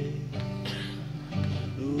away.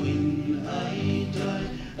 When I die,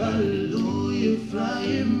 hallelujah,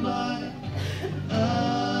 flying by,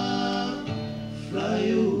 I'll fly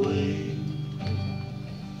away.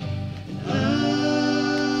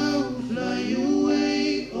 I'll fly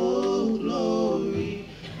away, oh glory,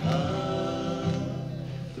 I'll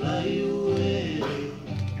fly away.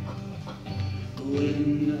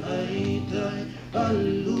 When I die,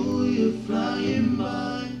 hallelujah, flying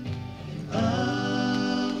by,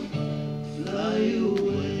 I'll fly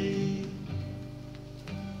away.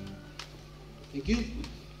 Thank you.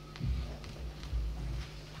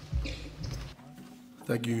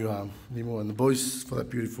 Thank you, Nemo and the boys, for that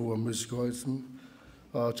beautiful musical item.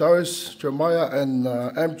 Charis, Jeremiah, and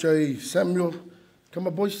MJ Samuel, come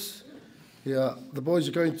on, boys. Yeah, the boys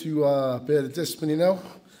are going to bear the testimony now,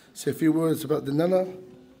 say a few words about the Nana.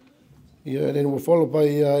 Yeah, and then we'll follow by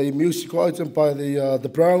a musical item by the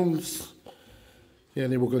Browns. Yeah,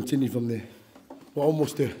 and then we'll continue from there. We're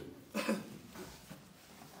almost there.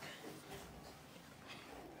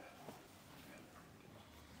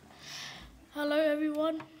 Hello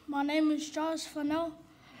everyone, my name is Charles Fennell.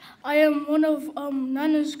 I am one of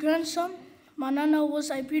Nana's grandson. My Nana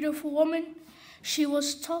was a beautiful woman. She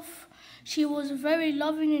was tough. She was very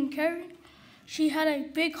loving and caring. She had a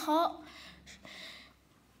big heart.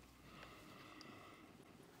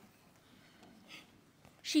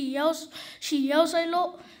 She yells a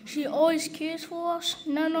lot. She always cares for us.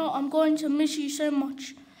 Nana, I'm going to miss you so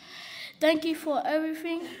much. Thank you for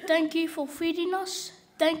everything. Thank you for feeding us.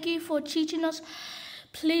 Thank you for teaching us.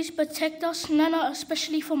 Please protect us, Nana,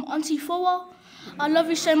 especially from Auntie Foa. I love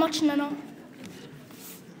you so much, Nana.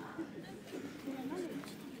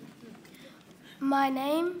 My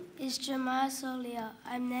name is Jeremiah Solia.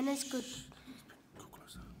 I'm Nana's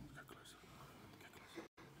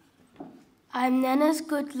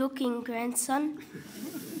good-looking grandson.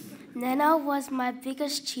 Nana was my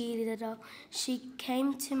biggest cheerleader. She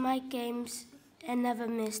came to my games and never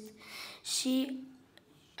missed. She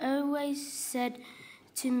always said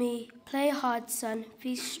to me, "Play hard, son,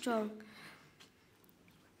 be strong."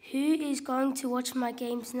 Who is going to watch my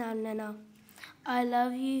games now, Nana? I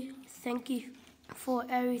love you. Thank you for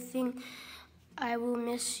everything. I will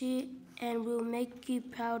miss you and will make you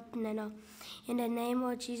proud, Nana. In the name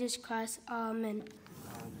of Jesus Christ, amen.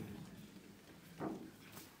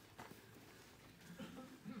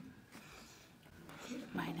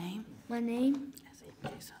 My name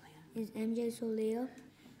is MJ Solia.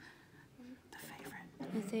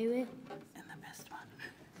 My favorite. And the best one.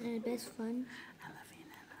 And the best fun. I love you,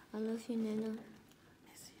 Nana. I love you, Nana.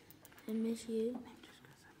 I miss you.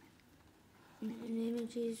 In the name of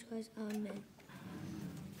Jesus Christ, amen.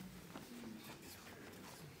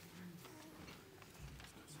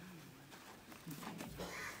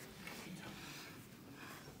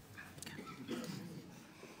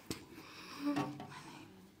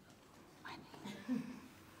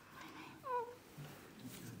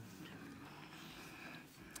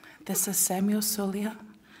 This is Samuel Solia,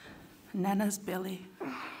 Nana's belly,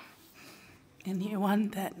 and the one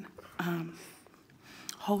that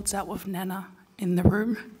holds out with Nana in the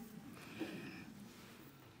room.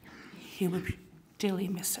 He will dearly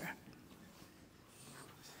miss her.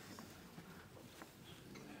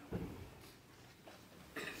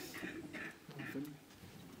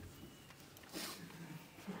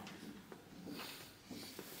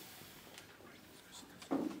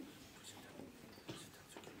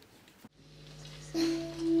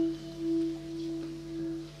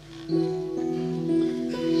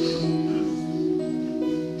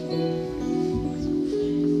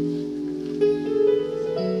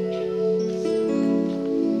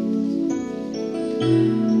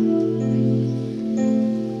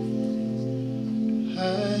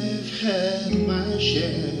 I've had my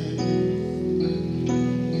share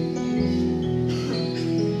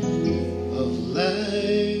of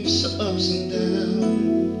life's ups and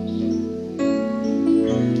downs,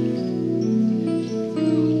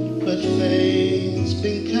 but fate's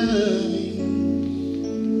been kind.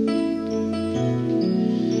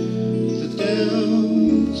 The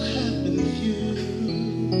downs have been few.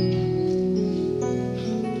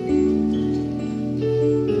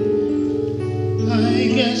 I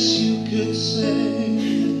guess you could say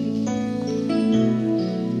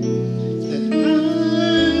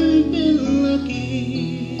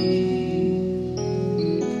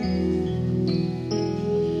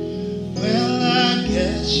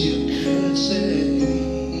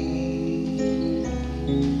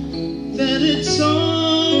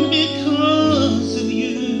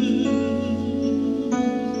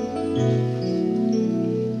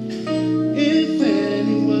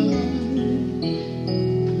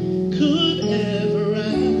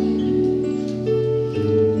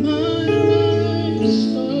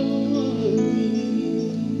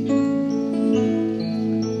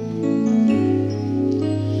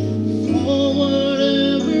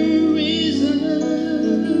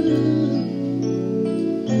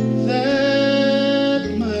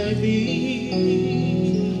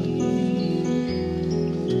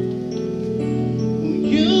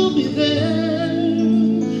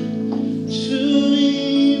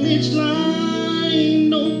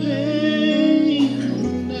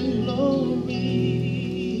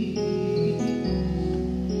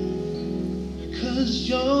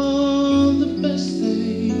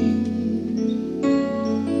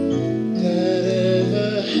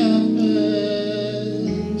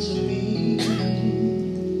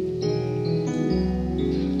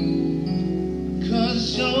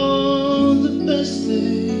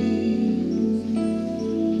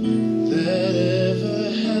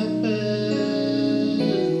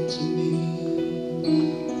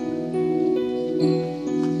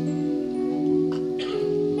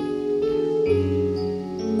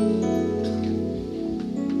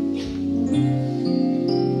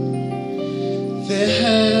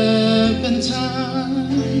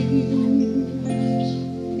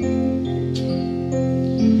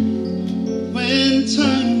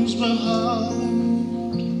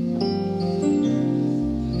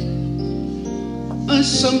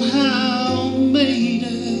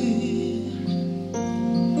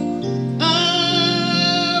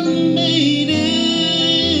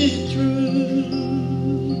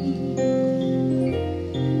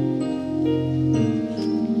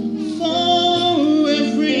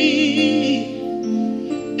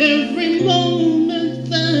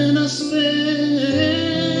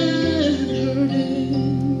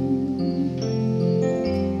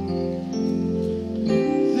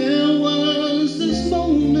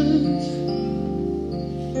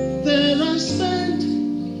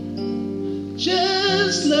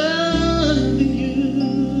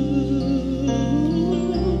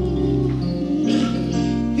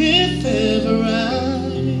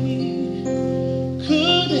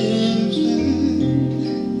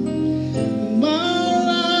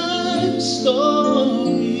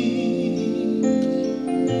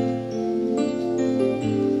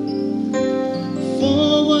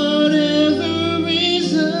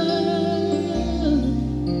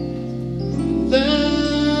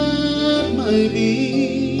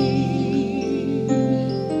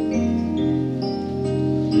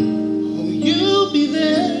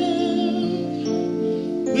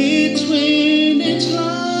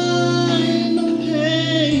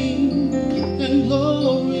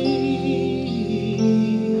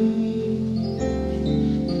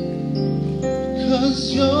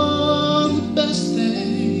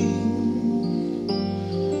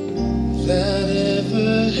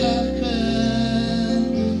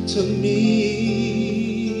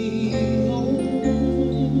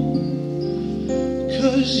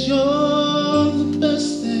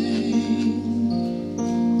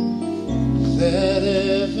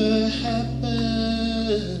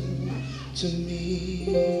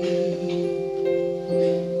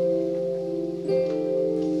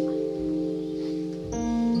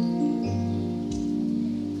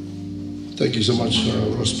Thank you so much,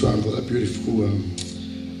 Ross Brown, for that beautiful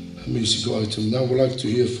musical item. Now we'd like to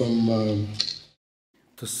hear from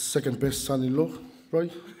the second best son-in-law,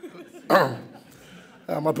 right?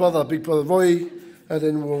 My brother, big brother Roy, and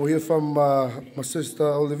then we'll hear from my sister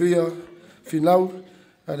Olivia Finau,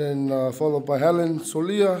 and then followed by Helen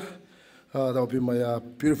Solia, that will be my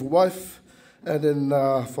beautiful wife, and then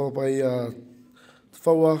followed by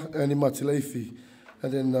Fawa and Imati Leifi,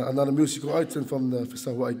 and then another musical item from the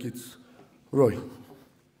Fisawa Kids. Roy.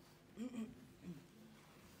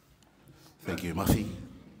 Thank you, Muffy.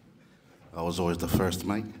 I was always the first,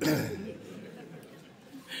 mate.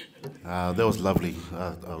 That was lovely.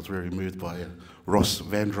 I was very moved by Ross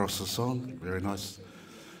Vandross's song. Very nice.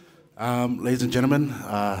 Ladies and gentlemen,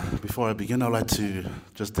 before I begin, I'd like to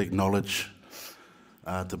just acknowledge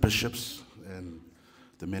the bishops and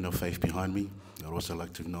the men of faith behind me. I'd also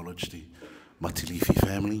like to acknowledge the Matilifi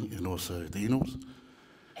family and also the Inos.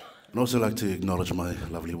 I'd also like to acknowledge my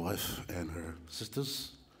lovely wife and her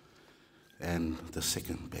sisters and the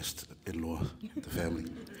second best in-law, the family,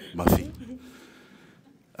 Muffy.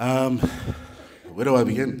 Where do I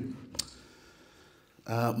begin?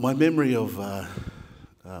 My memory of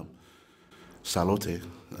Salote,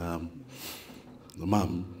 the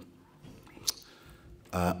mum,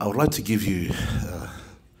 I would like to give you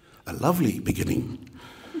a lovely beginning.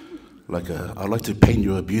 I'd like to paint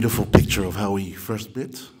you a beautiful picture of how we first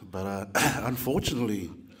met, but unfortunately,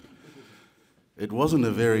 it wasn't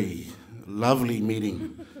a very lovely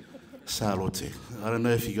meeting. Salote. I don't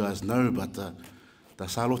know if you guys know, but the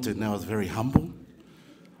Salote now is very humble.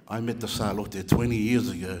 I met the Salote 20 years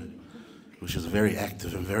ago, which is very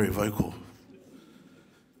active and very vocal.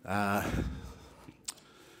 I'm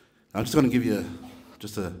just going to give you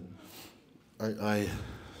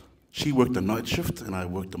she worked the night shift and I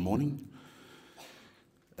worked the morning.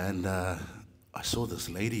 And I saw this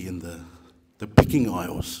lady in the picking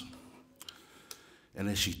aisles. And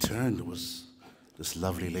as she turned, there was this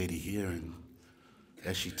lovely lady here. And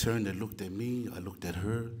as she turned and looked at me, I looked at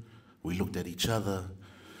her. We looked at each other.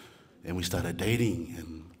 And we started dating.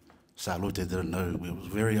 And Salote didn't know. We was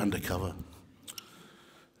very undercover.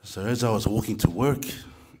 So as I was walking to work,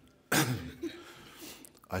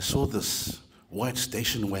 I saw this white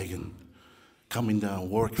station wagon coming down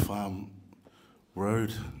Warwick Farm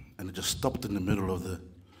Road, and it just stopped in the middle of and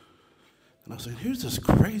I was like, who's this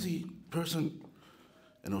crazy person?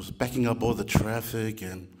 And it was backing up all the traffic,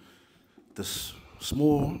 and this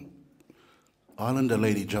small islander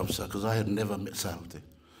lady jumps out, because I had never met Salote.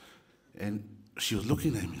 And she was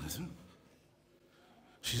looking at me, and I said,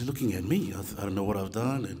 she's looking at me, I don't know what I've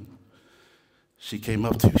done. And she came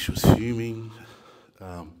up to me, she was fuming.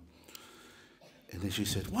 And then she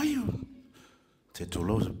said, why you? Te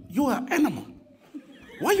Tolosa, you are an animal.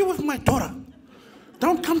 Why are you with my daughter?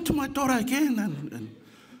 Don't come to my daughter again. And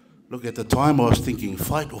look, at the time I was thinking,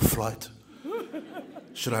 fight or flight.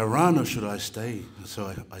 Should I run or should I stay?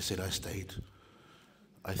 So I said I stayed.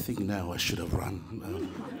 I think now I should have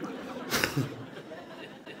run.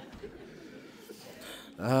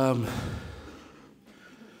 My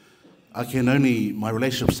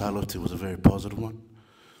relationship with Salote was a very positive one.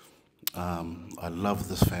 I love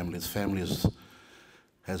this family. This family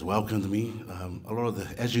has welcomed me.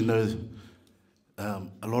 As you know,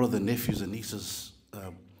 a lot of the nephews and nieces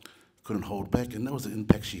couldn't hold back, and that was the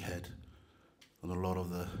impact she had on a lot of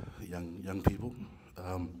the young people,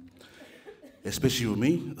 especially with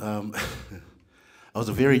me. I was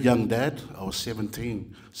a very young dad. I was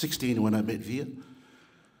 16 when I met Via.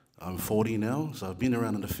 I'm 40 now, so I've been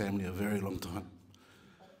around in the family a very long time.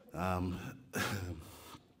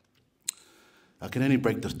 I can only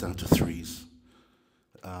break this down to threes.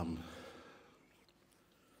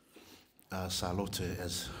 Salote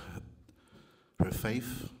as her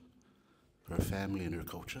faith, her family, and her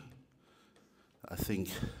culture. I think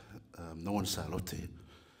knowing Salote,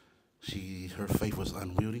 her faith was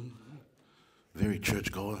unwielding, very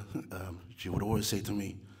churchgoer. She would always say to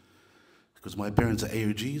me, because my parents are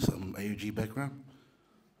AUGs, I'm AUG background.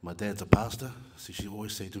 My dad's a pastor, so she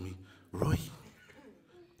always say to me, Roy,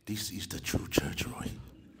 this is the true church, Roy.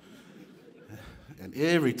 And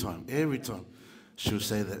every time, she would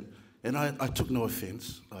say that. And I took no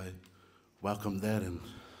offense. I welcomed that.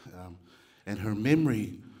 And her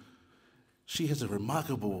memory, she has a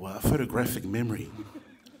remarkable photographic memory.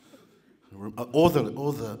 All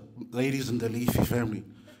the ladies in the Leifi family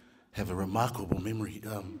have a remarkable memory.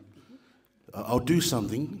 I'll do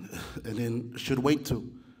something, and then should wait till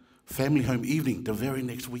family home evening the very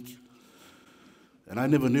next week. And I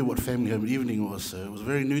never knew what family home evening was, so it was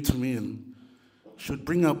very new to me, and should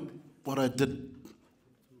bring up what I did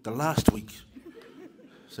the last week.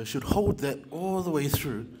 So should hold that all the way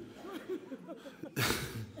through.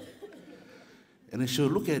 And then she'll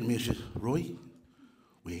look at me and she'll say, Roy,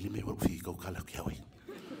 and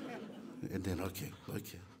then, okay.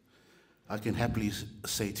 I can happily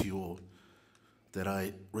say to you all that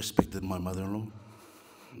I respected my mother-in-law.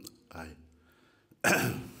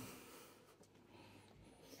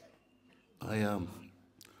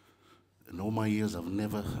 In all my years, I've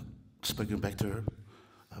never spoken back to her.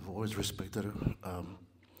 I've always respected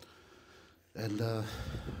her.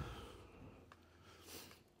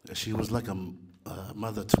 She was like a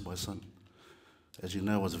mother to my son. As you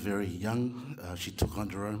know, I was very young. She took on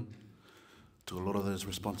her own, took a lot of those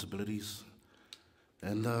responsibilities.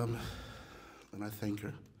 And I thank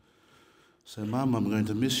her. So, Mum, I'm going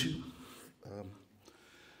to miss you.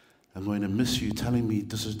 I'm going to miss you telling me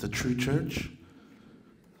this is the true church.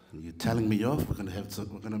 You're telling me off. We're going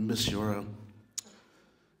to miss our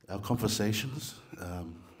conversations,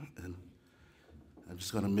 and I'm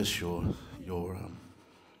just going to miss your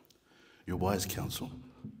wise counsel.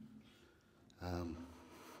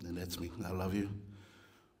 And that's me. I love you.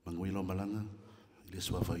 Manguilo malanga,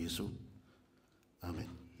 iliswafa Yesu. Amen.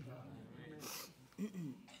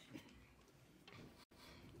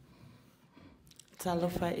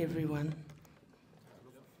 Talofa everyone.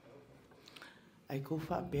 I go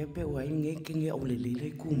for bebe wa ingekinge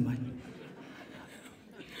olelele kumani.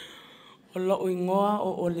 Ola oingoa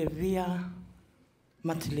o Olivia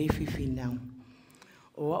Matleifi finau.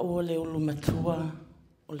 O ole olu matua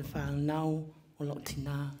o le whanau o lo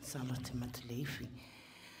tina Salote ma te Leifi.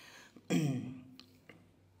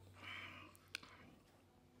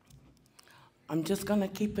 I'm just going to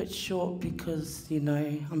keep it short because, you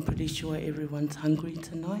know, I'm pretty sure everyone's hungry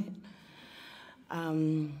tonight.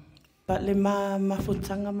 But le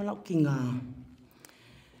mafutanga malau ki ngā.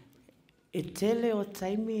 E tele o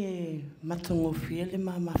taimi e matongofia le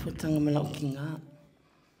mafutanga malau ki ngā.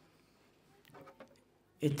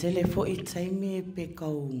 E tele fo I taimi e pe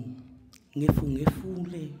kau ngefu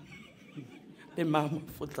le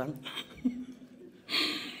mafutanga.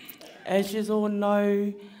 As you all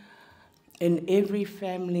know, in every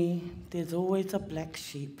family, there's always a black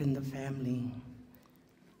sheep in the family.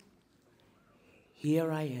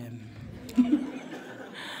 Here I am.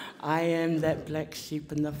 I am that black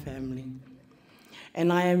sheep in the family.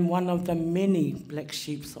 And I am one of the many black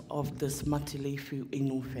sheep of this Matilifu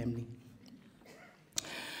Inu family.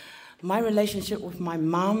 My relationship with my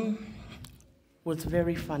mum was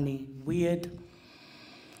very funny, weird.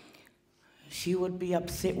 She would be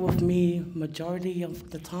upset with me majority of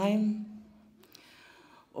the time.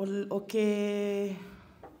 O le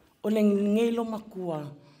ngelo makua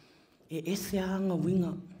e ese hanga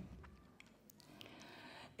winga.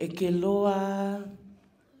 E ke loa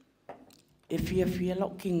e fia lau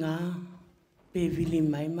ki ngā pe vili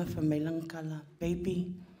mai ma whamailang kala.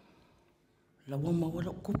 Baby, lawa maua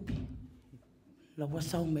lau kupi. Lawa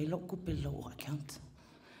sau mai lau kupi lau account.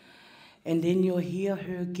 And then you'll hear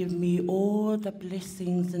her give me all the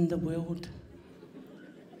blessings in the world.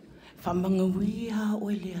 Whamangawiha o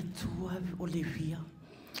le atua o le via.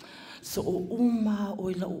 So o uma o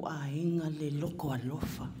la o ainga le loko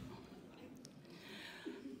alofa.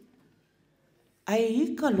 Ai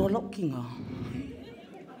ika lolo ki ngā.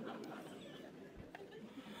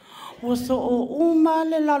 Wa so o uma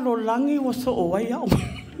le lalolangi wa so o ai au.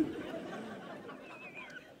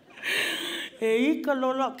 E ika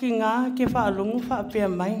lolo ki ngā ke whaalungu whaapea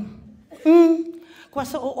mai. Kwa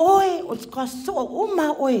so o oe, kwa so o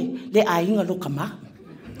uma oe, le ainga loka ma.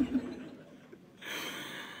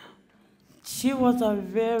 She was a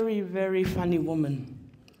very, very funny woman,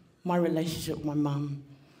 my relationship with my mum.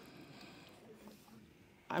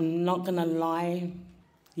 I'm not gonna lie,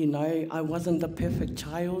 you know, I wasn't the perfect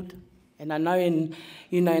child. And I know in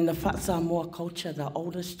the Whaksamoa culture, the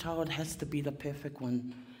oldest child has to be the perfect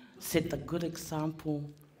one, set the good example.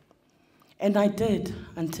 And I did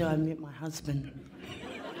until I met my husband.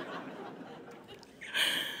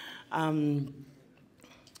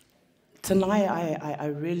 Tonight, I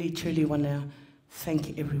really, truly want to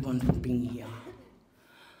thank everyone for being here.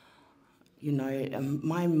 You know,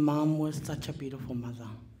 my mom was such a beautiful mother.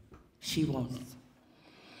 She was.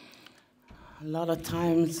 A lot of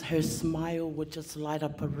times, her smile would just light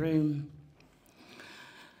up a room.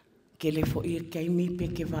 Kele fo I kei mi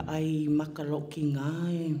peke wa ai makalo ki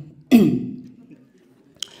ngai.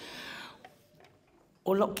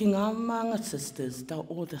 O lo ki ngā mga sisters, they're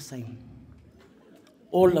all the same.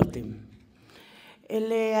 All of them.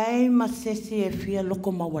 Ele ai masesi e fia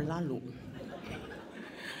loko mawalalu.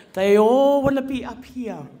 They all want to be up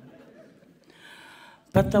here.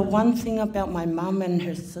 But the one thing about my mum and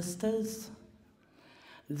her sisters,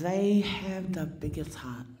 they have the biggest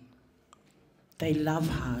heart. They love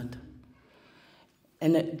hard.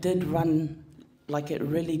 And it did run, like it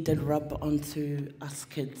really did rub onto us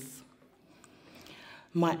kids.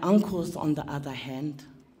 My uncles, on the other hand,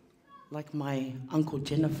 like my Uncle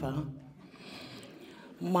Jennifer,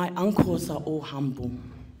 my uncles are all humble.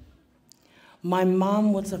 My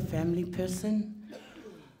mom was a family person.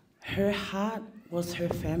 Her heart was her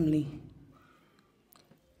family.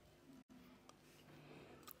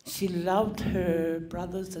 She loved her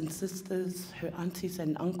brothers and sisters, her aunties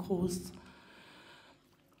and uncles,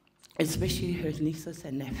 especially her nieces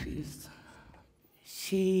and nephews.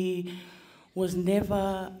 She was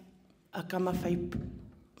never a kamawhai,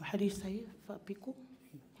 how do you say it, whaapiko?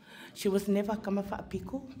 She was never a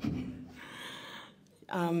kamawhaapiko.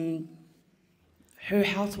 Her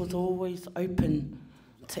house was always open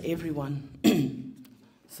to everyone.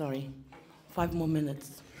 Sorry, 5 more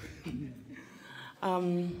minutes. But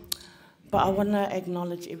I want to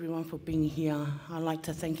acknowledge everyone for being here. I'd like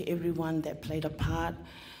to thank everyone that played a part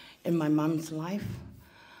in my mum's life,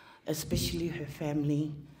 especially her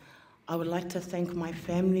family. I would like to thank my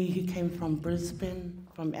family who came from Brisbane,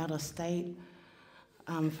 from out of state,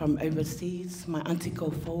 from overseas, my auntie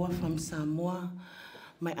Kofoa from Samoa,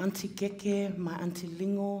 my auntie Keke, my auntie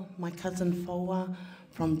Lingo, my cousin Foa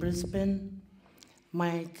from Brisbane,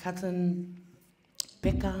 my cousin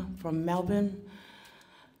Becca from Melbourne,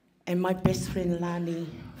 and my best friend Lani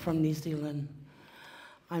from New Zealand.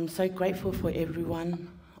 I'm so grateful for everyone.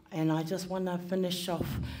 And I just want to finish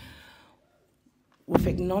off with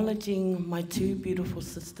acknowledging my two beautiful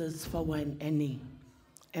sisters, Paula and Annie,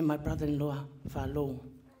 and my brother-in-law, Valo.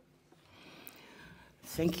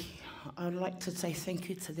 Thank you. I'd like to say thank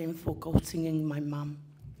you to them for go-singing my mum.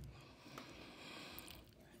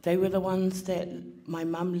 They were the ones that my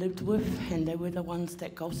mum lived with, and they were the ones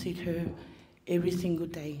that go-singed her every single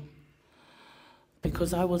day.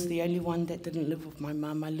 Because I was the only one that didn't live with my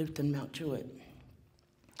mum, I lived in Mount Druitt.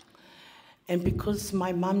 And because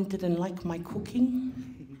my mum didn't like my cooking,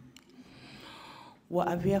 wa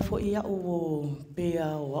avea fo ia o bea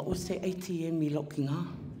o se ATM I lokinga.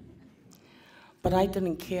 But I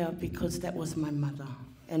didn't care because that was my mother.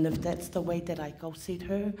 And if that's the way that I go-singed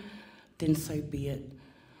her, then so be it.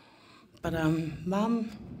 But Mum,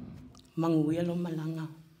 manguelo malanga.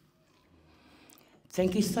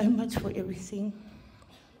 Thank you so much for everything.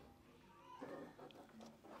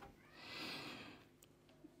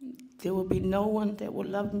 There will be no one that will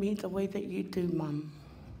love me the way that you do, Mum.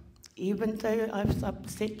 Even though I've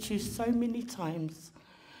upset you so many times,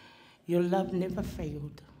 your love never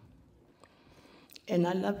failed. And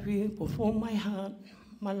I love you with all my heart.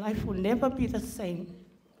 My life will never be the same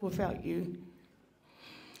without you.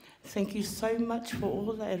 Thank you so much for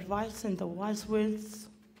all the advice and the wise words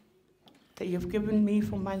that you've given me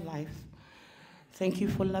for my life. Thank you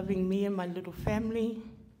for loving me and my little family.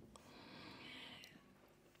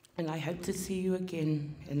 And I hope to see you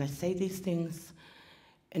again. And I say these things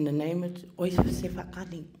in the name of Oi se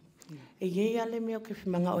whakari. E ye ale mea ke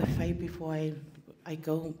whimanga oi whai before I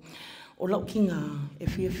go. O lau ki ngā, e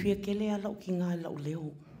whia kele a lau ki ngā lau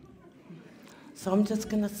leo. So I'm just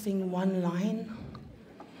going to sing one line.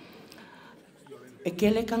 E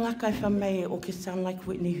kele ka ngā kai whamei o ke sound like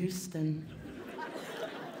Whitney Houston.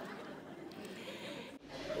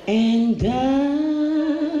 And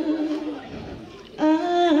I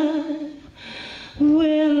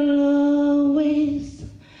will always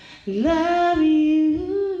love you.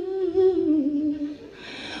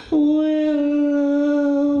 Will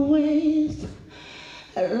always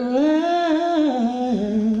love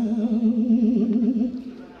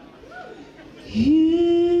you.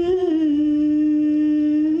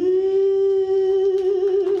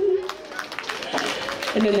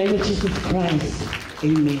 In the name of Jesus Christ,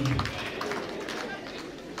 amen.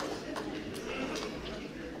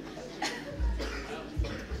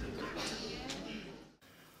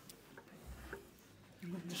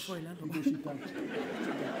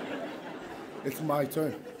 It's my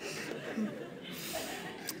turn.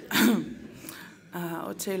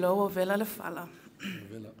 O te loa vela le fala.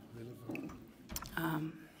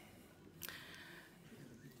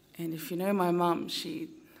 And if you know my mum, she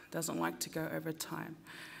doesn't like to go over time.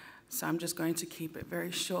 So I'm just going to keep it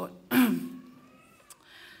very short.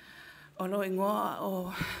 Olo ingoa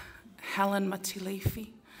o Helen mati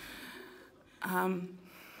Leifi.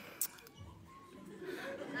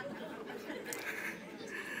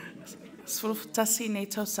 Tasi nei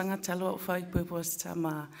tau sanga talo o whai pupuas ta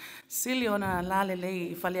ma sili ona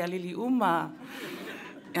lalelei whale alili uma.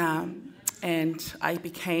 And I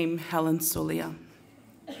became Helen Sulia.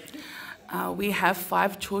 We have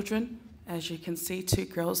 5 children, as you can see, 2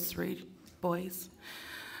 girls, 3 boys.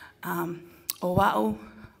 O wa'o,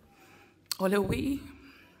 o le ui.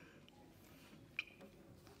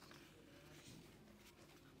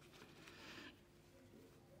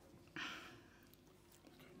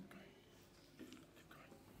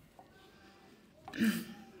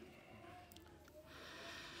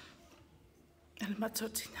 El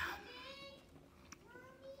matotina.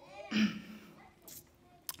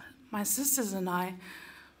 My sisters and I,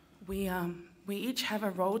 we each have a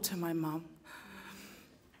role to my mom.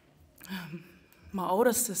 My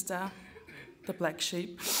older sister, the black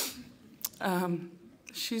sheep,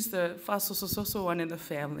 she's the whasosososo one in the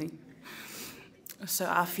family. So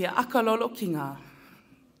Afia akalolo kinga,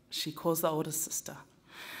 she calls the older sister.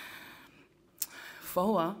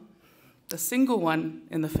 Foa, the single one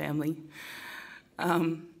in the family,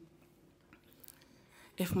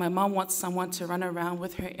 if my mom wants someone to run around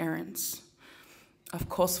with her errands, of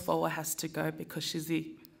course Foa has to go because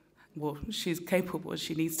she's capable.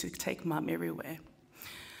 She needs to take mom everywhere.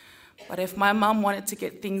 But if my mom wanted to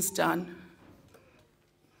get things done,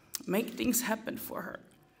 make things happen for her,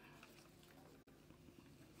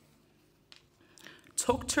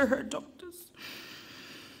 talk to her doctors,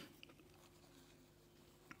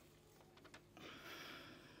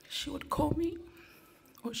 she would call me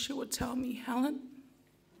or she would tell me, Helen,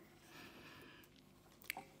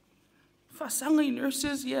 fasangai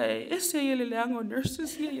nurses, yeah, ese yelelango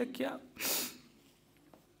nurses, yeah, yakia.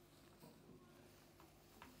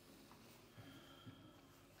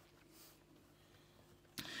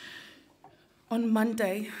 On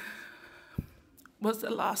Monday was the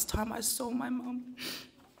last time I saw my mum.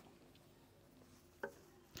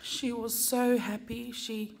 She was so happy.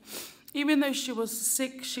 Even though she was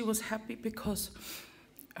sick, she was happy because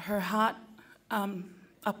her heart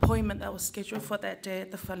appointment that was scheduled for that day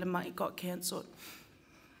at the Whalemai got cancelled.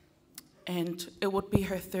 And it would be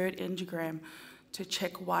her 3rd angiogram to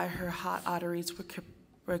check why her heart arteries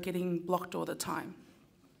were getting blocked all the time.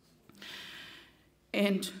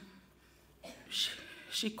 And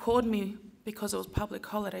she called me because it was public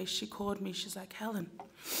holiday. She called me. She's like, Helen,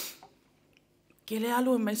 and I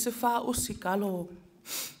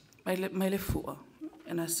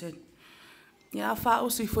said, yeah,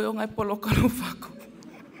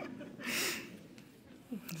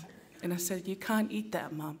 and I said, you can't eat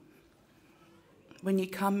that, Mum. When you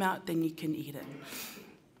come out, then you can eat it.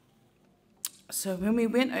 So when we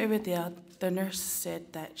went over there, the nurse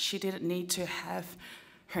said that she didn't need to have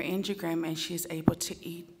her angiogram and she's able to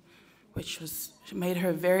eat, which made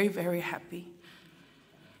her very, very happy.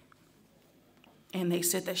 And they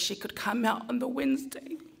said that she could come out on the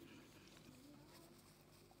Wednesday.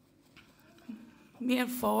 Me and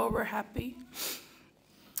Foa were happy.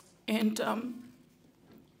 And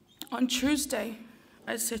on Tuesday,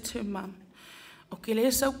 I said to Mum, "Okay,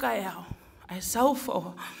 le sau kai au, I sau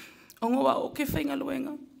Foa, ongo wa oke whainga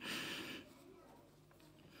luenga."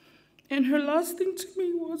 And her last thing to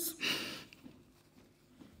me was,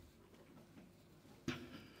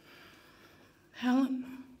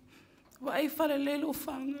 "Helen, wai whare lelo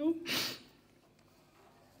whāngau."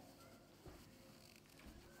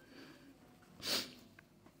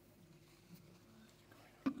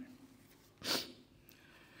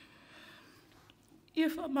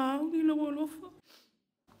 If I'm out,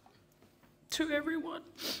 to everyone.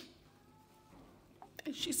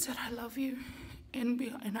 And she said, "I love you," and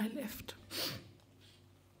I left.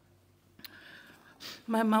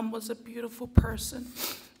 My mum was a beautiful person.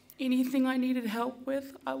 Anything I needed help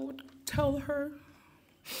with, I would tell her.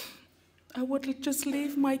 I would just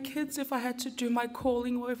leave my kids if I had to do my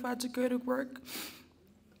calling or if I had to go to work.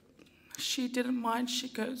 She didn't mind. She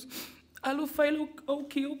goes, "Alu whailo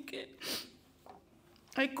oki oke.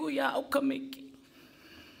 Ai kuia o kameki.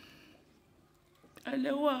 Ai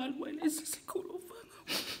lewa alwa ele sikuro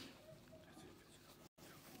whanga.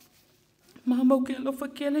 Mama o ke alofa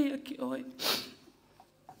kele ia ki oi.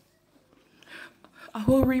 I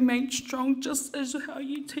will remain strong just as how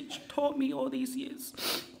you taught me all these years.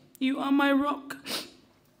 You are my rock,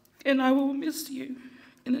 and I will miss you.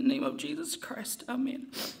 In the name of Jesus Christ,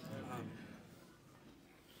 amen."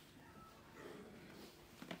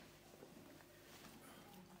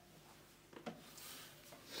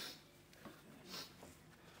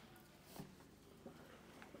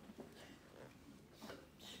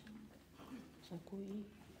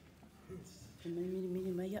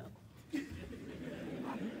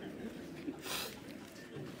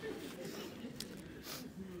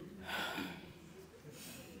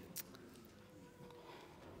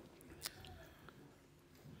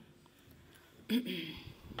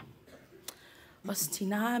 Was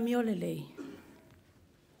tina mi o lelei.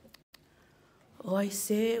 O ai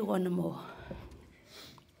se o ana mo.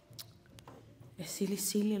 E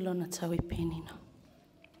sili lona tau I penina.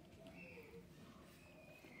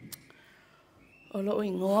 O lo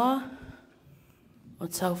ingoa o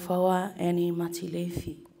tau whaua ani mati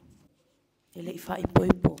Leifi. E lei whai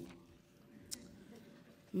poipo.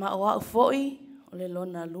 Ma o au foi o le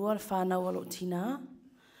lona lua whanau alo tina.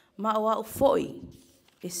 Ma o au foi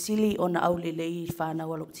e sili o na au lelei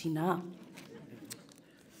whanau alo tina.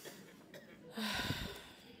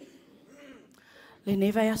 Le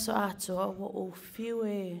nevai aso atoa o fiu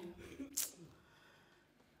e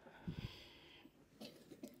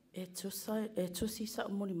tusi sa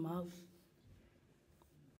umoni mau.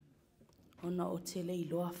 Ona o te le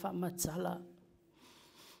iloa wha matala.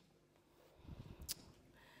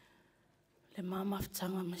 Le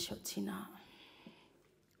mamaftanga masio tina.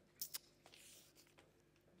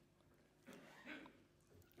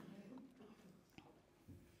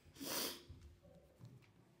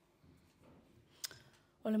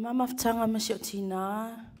 O le mamaftanga masio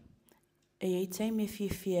tina e teimi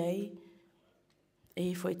fiafiai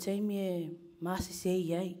e foi teimi e masise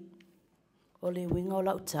iai o le winga o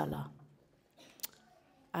lautala.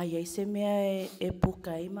 Ai ei se mea e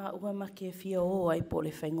puka I ma ua maki e fia o ai po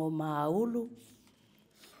le whaingo maa ulu,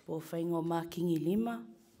 po whaingo maa kingi lima.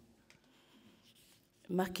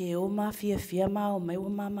 Maki e o maa fia maa o mai ua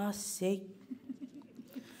maa maa sei.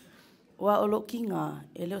 Wa o lo ki ngā,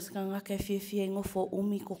 e leo sika ngaka e fia ngofo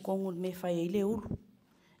umi ko kongu me whai e le ulu.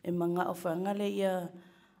 E manga o whangale ia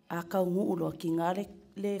a kaungu ulo ki ngare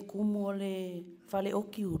le kumu o le whale o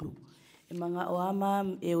ki ulu. E manga o ama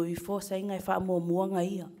e ui fo sa inga e wha mua muanga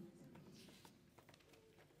ia.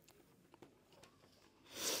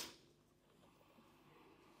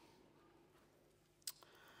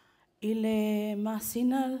 I le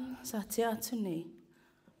masina sa te atu nei,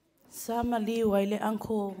 sa maliu ai le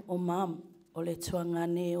anko o mam o le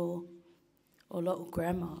tuangane o lau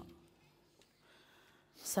grandma.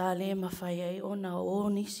 Sa le mawhai ai o na o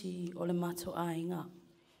nisi o le mato ainga.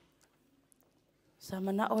 Sa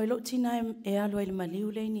mana o ilo tina e alo i le maliu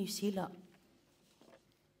le ni sila.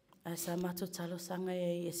 A sa mato talo sanga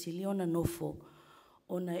e sili o na nofo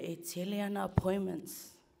o na e tele ana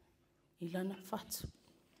appointments i lana fatu.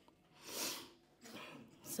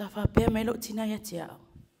 Sa whapea me lo tina ia te au.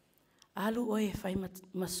 Alu o e whai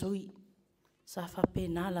masui. Sa whapea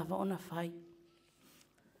nā lava o na whai.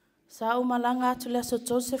 Sa o malanga atu lea so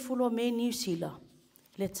tose fulo me New Zealand.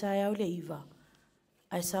 Le tae au le iwa.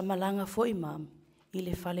 Ai sa malanga fo imam. I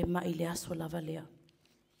le whale ma i le aso lava lea.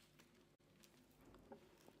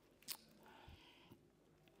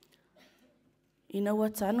 Ina ua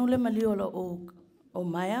tanu le maliolo o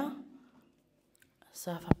Maya.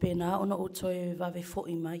 Sa whapena ona o toe wawe fo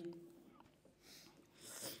i mai.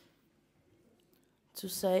 Tu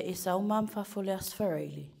sa e sa umam whafo le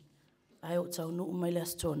asfareili. Ai o tau nuu mai le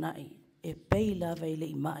astonai. E pei lava i le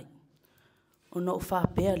i mai. Ona o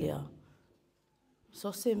whapea lea.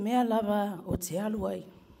 So se mea lava o te alu ai.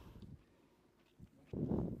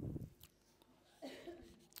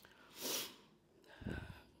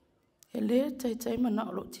 E le tai mana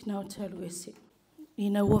o lo tina o te alu ese.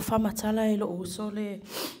 Ina ua whamatala e lo uso le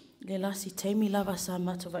lasi teimi lava sa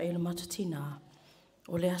matova e lo matutina.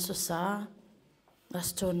 O le aso sa,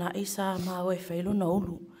 asto na isa ma o e whailo na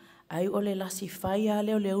ulu. Ai o le lasi whai a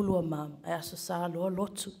leo le ulu a mam, ai aso sa loa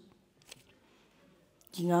lotu.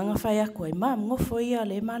 Ki nganga whai ako ai, mam, ngofo ia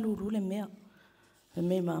le maluru le mea. E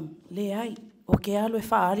me mam, le ai, o ke alo e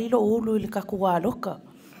whaari lo ulu i le kakua loka.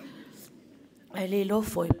 Ai le lo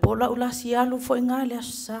foi, pola ulasi alu foi ngā le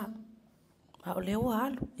aso sa. A o leo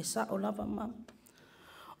alu, e sa o lava mam.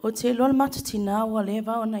 O te loa matutina o le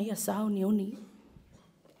va ona ia sa uni uni.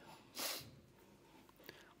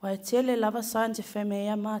 Wa e te le lava sa te wheme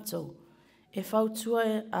ia mātou. E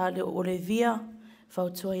whautua a le Olivia,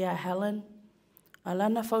 whautua ia Helen. A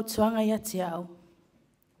lana whautuanga ia te au.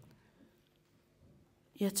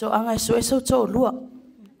 Ia tō anga e so tō lua.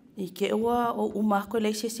 I ke ua o umako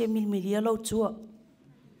le se milimilia lau tua.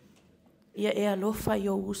 Ia e alofa i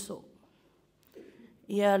o uso.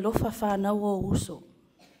 Ia alofa whanau o uso.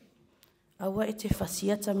 Awa e te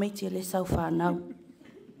whasiata meiti le sau whanau.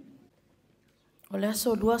 O le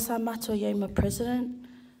aso lua sa mato iai ma president,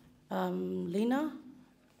 Lina.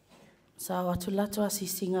 Sa watu lato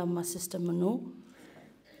asisinga ma sister Manu.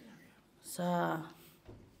 Sa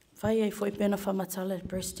whai ai foi pena whamatala le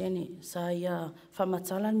presidente. Sa ia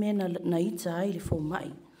whamatala me na ita ai le fo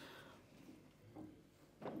mai.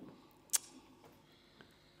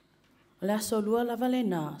 Le aso lua lava le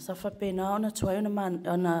nā, sa whapena ona tuai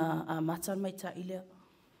ona matan mai ta ilea.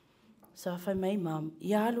 Sa whai mai mam,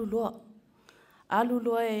 ia alu lua. Alu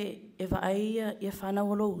lua e vaai ia whana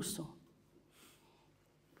wolo uso.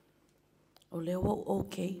 O leo o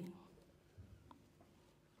okay.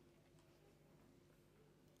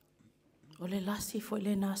 O le lasi foi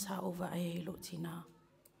le nā sa o vaai e lo tina.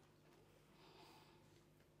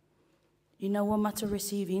 Ina ua mata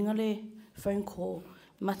receiving le phone call.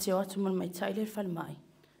 Mate o atu man mai taile whale mai.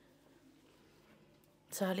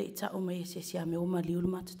 Sa le ita o mai se sia me o maliu le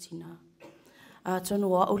matutina. A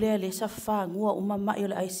tonu o aulea le sa whangua o mamai o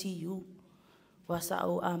le ICU. Wa sa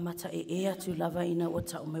au a mata e atu lava ina o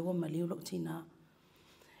ta o mai o maliu lo tina.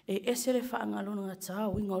 E ese le whaangalo nga ta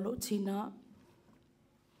winga lo tina.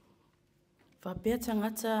 Whapea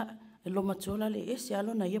tangata e lo matola le ese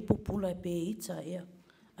alo na ia pupula e pe ita ea.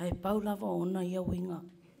 Ai Paula wa ona ia winga.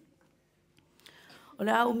 O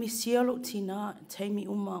le au misia lo tina, teimi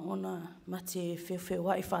uma ona mate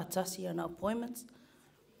whewhewa i whaatasi ana appointments.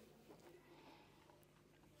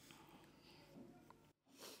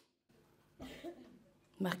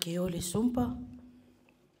 Ma ke o le sumpa.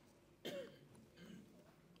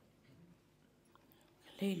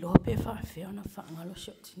 Le lope whawhea na whaangalo si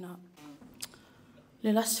o tina.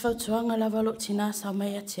 Le lasi whautuanga lava lo tina sa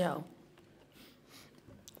mai a te au.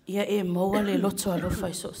 Ia e maua le loto alofa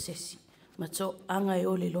i so sesi. Ma tō anga e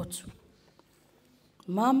o le lotu.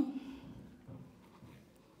 Mam,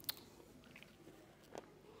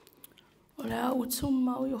 o le au tu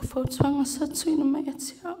mau i o whautuanga sa tuina mai a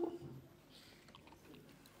te au.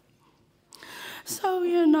 Sau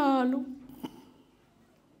ia nā alu.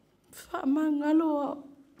 Whaamangalo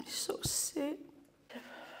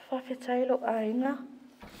Whawhetai lo ainga.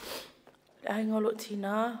 Ainga lo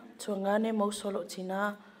tina, tuangane mo solo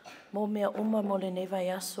tina, mo mea uma mo le neva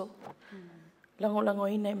yaso. Lango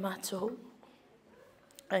lango ina I mātou.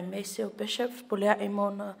 Ai Meseo Bishop, pulea e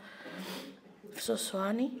mona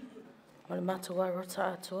Sosoani, mo le mātou wai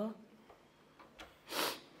rota atua.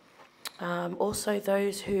 Also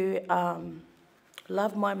those who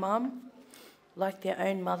love my mum like their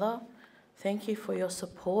own mother, thank you for your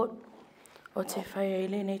support. O te whai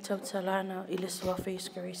ele nei tau talana I le suafi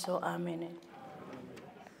iskariso. Amen.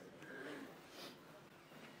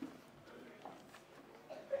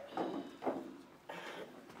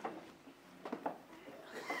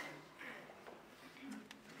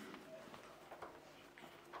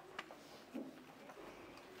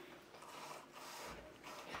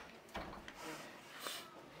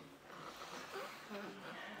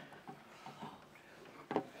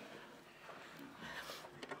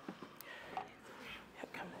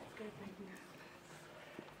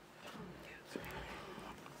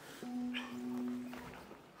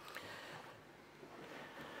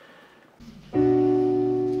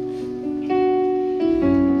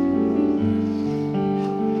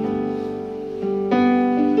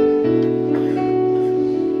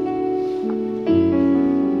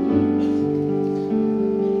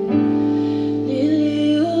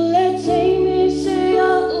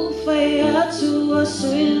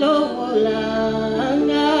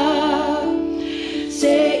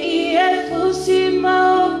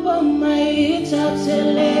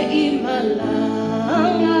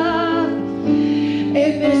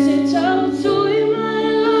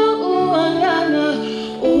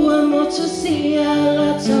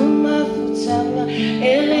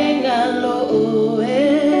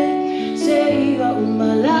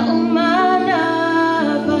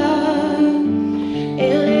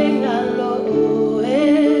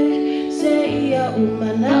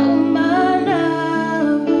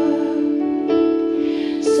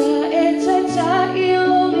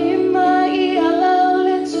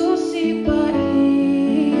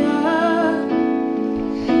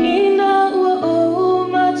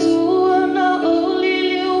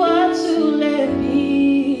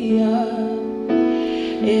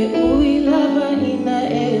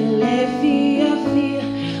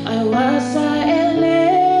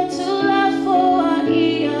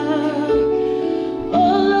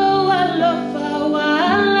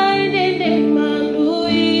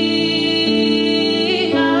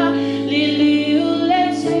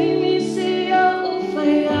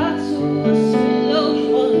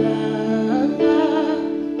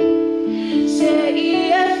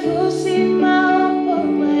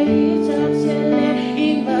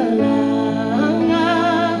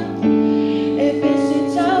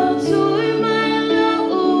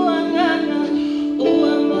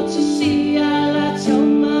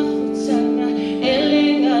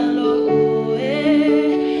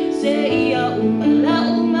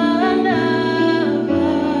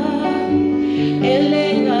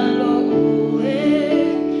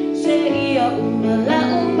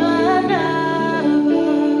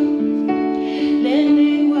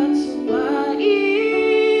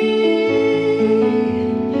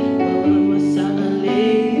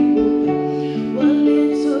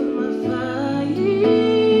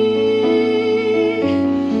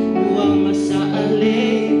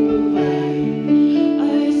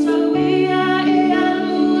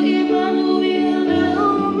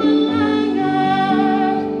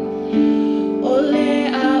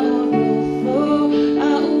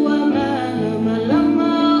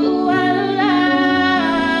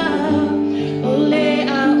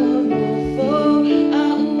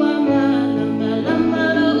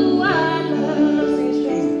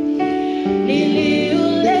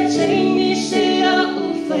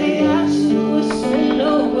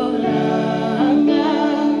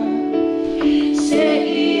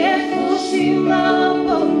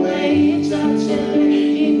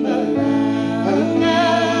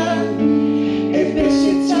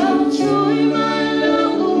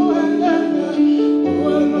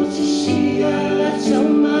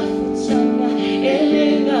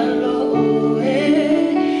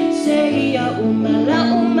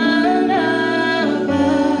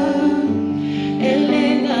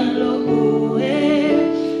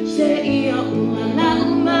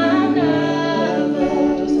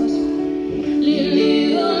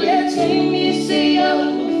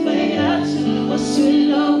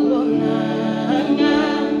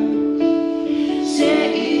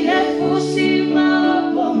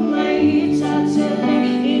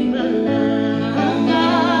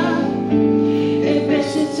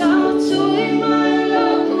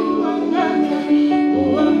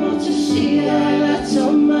 So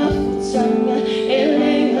much.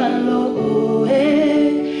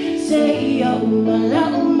 umala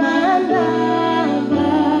umalava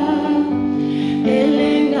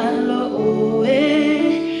elengalo oe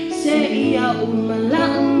se ia umala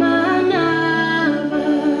umalava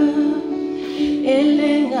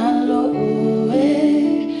elengalo oe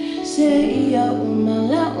se ia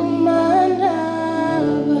umala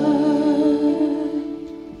umalava.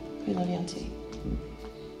 Brilliante.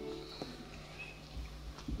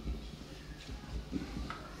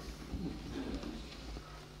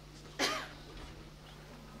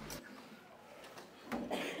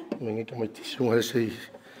 Mengi ka mai tisunga sei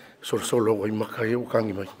solo wai makai o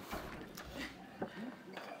kangi mai.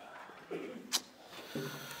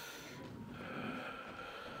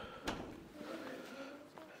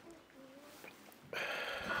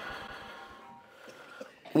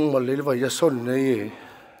 Lele vai sol nei.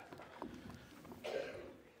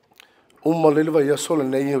 Lele vai sol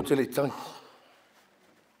nei o tele tang.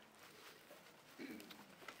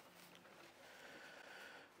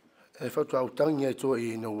 E fa tu autangi e to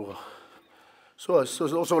I no. So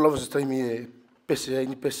lava se tai mi pese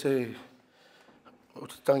ni pese o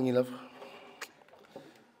tangi lava.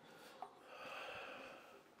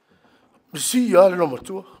 Si ya le no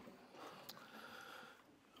matua.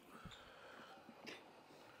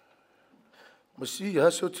 Si ya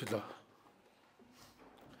so tila.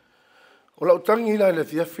 O la tangi la le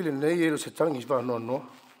fia file nei e se tangi va no.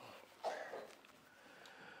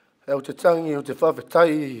 E o te tangi o te fa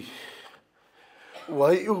vetai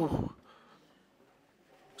wai u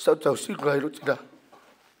sa tau sigla I tila.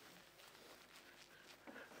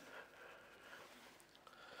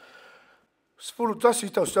 Spulu tasi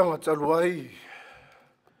tau sanga taluai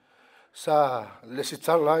sa le se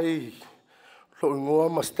talai lo ngoa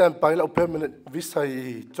ma stand by la permanent visa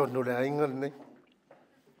I tono le ainga nei.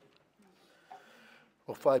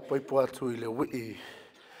 O fai poi po atu I le wi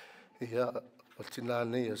ia o tina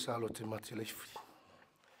nei a Salote mati Leifi.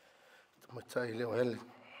 Tamatai leo hele.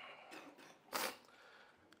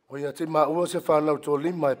 O ia te maua se whanau tō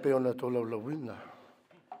lima e peona tō laulawina.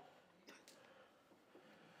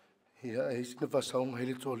 Ia e sina whasaunga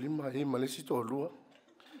hele tō lima e malesi tō lua.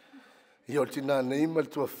 Ia o tina nei mal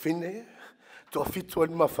tō whine. Tō fitu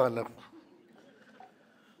ani mawhanau.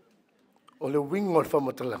 O le wingo o le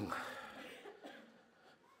whamatalanga.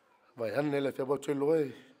 Vai ane le whiabau te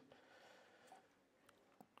loe.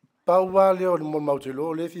 Paua leo le mon mau te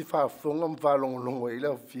loe. Le fi whaafonga mwhalongolongo I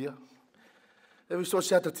leo fia. E wiso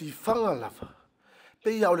se ata ti whanga lava.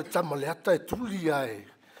 Pe ia o le tama le ata e tuli ai.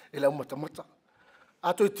 E leo matamata.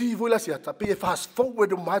 Ato e ti voila se ata. Pe e fast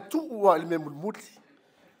forward o matu ua ili me mulmuti.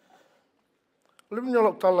 Le minyo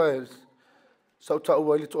lok tala e. Sau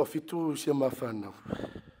tau ai le toa fitu sia mawhanau.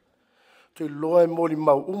 Te loa e moli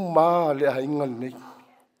mau uma le hainga nei.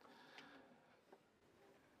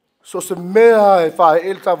 So se mea e whae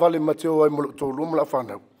el ta vale mateo ai molo tō luma la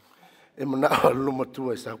whanau. E mana lo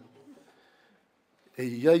matua e sau. E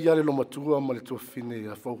iai ale lo matua ma le toa fine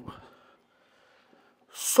a fau.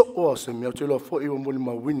 So o se mea te loa fo iwa moli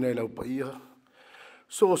mau wina e lau pa ia.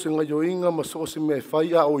 So se ngayo inga ma so se mea e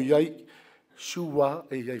whaia o iai. Shua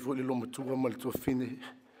e iai fo le lo matua ma le toa fine.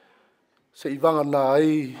 Se ivanga na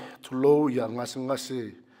ai tu lou ia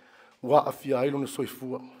ngase wa afia ai lona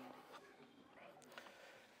soifua.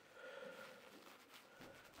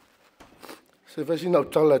 Se vai sina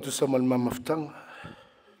utala tu sa mal mamaftanga.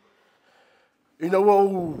 Ina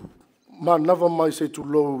wau ma nava mai se tu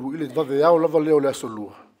lou ile vave au lava leo le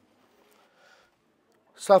asolua.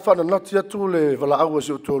 Sa fana nati atu le vala aua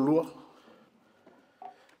se o lua.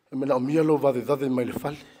 E mena o mia lo vave mai le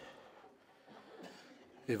fale.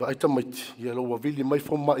 E vaita maiti, ia lo wavili mai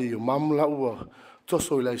fo mai o mamla ua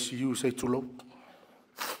toso I la ICU se tu lou.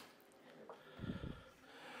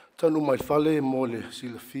 Tanu mai fale mo le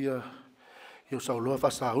silafia. Ia sauloa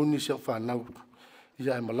whasauni sia whanau.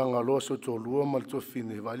 Ia e malanga loa se o lua ma le tua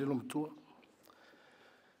fine vaile lo mtua.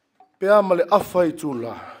 Pea ma le awha I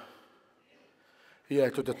tūla. Ia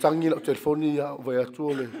e to te tangi la o telefoni ia o vai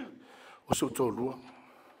atua le o se o lua.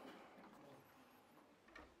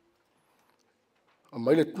 A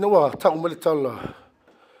mai le tinawa tau ma le tala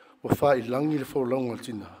wa whai langi le whaulanga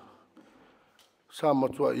tina. Sa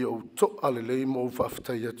matua I o to ale lei mo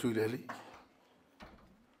whaftai atu I le heli.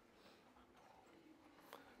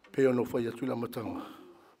 Peo no whai atu I la matanga.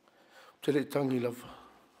 Te le tangi lava.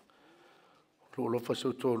 Lo lofa se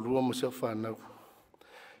o lua ma se whanau.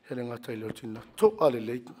 Hele ngata I leo tina. To ale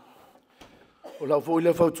lei. O lau fo I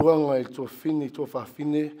le whautuanga I to fini, to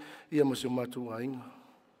whafine, ia ma se matu ainga.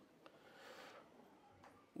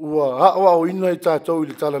 Ua awa o ina I tātou I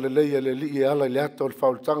le tala le leia le li I ala I le ata o le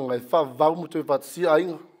whaultanga e wha vau mutu I whatsia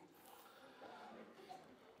ainga.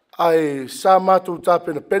 ai sa mātou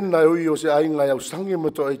tāpena pena ui o se ainga au sangi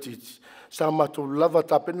mato ai titi. Sa mātou lava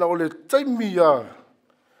tāpena o le taimi a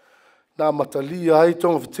nā matalia ai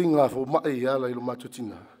tonga fitinga fo mai ala ilo mātou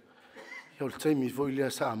tina. Ia o le taimi foi lea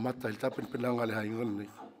sa mata il tāpena penanga le haingan nei.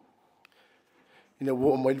 Ina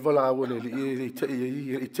wo mai vala awa le i te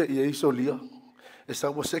i solia. E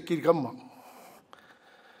sa wa seki gama.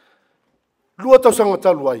 Lua tau sanga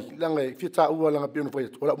talu ai, langa e fia ua langa pia no fai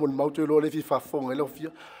atu. Ola mon mautu lo le fi fafonga lo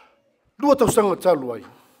fia. Lua tau sanga talu ai.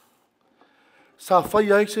 Sa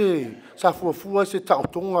fai ai se sa fuafua se tau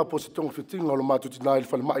tonga po se tonga fitinga lo matu tina il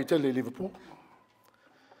fal mai tele Liverpool.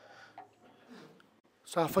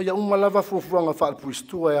 Sa fai a uma lava fuafua nga fal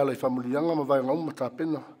puistua e ala i familianga ma vai nga uma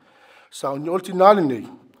tapena. Sa o nyol tina nei.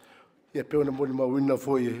 Ia peo na moni mawina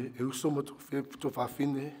foi e uso mo to fa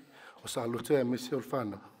fine o Salote e mesi ol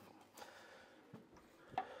fana.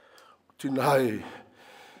 Tina e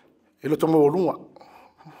loto mo lunga.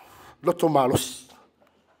 Loto malos.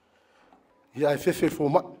 Ia e fefe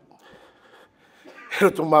foma. E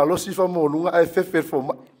loto malos i fa mo lunga e fefe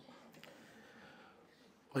foma.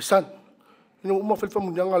 Mai san. Ino uma fel fa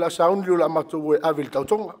munyanga la saun li la mato e avel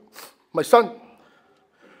tautonga. Mai san.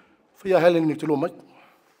 Fia helen ni tulo mai.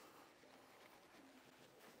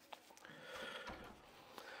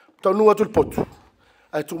 Tau nua tu potu.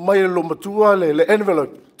 Ai tu mai lo matua le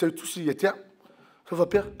envelope te tu si etia. So va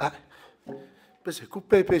per. Ah. Pese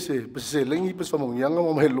coupe pese lengi pese mo nyanga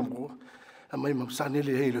mo mai lo mo. A mai mam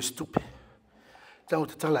sanele he lo stupe. Tau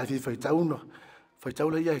te tala vi fai tau no. Fai tau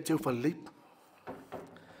la ia te fa le.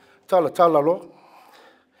 Tala lo.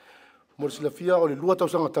 Mo si la fia o le lua tau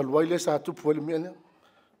sanga talu ai le sa tu po le mena.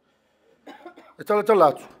 E tala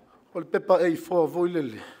atu. O le pepa e fo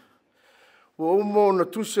voilele. O umo na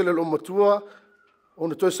tusele lo matua, o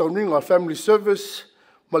na toi sauninga family service,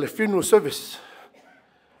 ma le funeral service.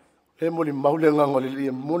 E mo li mau le nganga le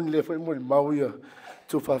lia, moni le fai mo li mau ia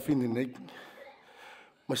tu whawhini nei.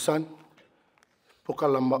 My son, poka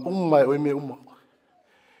lama umai o me uma.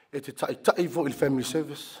 E te tai vo il family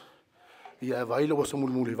service. Ia e vaila wasa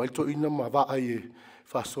muli vai to ina ma va ai e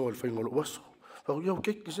whaso al whaingolo waso. Whau iau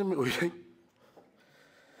kei kise me oirei.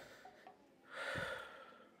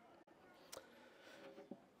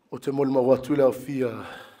 O te moli mau atu leo fia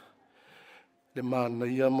le mana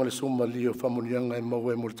ia ma le soma li o whamonianga e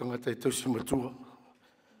mau e moli tangata e tausi matua.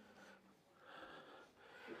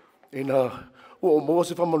 E na o maua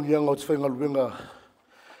se whamonianga o te whainga luenga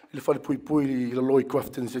i le whale pui i la loi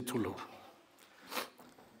Crafton se tulo.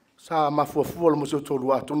 Sa mafuafua le mo se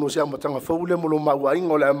tolu atu no se amatanga faule mo lo maua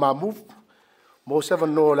ingo le ma move. Mo se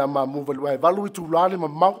no le ma move le valu i tulale ma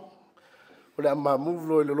mau. O le ma move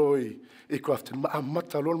lo le loi e Crafton ma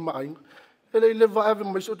amata lon ma ai ele le va ave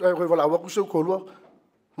mai so ai vala wa ku so ko lo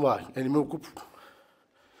vai ele me ocupo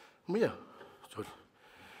mia so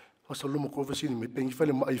o so lo mo ko vesi me pengi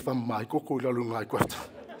fale mai fa mai ko ko la lo ngai Crafton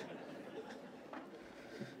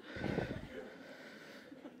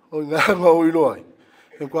o nga o ilo ai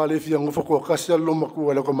e kwa le fia ngo foko kasi lo mo ku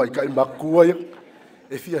le ko mai kai ma ku ai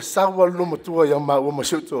e fia sawa lo mo tu ai ma o mo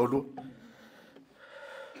so to lo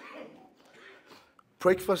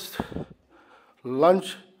breakfast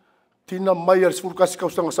lunch, tina mai ar sfuru kasi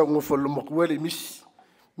kausanga sa ngofa lo makuele mis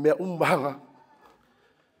mea umbanga.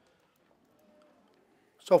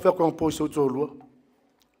 Sa fea kwa ngpo iso tolua,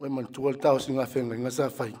 wai man tual tau singa whenga inga sa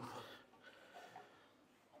whai.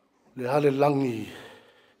 Le hale langi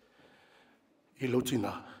i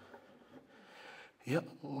lotina. Ia,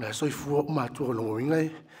 na soi fua umatua longo ingai,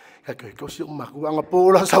 ka kei kausi umaku anga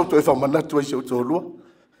pola sau toi whamanatu iso tolua.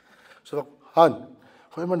 So, han,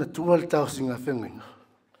 wai mana tual tau singa whenga.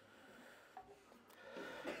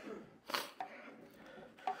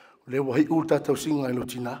 Le wahi u tātou singa i lo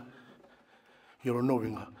tina. Yo lo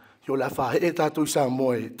knowinga. Yo la wha e tātou i sa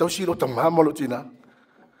moe. Tau si lo tamama lo tina.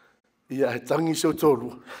 Ia he tangi seo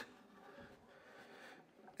tolu.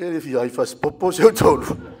 E le fi ai fas popo seo tolu.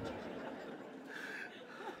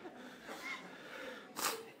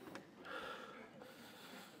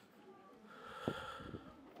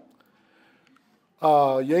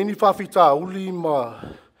 Ia ni whawhita uli ma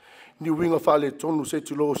ni winga whale tonu se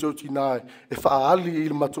tilo seo tina e whaali i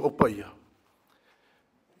le matu opaia.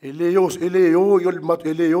 E leo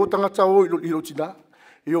tangata o i lo tina.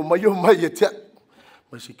 E o mai e tea.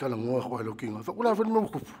 Mai si kala ngoa kwa lo kinga. Whakula whani mau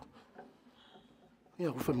kupu.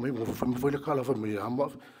 Ia kufa mai mo whani whai le kala whani mai ama.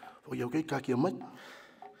 O iau kei kaki a mai.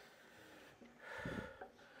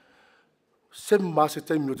 Sem ma se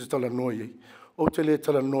taimi o te tala noa iei. O te le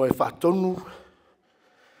tala noa e whaatonu.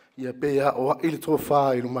 Ia pea o ili tō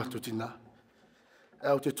whā i lo matu tina.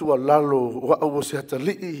 Au te tua lalo o au o se hata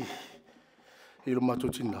lii i lo matu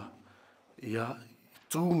tina. Ia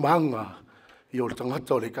tūmanga i o le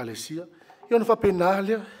tangata o le kalesia. I ona whapena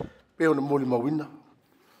lea, pe ona moli mawina.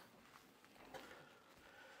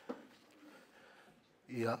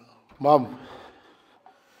 Ia, mam.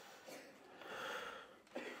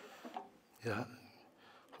 Ia,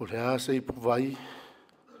 o le ase i puvai,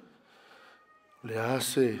 o le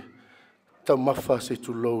ase tau mafa se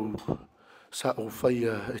tu lou sa o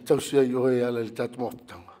whaia, e tau sia i oe ala le tatu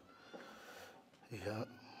mawhtanga. Ia,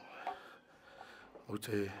 o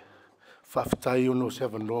te whaftai ono se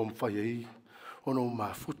awanoa mwhaia i, ono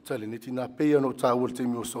mafuta le neti nā pei ano tāua le te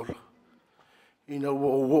mio sola. Ina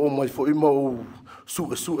ua o mai fo ima o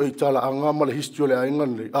su e tala anga ma le history o le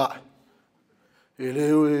aingan le, e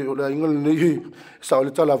le o le aingan le nei, sa o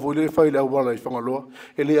le tala vo le whai le awala i whangaloa,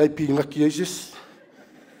 e le aipi ngaki eises.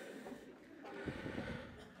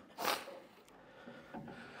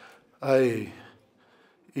 Ai,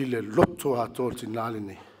 i le loto a tō ti nāle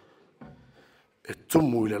nei, e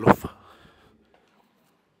tumu i le lofa.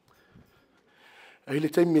 Ai le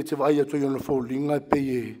taimi e te vai atu i ona fōlinga e pei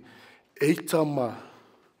e eitama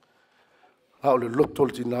a o le loto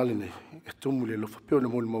le ti nāle nei, e tumu i le lofa, peo le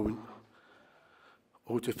moli mawina.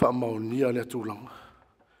 O te whaamaonia le atūlanga.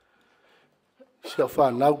 Sia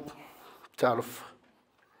whanau, te alofa.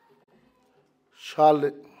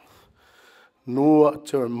 Charlotte, Noa,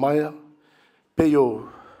 Jeremiah, peo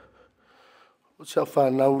o te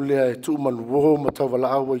whanau lea e tu manu woho ma tau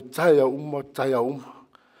wala awa i taia uma.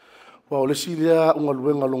 Wa o le si lea unga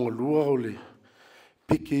luenga longa lua o le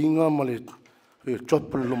piki inga ma le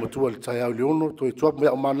chopu le loma tua le taia o leono, to e chopu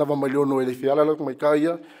mea o manawa mai leono e le fiala la mai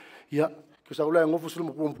kaia, ia, ke sa ula e ngofu sila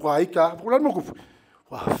mo kwa aika, kula mo kufu.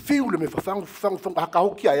 Wa fiu le me fafangu haka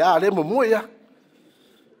hoki a ya le mo mo ia.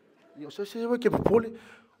 Ia se wa ke popole.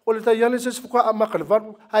 O le taiale se fuka a maka le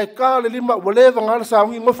varu, ai ka le lima whatever ngana sa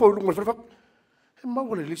ngi ngofo lunga fa. E ma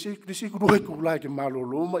wale lisi ku ruai ku lai ke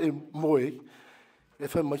malolo ma e moe. E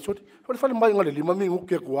fa mai soti. O le fa mai ngale lima mi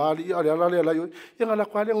nguke ku ali ale ale ala yo. E ngala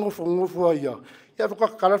kwale ngofo ia. Ia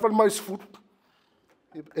fuka kala fa mai food.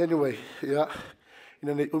 Anyway, ia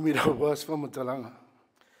ina nei umira was fa matalanga.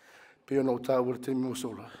 Pe ona uta ur te mo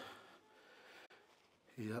sola.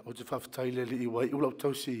 Ia o te fa taile li wai ula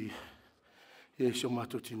tausi. E so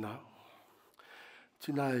mato tina.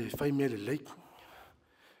 Tina e fai mele lei.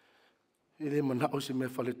 E le mana o se me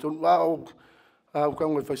fale ton. Wow. Au ka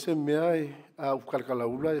ngoi fai se mea e au kalkala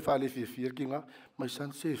ula e fale fia kinga. Mai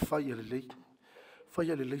san se fai ele lei. Fai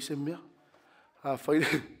ele lei se mea. A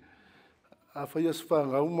fai as fa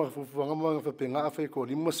nga uma fu nga ma fa penga fa ko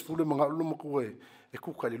ni mas fu le manga lu mo ko e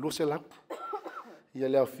ku ka le lo se la. Ia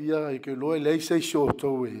le afia e ke lo e lei se sho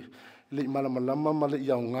to e. Le malama ma le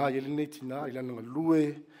ia nga ye le netina ila nga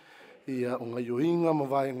lue ia o nga yoinga ma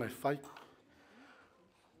vai nga fai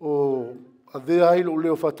o ave ai lo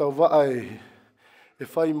leo fata va e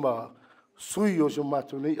fai ma sui o so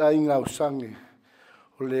mato nei ai nga usange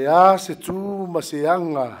o le a se tu ma se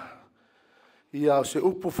anga ia se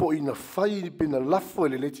upo fo ina fai pina lafo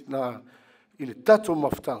le netina ile tato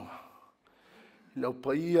maftanga le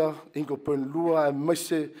paia ingo pen lua e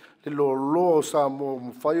mese le lo sa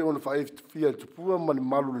mo fai ona fai fia te pua ma le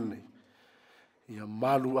malu nei ia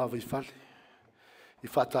malu ave fale i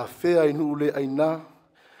fata fea i nu le aina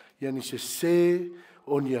ia ni se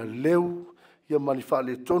oni a leu ia mani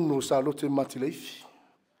fale tonu Salote mati Leifi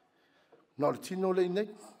na le tino le nei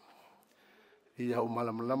ia o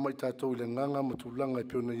malama i tatou i le nganga matulanga i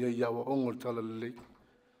peona ia wa ongo tala le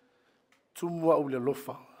tumua u le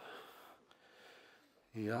lofa.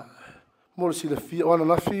 Ia, mora si le fia, ona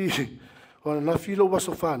na fi lo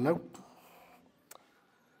waso whanau.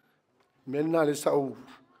 Mena le sau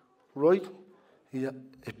roi, ia,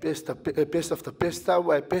 e pesta after pesta,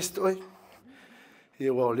 wa e pesta oi.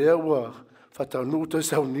 Ia wa lea wa whatau nuto e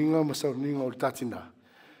sauninga ma sauninga o le tatina.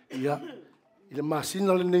 Ia, ile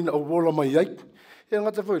masina le neina o wola mai ai. Ia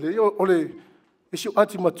ngata foi le, o le, isi o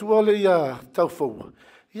ati matua le ia tau fau.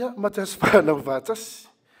 Ia, matas whanau vatas.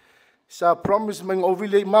 Sa promise mang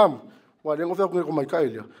ovile mam wa le ngofia ko mai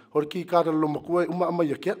kaile or ki ka lo makua uma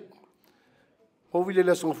mai ke ovile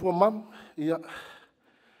le so fu mam ia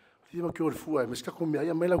ma ke or fu ai mas ka ko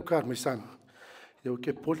ia mai la kar mai san eu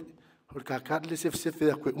ke pol or ka le se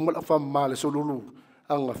ko uma la fam mal so lulu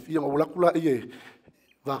anga fia o la kula ie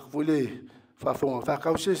va vole fa fa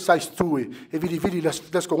ka se size 2 e vidi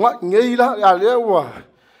las ko ngei la ya le wa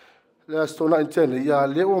la stona intene ya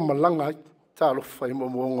le o malanga ta lo fai mo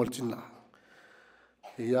ngol tina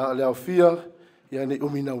ia le afia ia ne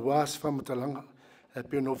umina was fa matalanga e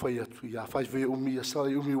pe no fai atu ia fai ve umi ia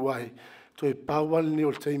sai umi wai to e pawal ni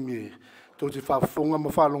o taimi to te fa fonga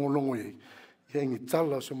ma fa longo ia ngi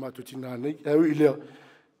tala so matu tina nei e ile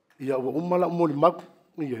ia o umala mo le mak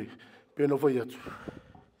Ia, pena vai atu.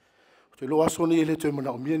 Te lo aso ni ele te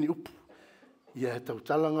mana o mia ni upu. Ia tau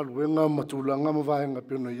talanga luenga matulanga mavaenga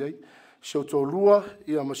pena iai. Sio to lua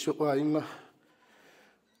ia masio ainga.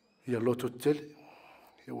 Ia loto tele.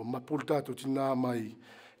 Ia wa mapul tatu tina mai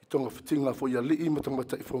i tonga fitinga fo ia lii matanga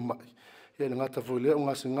tai fo mai. Ia le ngata fo leo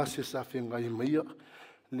ngase sa whenga i maia.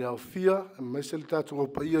 Le au fia, mai se le tatu o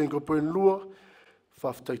pa ia ingo poen lua.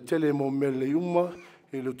 Whaftai tele mo mele uma.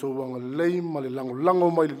 I le tōwanga lei ma le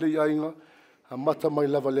lango mai le lei ainga. A mata mai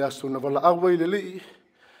lava le aso na wala awa i le lei.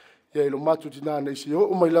 Ia ilo matu tina nei si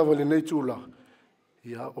o mai lava le nei tūla.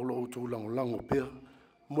 Ia olo o tū lango pia.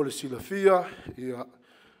 Mo le sila fia. Ia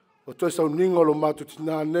o toi sau ninga lo matu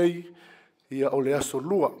tina nei. Ia o le aso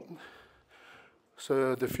lua.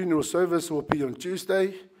 So the funeral service will be on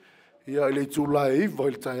Tuesday. Ia i le tūla e iwa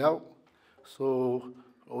i le tai au. So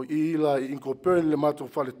o i la i inko pēn le matu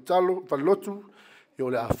whale lotu. Ia o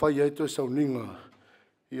le a whai e toi sau ninga.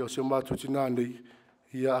 Ia o se matu tina nei.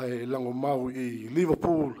 Ia e lango mau i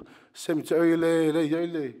Liverpool. Cemetery le.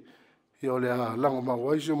 Ia o le a lango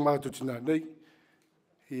mau ai se matu tina nei.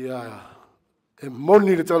 Ia e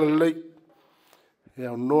moni le tala lei.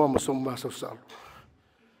 Ia o noa masom masau salu.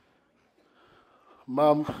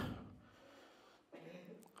 Mam,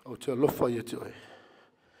 o te alofa ia te oi.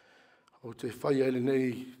 O te whai ele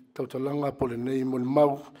nei tautalanga po le nei moni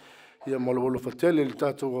mau. Ia malo fatele le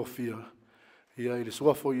tātou o fia. Ia i le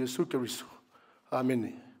suafo Iesu Keriso.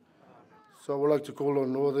 Amen. So I would like to call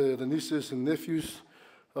on all the nieces and nephews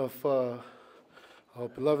of our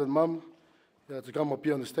beloved mum to come up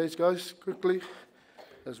here on the stage, guys, quickly,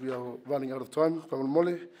 as we are running out of time.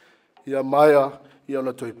 Whakamole. Ia maia, ia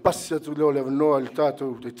ona toi pasi atu leo le vanoa le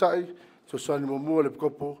tātou te tai, so sani mo mua le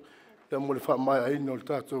kopo, ia mo le wha maia ino le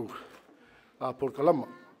tātou a Polkalama.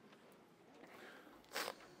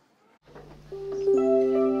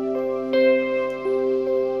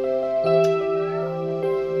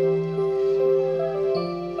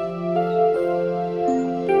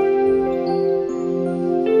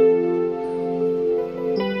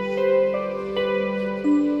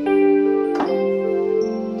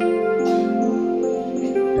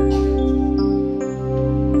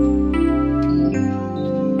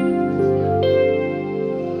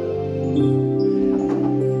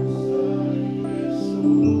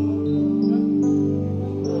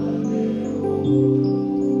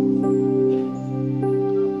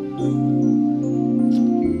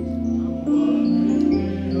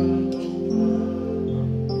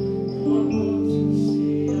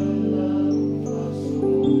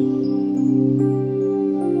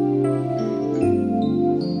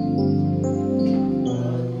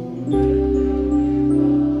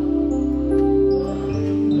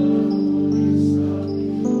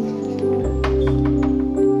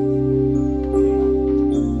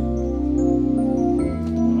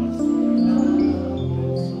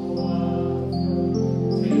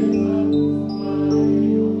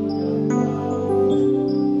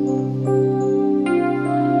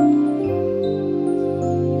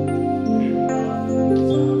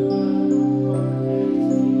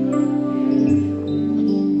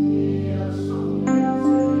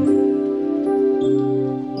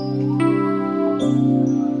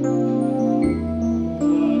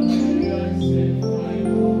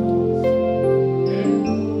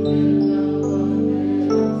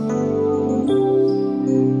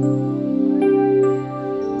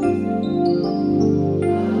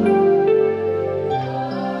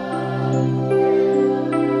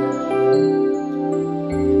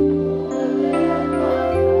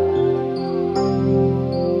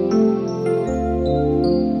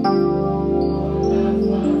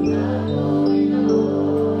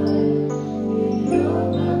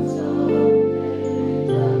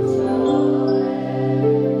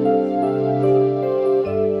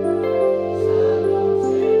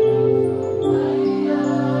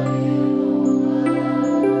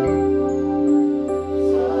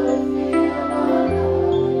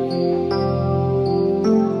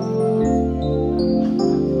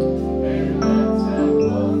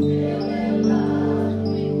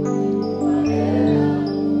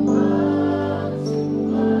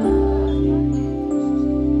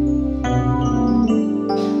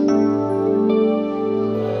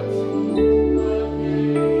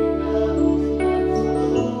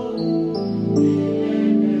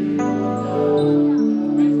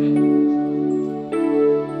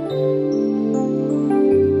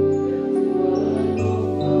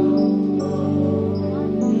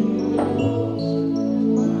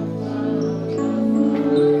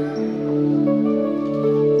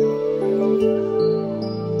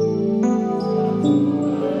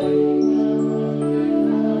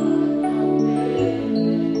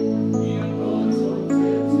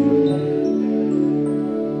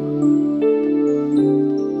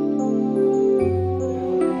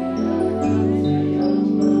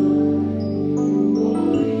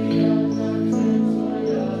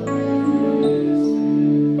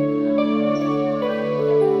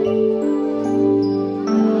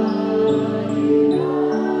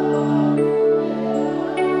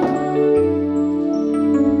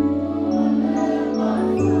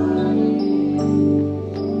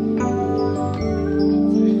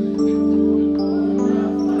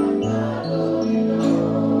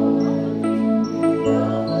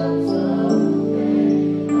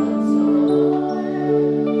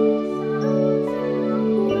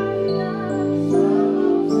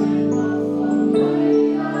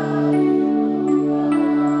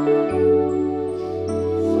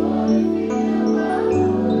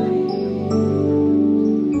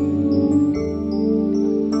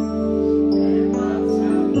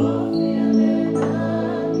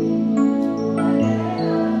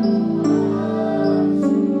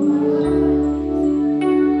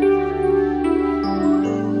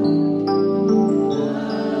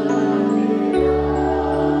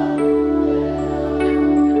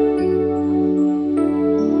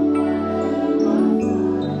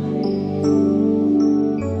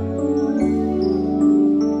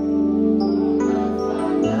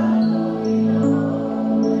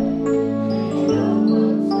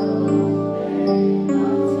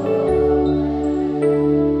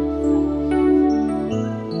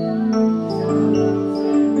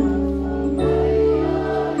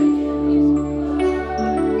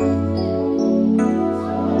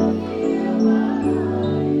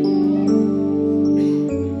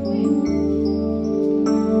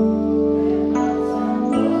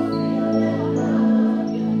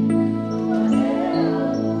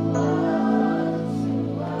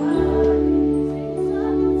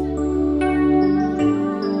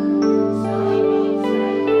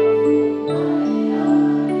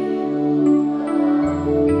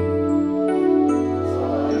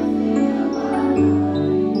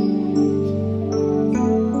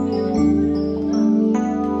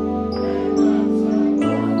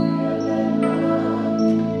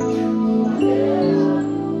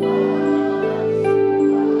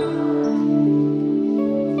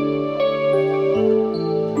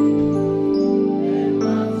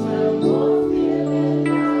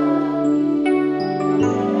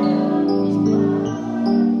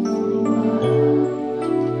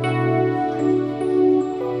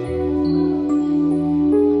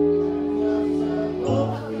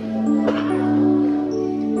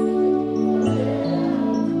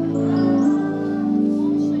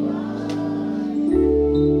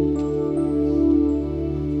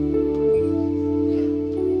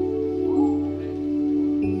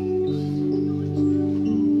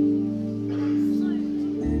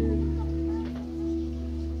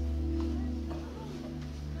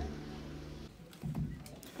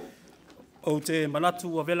 o te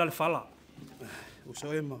manatu a vela le fala. O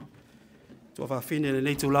so ema. Tua whawhine le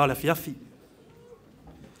nei tū le fiafi.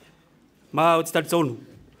 Ma o te tari tonu.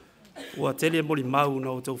 Ua tele moli mau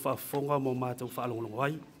na o tau whaafonga mo mātou whaalongolongo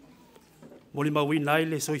ai. Moli mau inai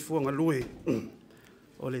le soifua ngalue.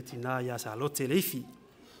 O le tina ia Salote Leifi.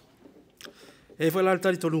 E whaila le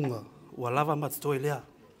tari tonunga. Ua lava matatoe lea.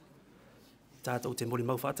 Tātou te moli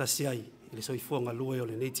mau whaatasi ai. Le soifua ngalue o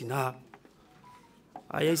le nei tina.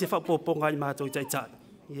 Ai ai se whapoponga i mātou i taitai.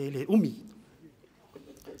 I le umi.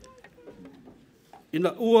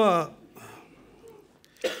 Ina ua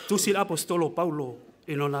tusi apostolo Paulo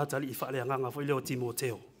ino nā tali i whaale anganga fo i leo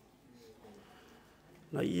Timoteo.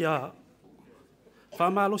 Na ia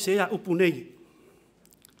whamalo se ia upu nei.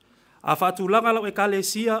 A whaatulanga lau e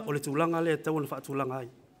kalesia o le tulanga le tau na whaatulanga ai.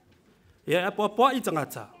 Ia e poa i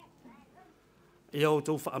tangata. Ia o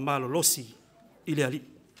tau whaamalo losi i le ali.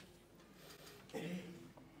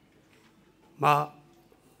 Ma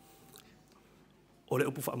o le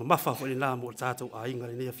upu whaamamafa fo i nā mo le tātou a inga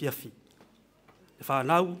le nea fiafi. E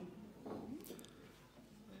whanau.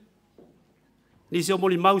 Nisi o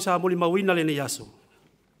moli mau sa moli mauina le nei aso.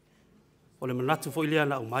 O le manatu fo i lea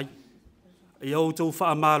na umai. E au tau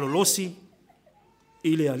whaamalo losi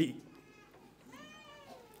i le ali.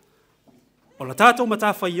 O la tātou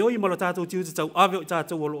matawhai oi ma la tātou tiu te tau ave o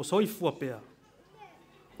tātou o lo soifua pea.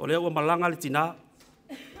 O le ua malanga le tina.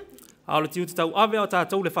 A o le tiu te tau ave o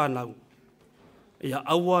tātou le whanau. Ia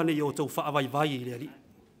aua ne i o tau whaavai vai i le ali.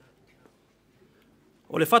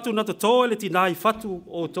 O le fatu na to toe le tina i fatu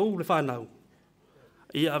o tau le whanau.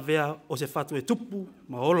 Ia avea o se fatu e tupu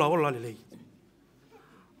ma ola le lei.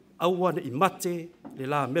 Aua ne i mate le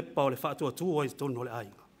la mepa o le fatu atua i tono le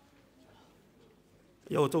ainga.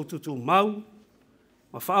 Ia o tau tutu mau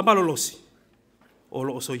ma whaamalo losi. O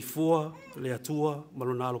lo o soifua le atua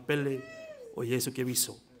malonalo pele o Yesu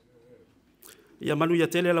Keriso. Ia manu ia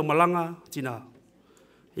tele la malanga tina.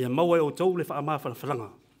 Ia maua o tau le whaama whalanga.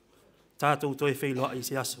 Tātou toi whailoa i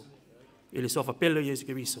se aso. I le sofa pele o Yesu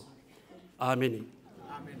Keriso. Amen.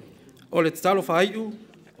 O le tatalo whaiu,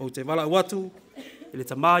 o te wala uatu, i le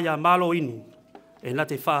tamaya malo inu, e na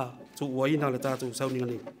te wha tu uaina le tātou sauninga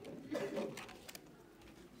nei.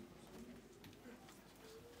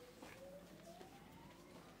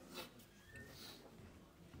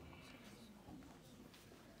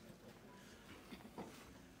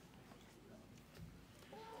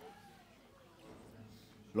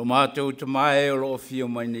 Lo mātou te mai o lo fio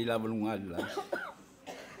mai nei lava lungala.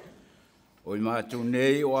 O i mātou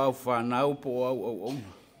nei o au whanau po au.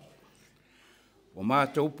 O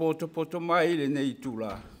mātou poto mai le nei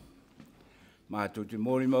tūla. Mātou te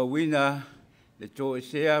mori mawina le tō e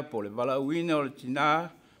sea po le wala uina o le tina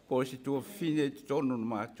po se tō fine te tono na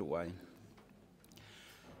mātou ai.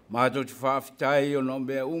 Mātou te whaafitai o no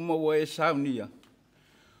mea uma wa e saunia.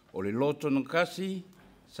 O le loto no kasi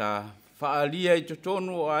sa whaalia i te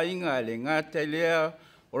tonu o ainga le ngātai lea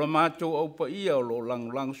o la mātou au pa ia o lo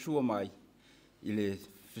lang sua mai. I le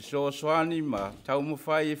whisoa soani ma tau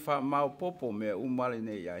mawhai e wha mau popo mea umale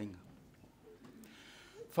nei ainga.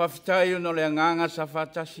 Whawhitai o no le nganga sa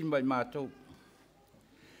whatasi mai mātou.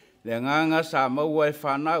 Le nganga sa maua e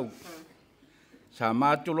whanau. Sa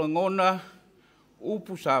mātula ngona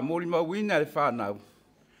upu sa mori mawina e whanau.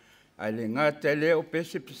 Ai le ngātai lea o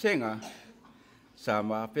pese pesenga. Sa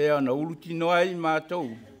mapea na uluti noai mātou.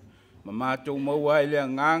 Ma mātou maua i lea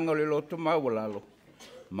nganga o le loto mawalalo.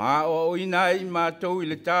 Ma o inai mātou i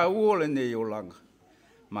le tāu o le nei o langa.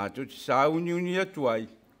 Mātou te sauniuni atuai.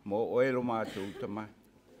 Mo o elo mātou tamai.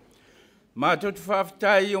 Mātou te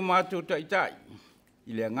whawhitai o mātou taitai.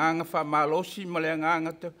 I le nganga whamalosi ma le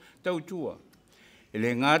nganga tautua. I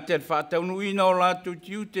le ngāte al whātaunuina o lātou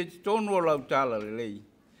tiu te tonu o lautala le lei.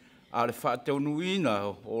 A le whātaunuina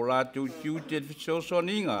o lātou tiu te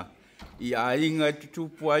whisosoninga i a inga e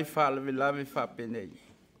tutupu ai whaalawelawe whapenei.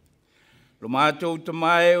 Lo mātou te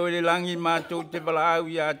mai o le langi mātou te walau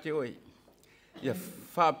i a te oi. Ia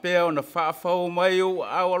whapea o na whaafau mai o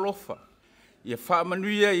awalofa. Ia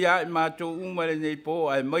whaamanuia i a mātou umare nei po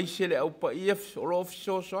ai maisele au pa ia o lo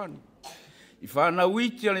whisosoani. I whanau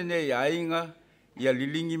iti ale nei a inga ia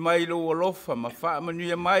lilingi mai lo alofa ma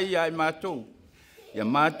whaamanuia mai i a mātou. Ia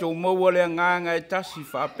mātou maua lea nganga e tasi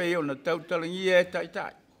whapeo na tautalangia e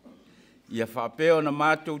taitai. Ia whapeo na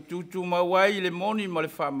mātou tutu mawai le moni ma le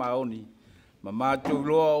whamaoni. Ma mātou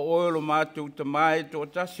loa oe lo mātou tamai to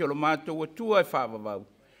tasi o lo mātou atua e whavavau.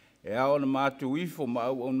 E ao na mātou ifo ma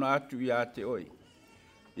au au nātu i a te oi.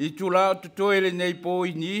 I tu lao tutoe le nei po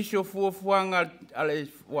i ni iso fuafuanga ale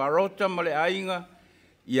warota ma le ainga.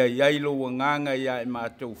 Ia iailo wa nganga ia e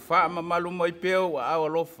mātou whaama malu mai peo a awa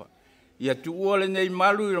lofa. Ia tu ua le nei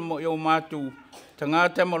malu i mo i o mātou.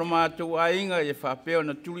 Tangata ma lo mātou ainga e whapeo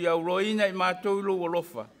na tuli au roina i mātou i lo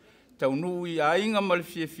olofa. Tau nui ainga ma le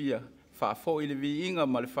fia. Whafo i le vi inga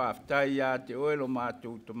ma le whaftai ia te oelo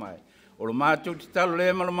mātou to mai. O lo mātou te talo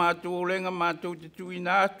le ma lo mātou o lenga mātou te tui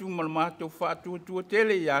nātu ma lo mātou whātua tua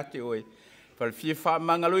tele ia te oe. Whale fia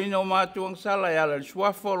whamangaloina o mātou ang sala e ala le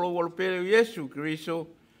suafo lo walopere o Yesu Kristo.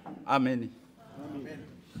 Amen. Amen.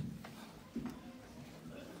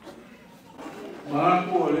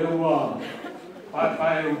 Māko le ua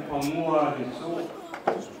pai o pangua le so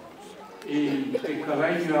e te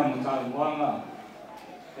karainga mo tāluanga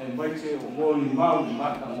e maite o mōni mau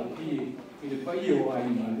mata mo pie i le pai o ai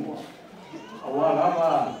manua. Awa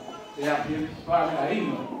lava e a pia pāka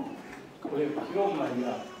inga o le pionga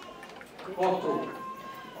ia koto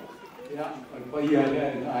ia o pai a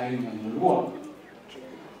lea i ai manua.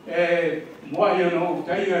 E mua ia no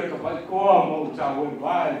taia ka pai koa mo tāwe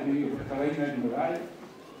vāe ki o karainga i marai.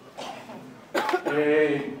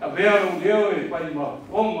 A vea rau leo e pai ma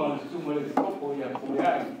onga le tuma le kopo ia koe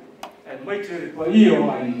ai. E maite le pai o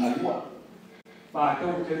ai manua.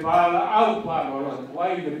 Mātou te wāla au pārola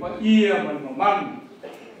wai le pa ia mai mamanu.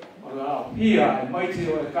 O la au pia e maite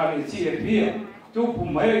o e kare tia pia. Tupu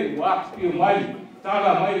mai o akpio mai.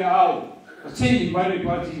 Tala mai au. Ka sini mai le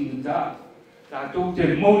pati ni tā. Tātou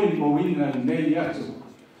te mori moina nei atu.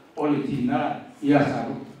 O le tina ia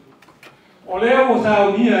saru. O leo o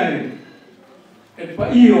tāu nia e pa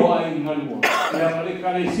io ai ngalua. Ia ma le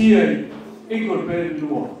kare sia i kor pere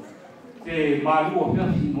lua. Te malua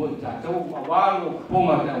pēti mo i tātou a wālo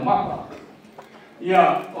ponga te mapa. Ia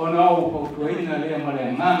o nau pautuaina lea ma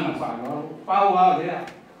lea nganga whālo. Pau a lea.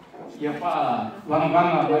 Ia pā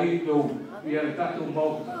wanganga mai tō ia le tātou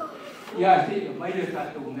mauta. Ia te mai le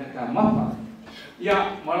tātou me tā mapa. Ia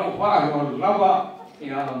malo whālo lava.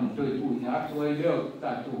 Ia mtoi tui nga atu ai leo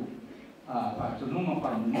tātou pātununga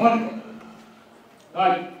pāmungon.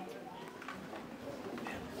 Ai.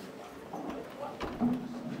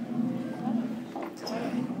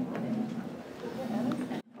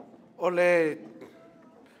 O le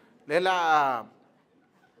la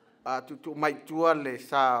tutu mai tua le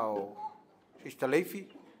sao Sister Leifi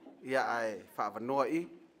ia ai whaavanoa i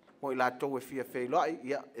mo i lātou e fia whaeloa i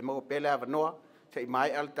ia e mau pele avanoa te i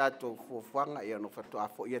mai al tātou fuafuanga ia no whatu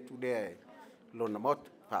afo ia tu lea lona mot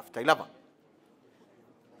whaaftai lava.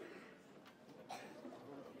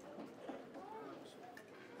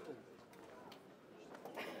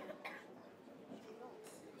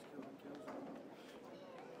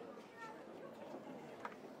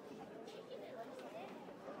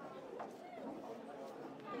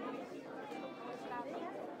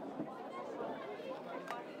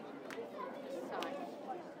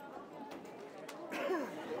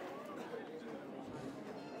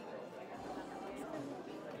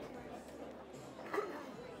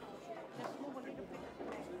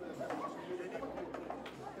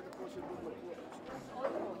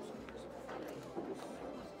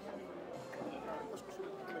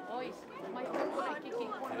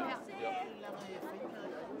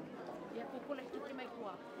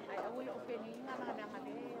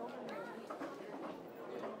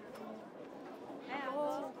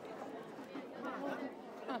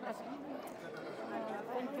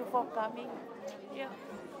 Thank you for coming. Yeah.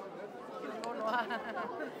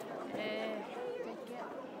 Take care.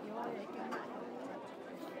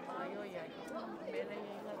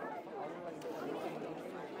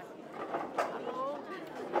 Hello.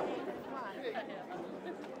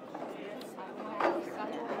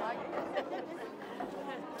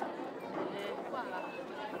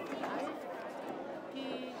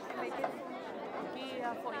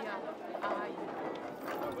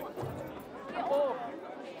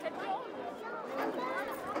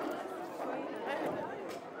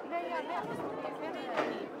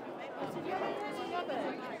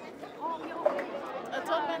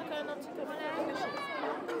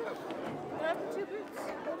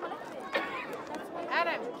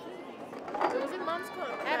 Adam. It was in Mom's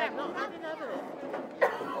coat. Adam, not having over there.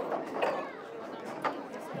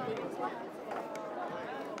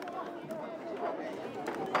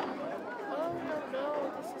 Oh no,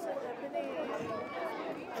 this isn't happening.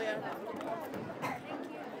 Oh yeah.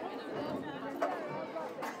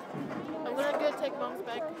 I'm gonna go take Mom's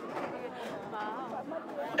bag.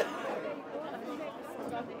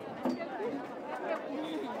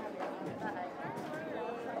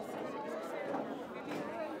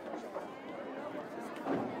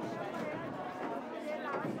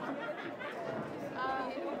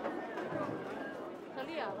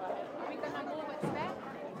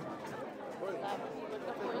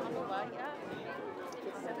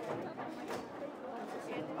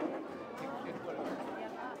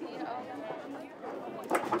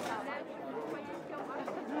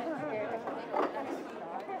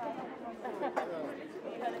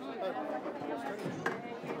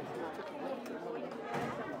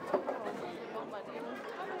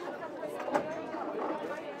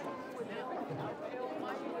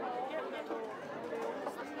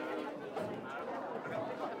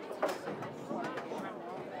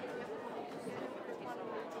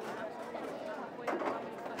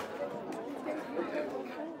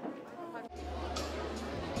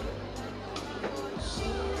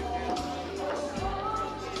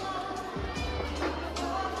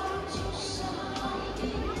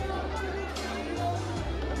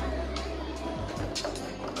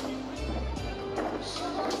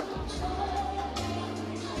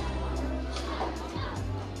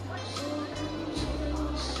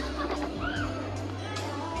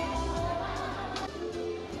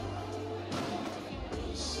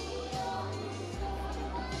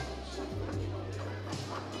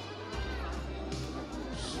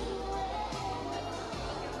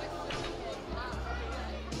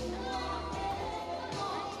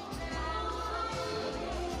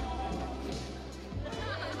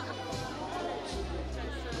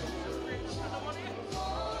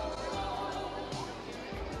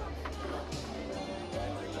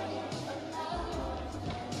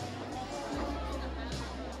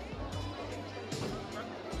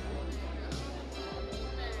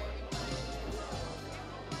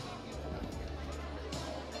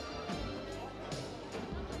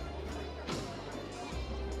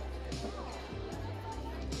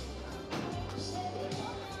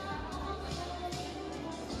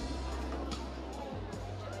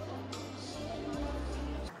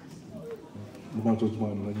 Mātou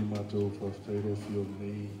tumanani mātou whawhatairo whio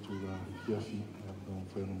nei tu la hiafi no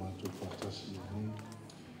whaino mātou whahtasi nei.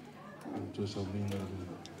 Tu sa minga le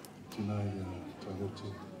tinai a Salote.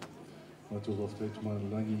 Mātou whawhatairo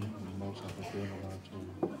tumanani mau sa whaino mātou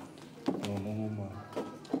nongo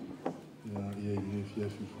ma ia i nei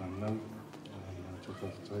hiafi whanau. Mātou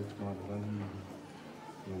whawhatairo tumanani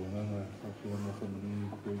o wanganga whawhiana whanani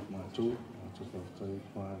koi mātou. Mātou whawhatairo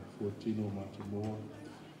tumanani tino mātou moa.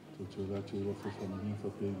 To Latu for family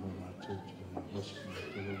for paying my church and my husband,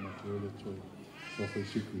 my toilet, for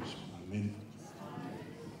secrets. Amen.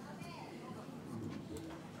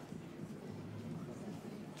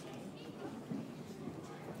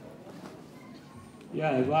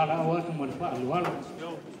 Ya, wala awat manfa wala.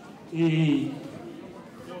 I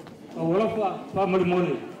awala pa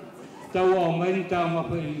malmole. Tawa mai ta ma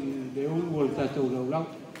pa de ul ta to la.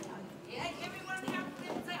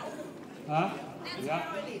 Ha? Ya.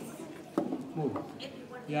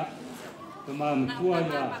 Ya, teman tua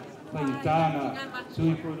ya, pintana,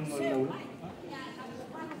 sui pun malu.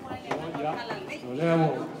 Ya,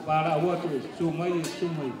 lewo, para awak tu, sumai,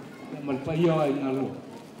 malpayo ay nalu.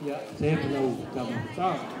 Ya, saya belau kamu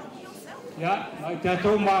tahu. Ya,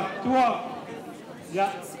 jatuh mak tua. Ya,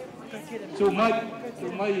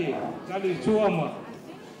 sumai, kali suama,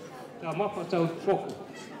 kamu pasal fokus.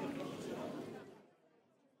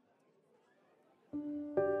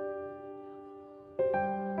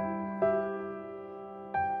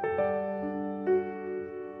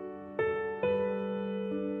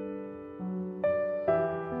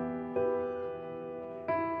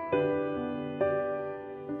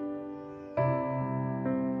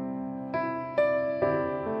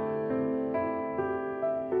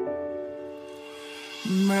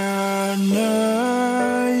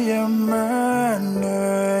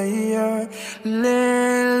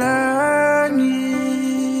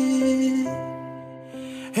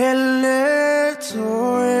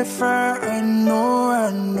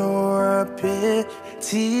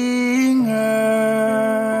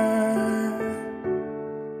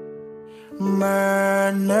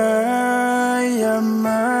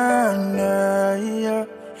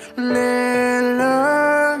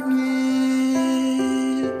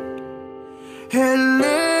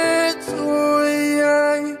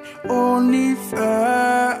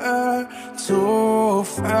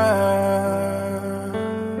 Fire.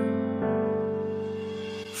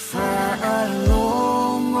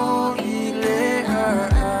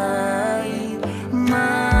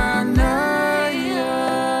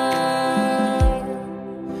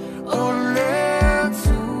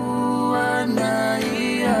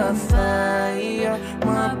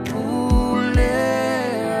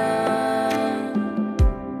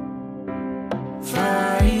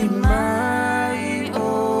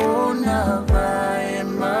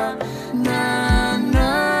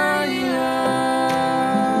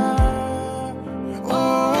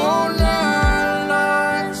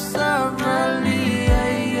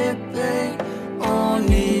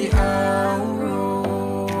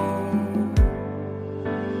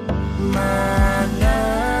 ma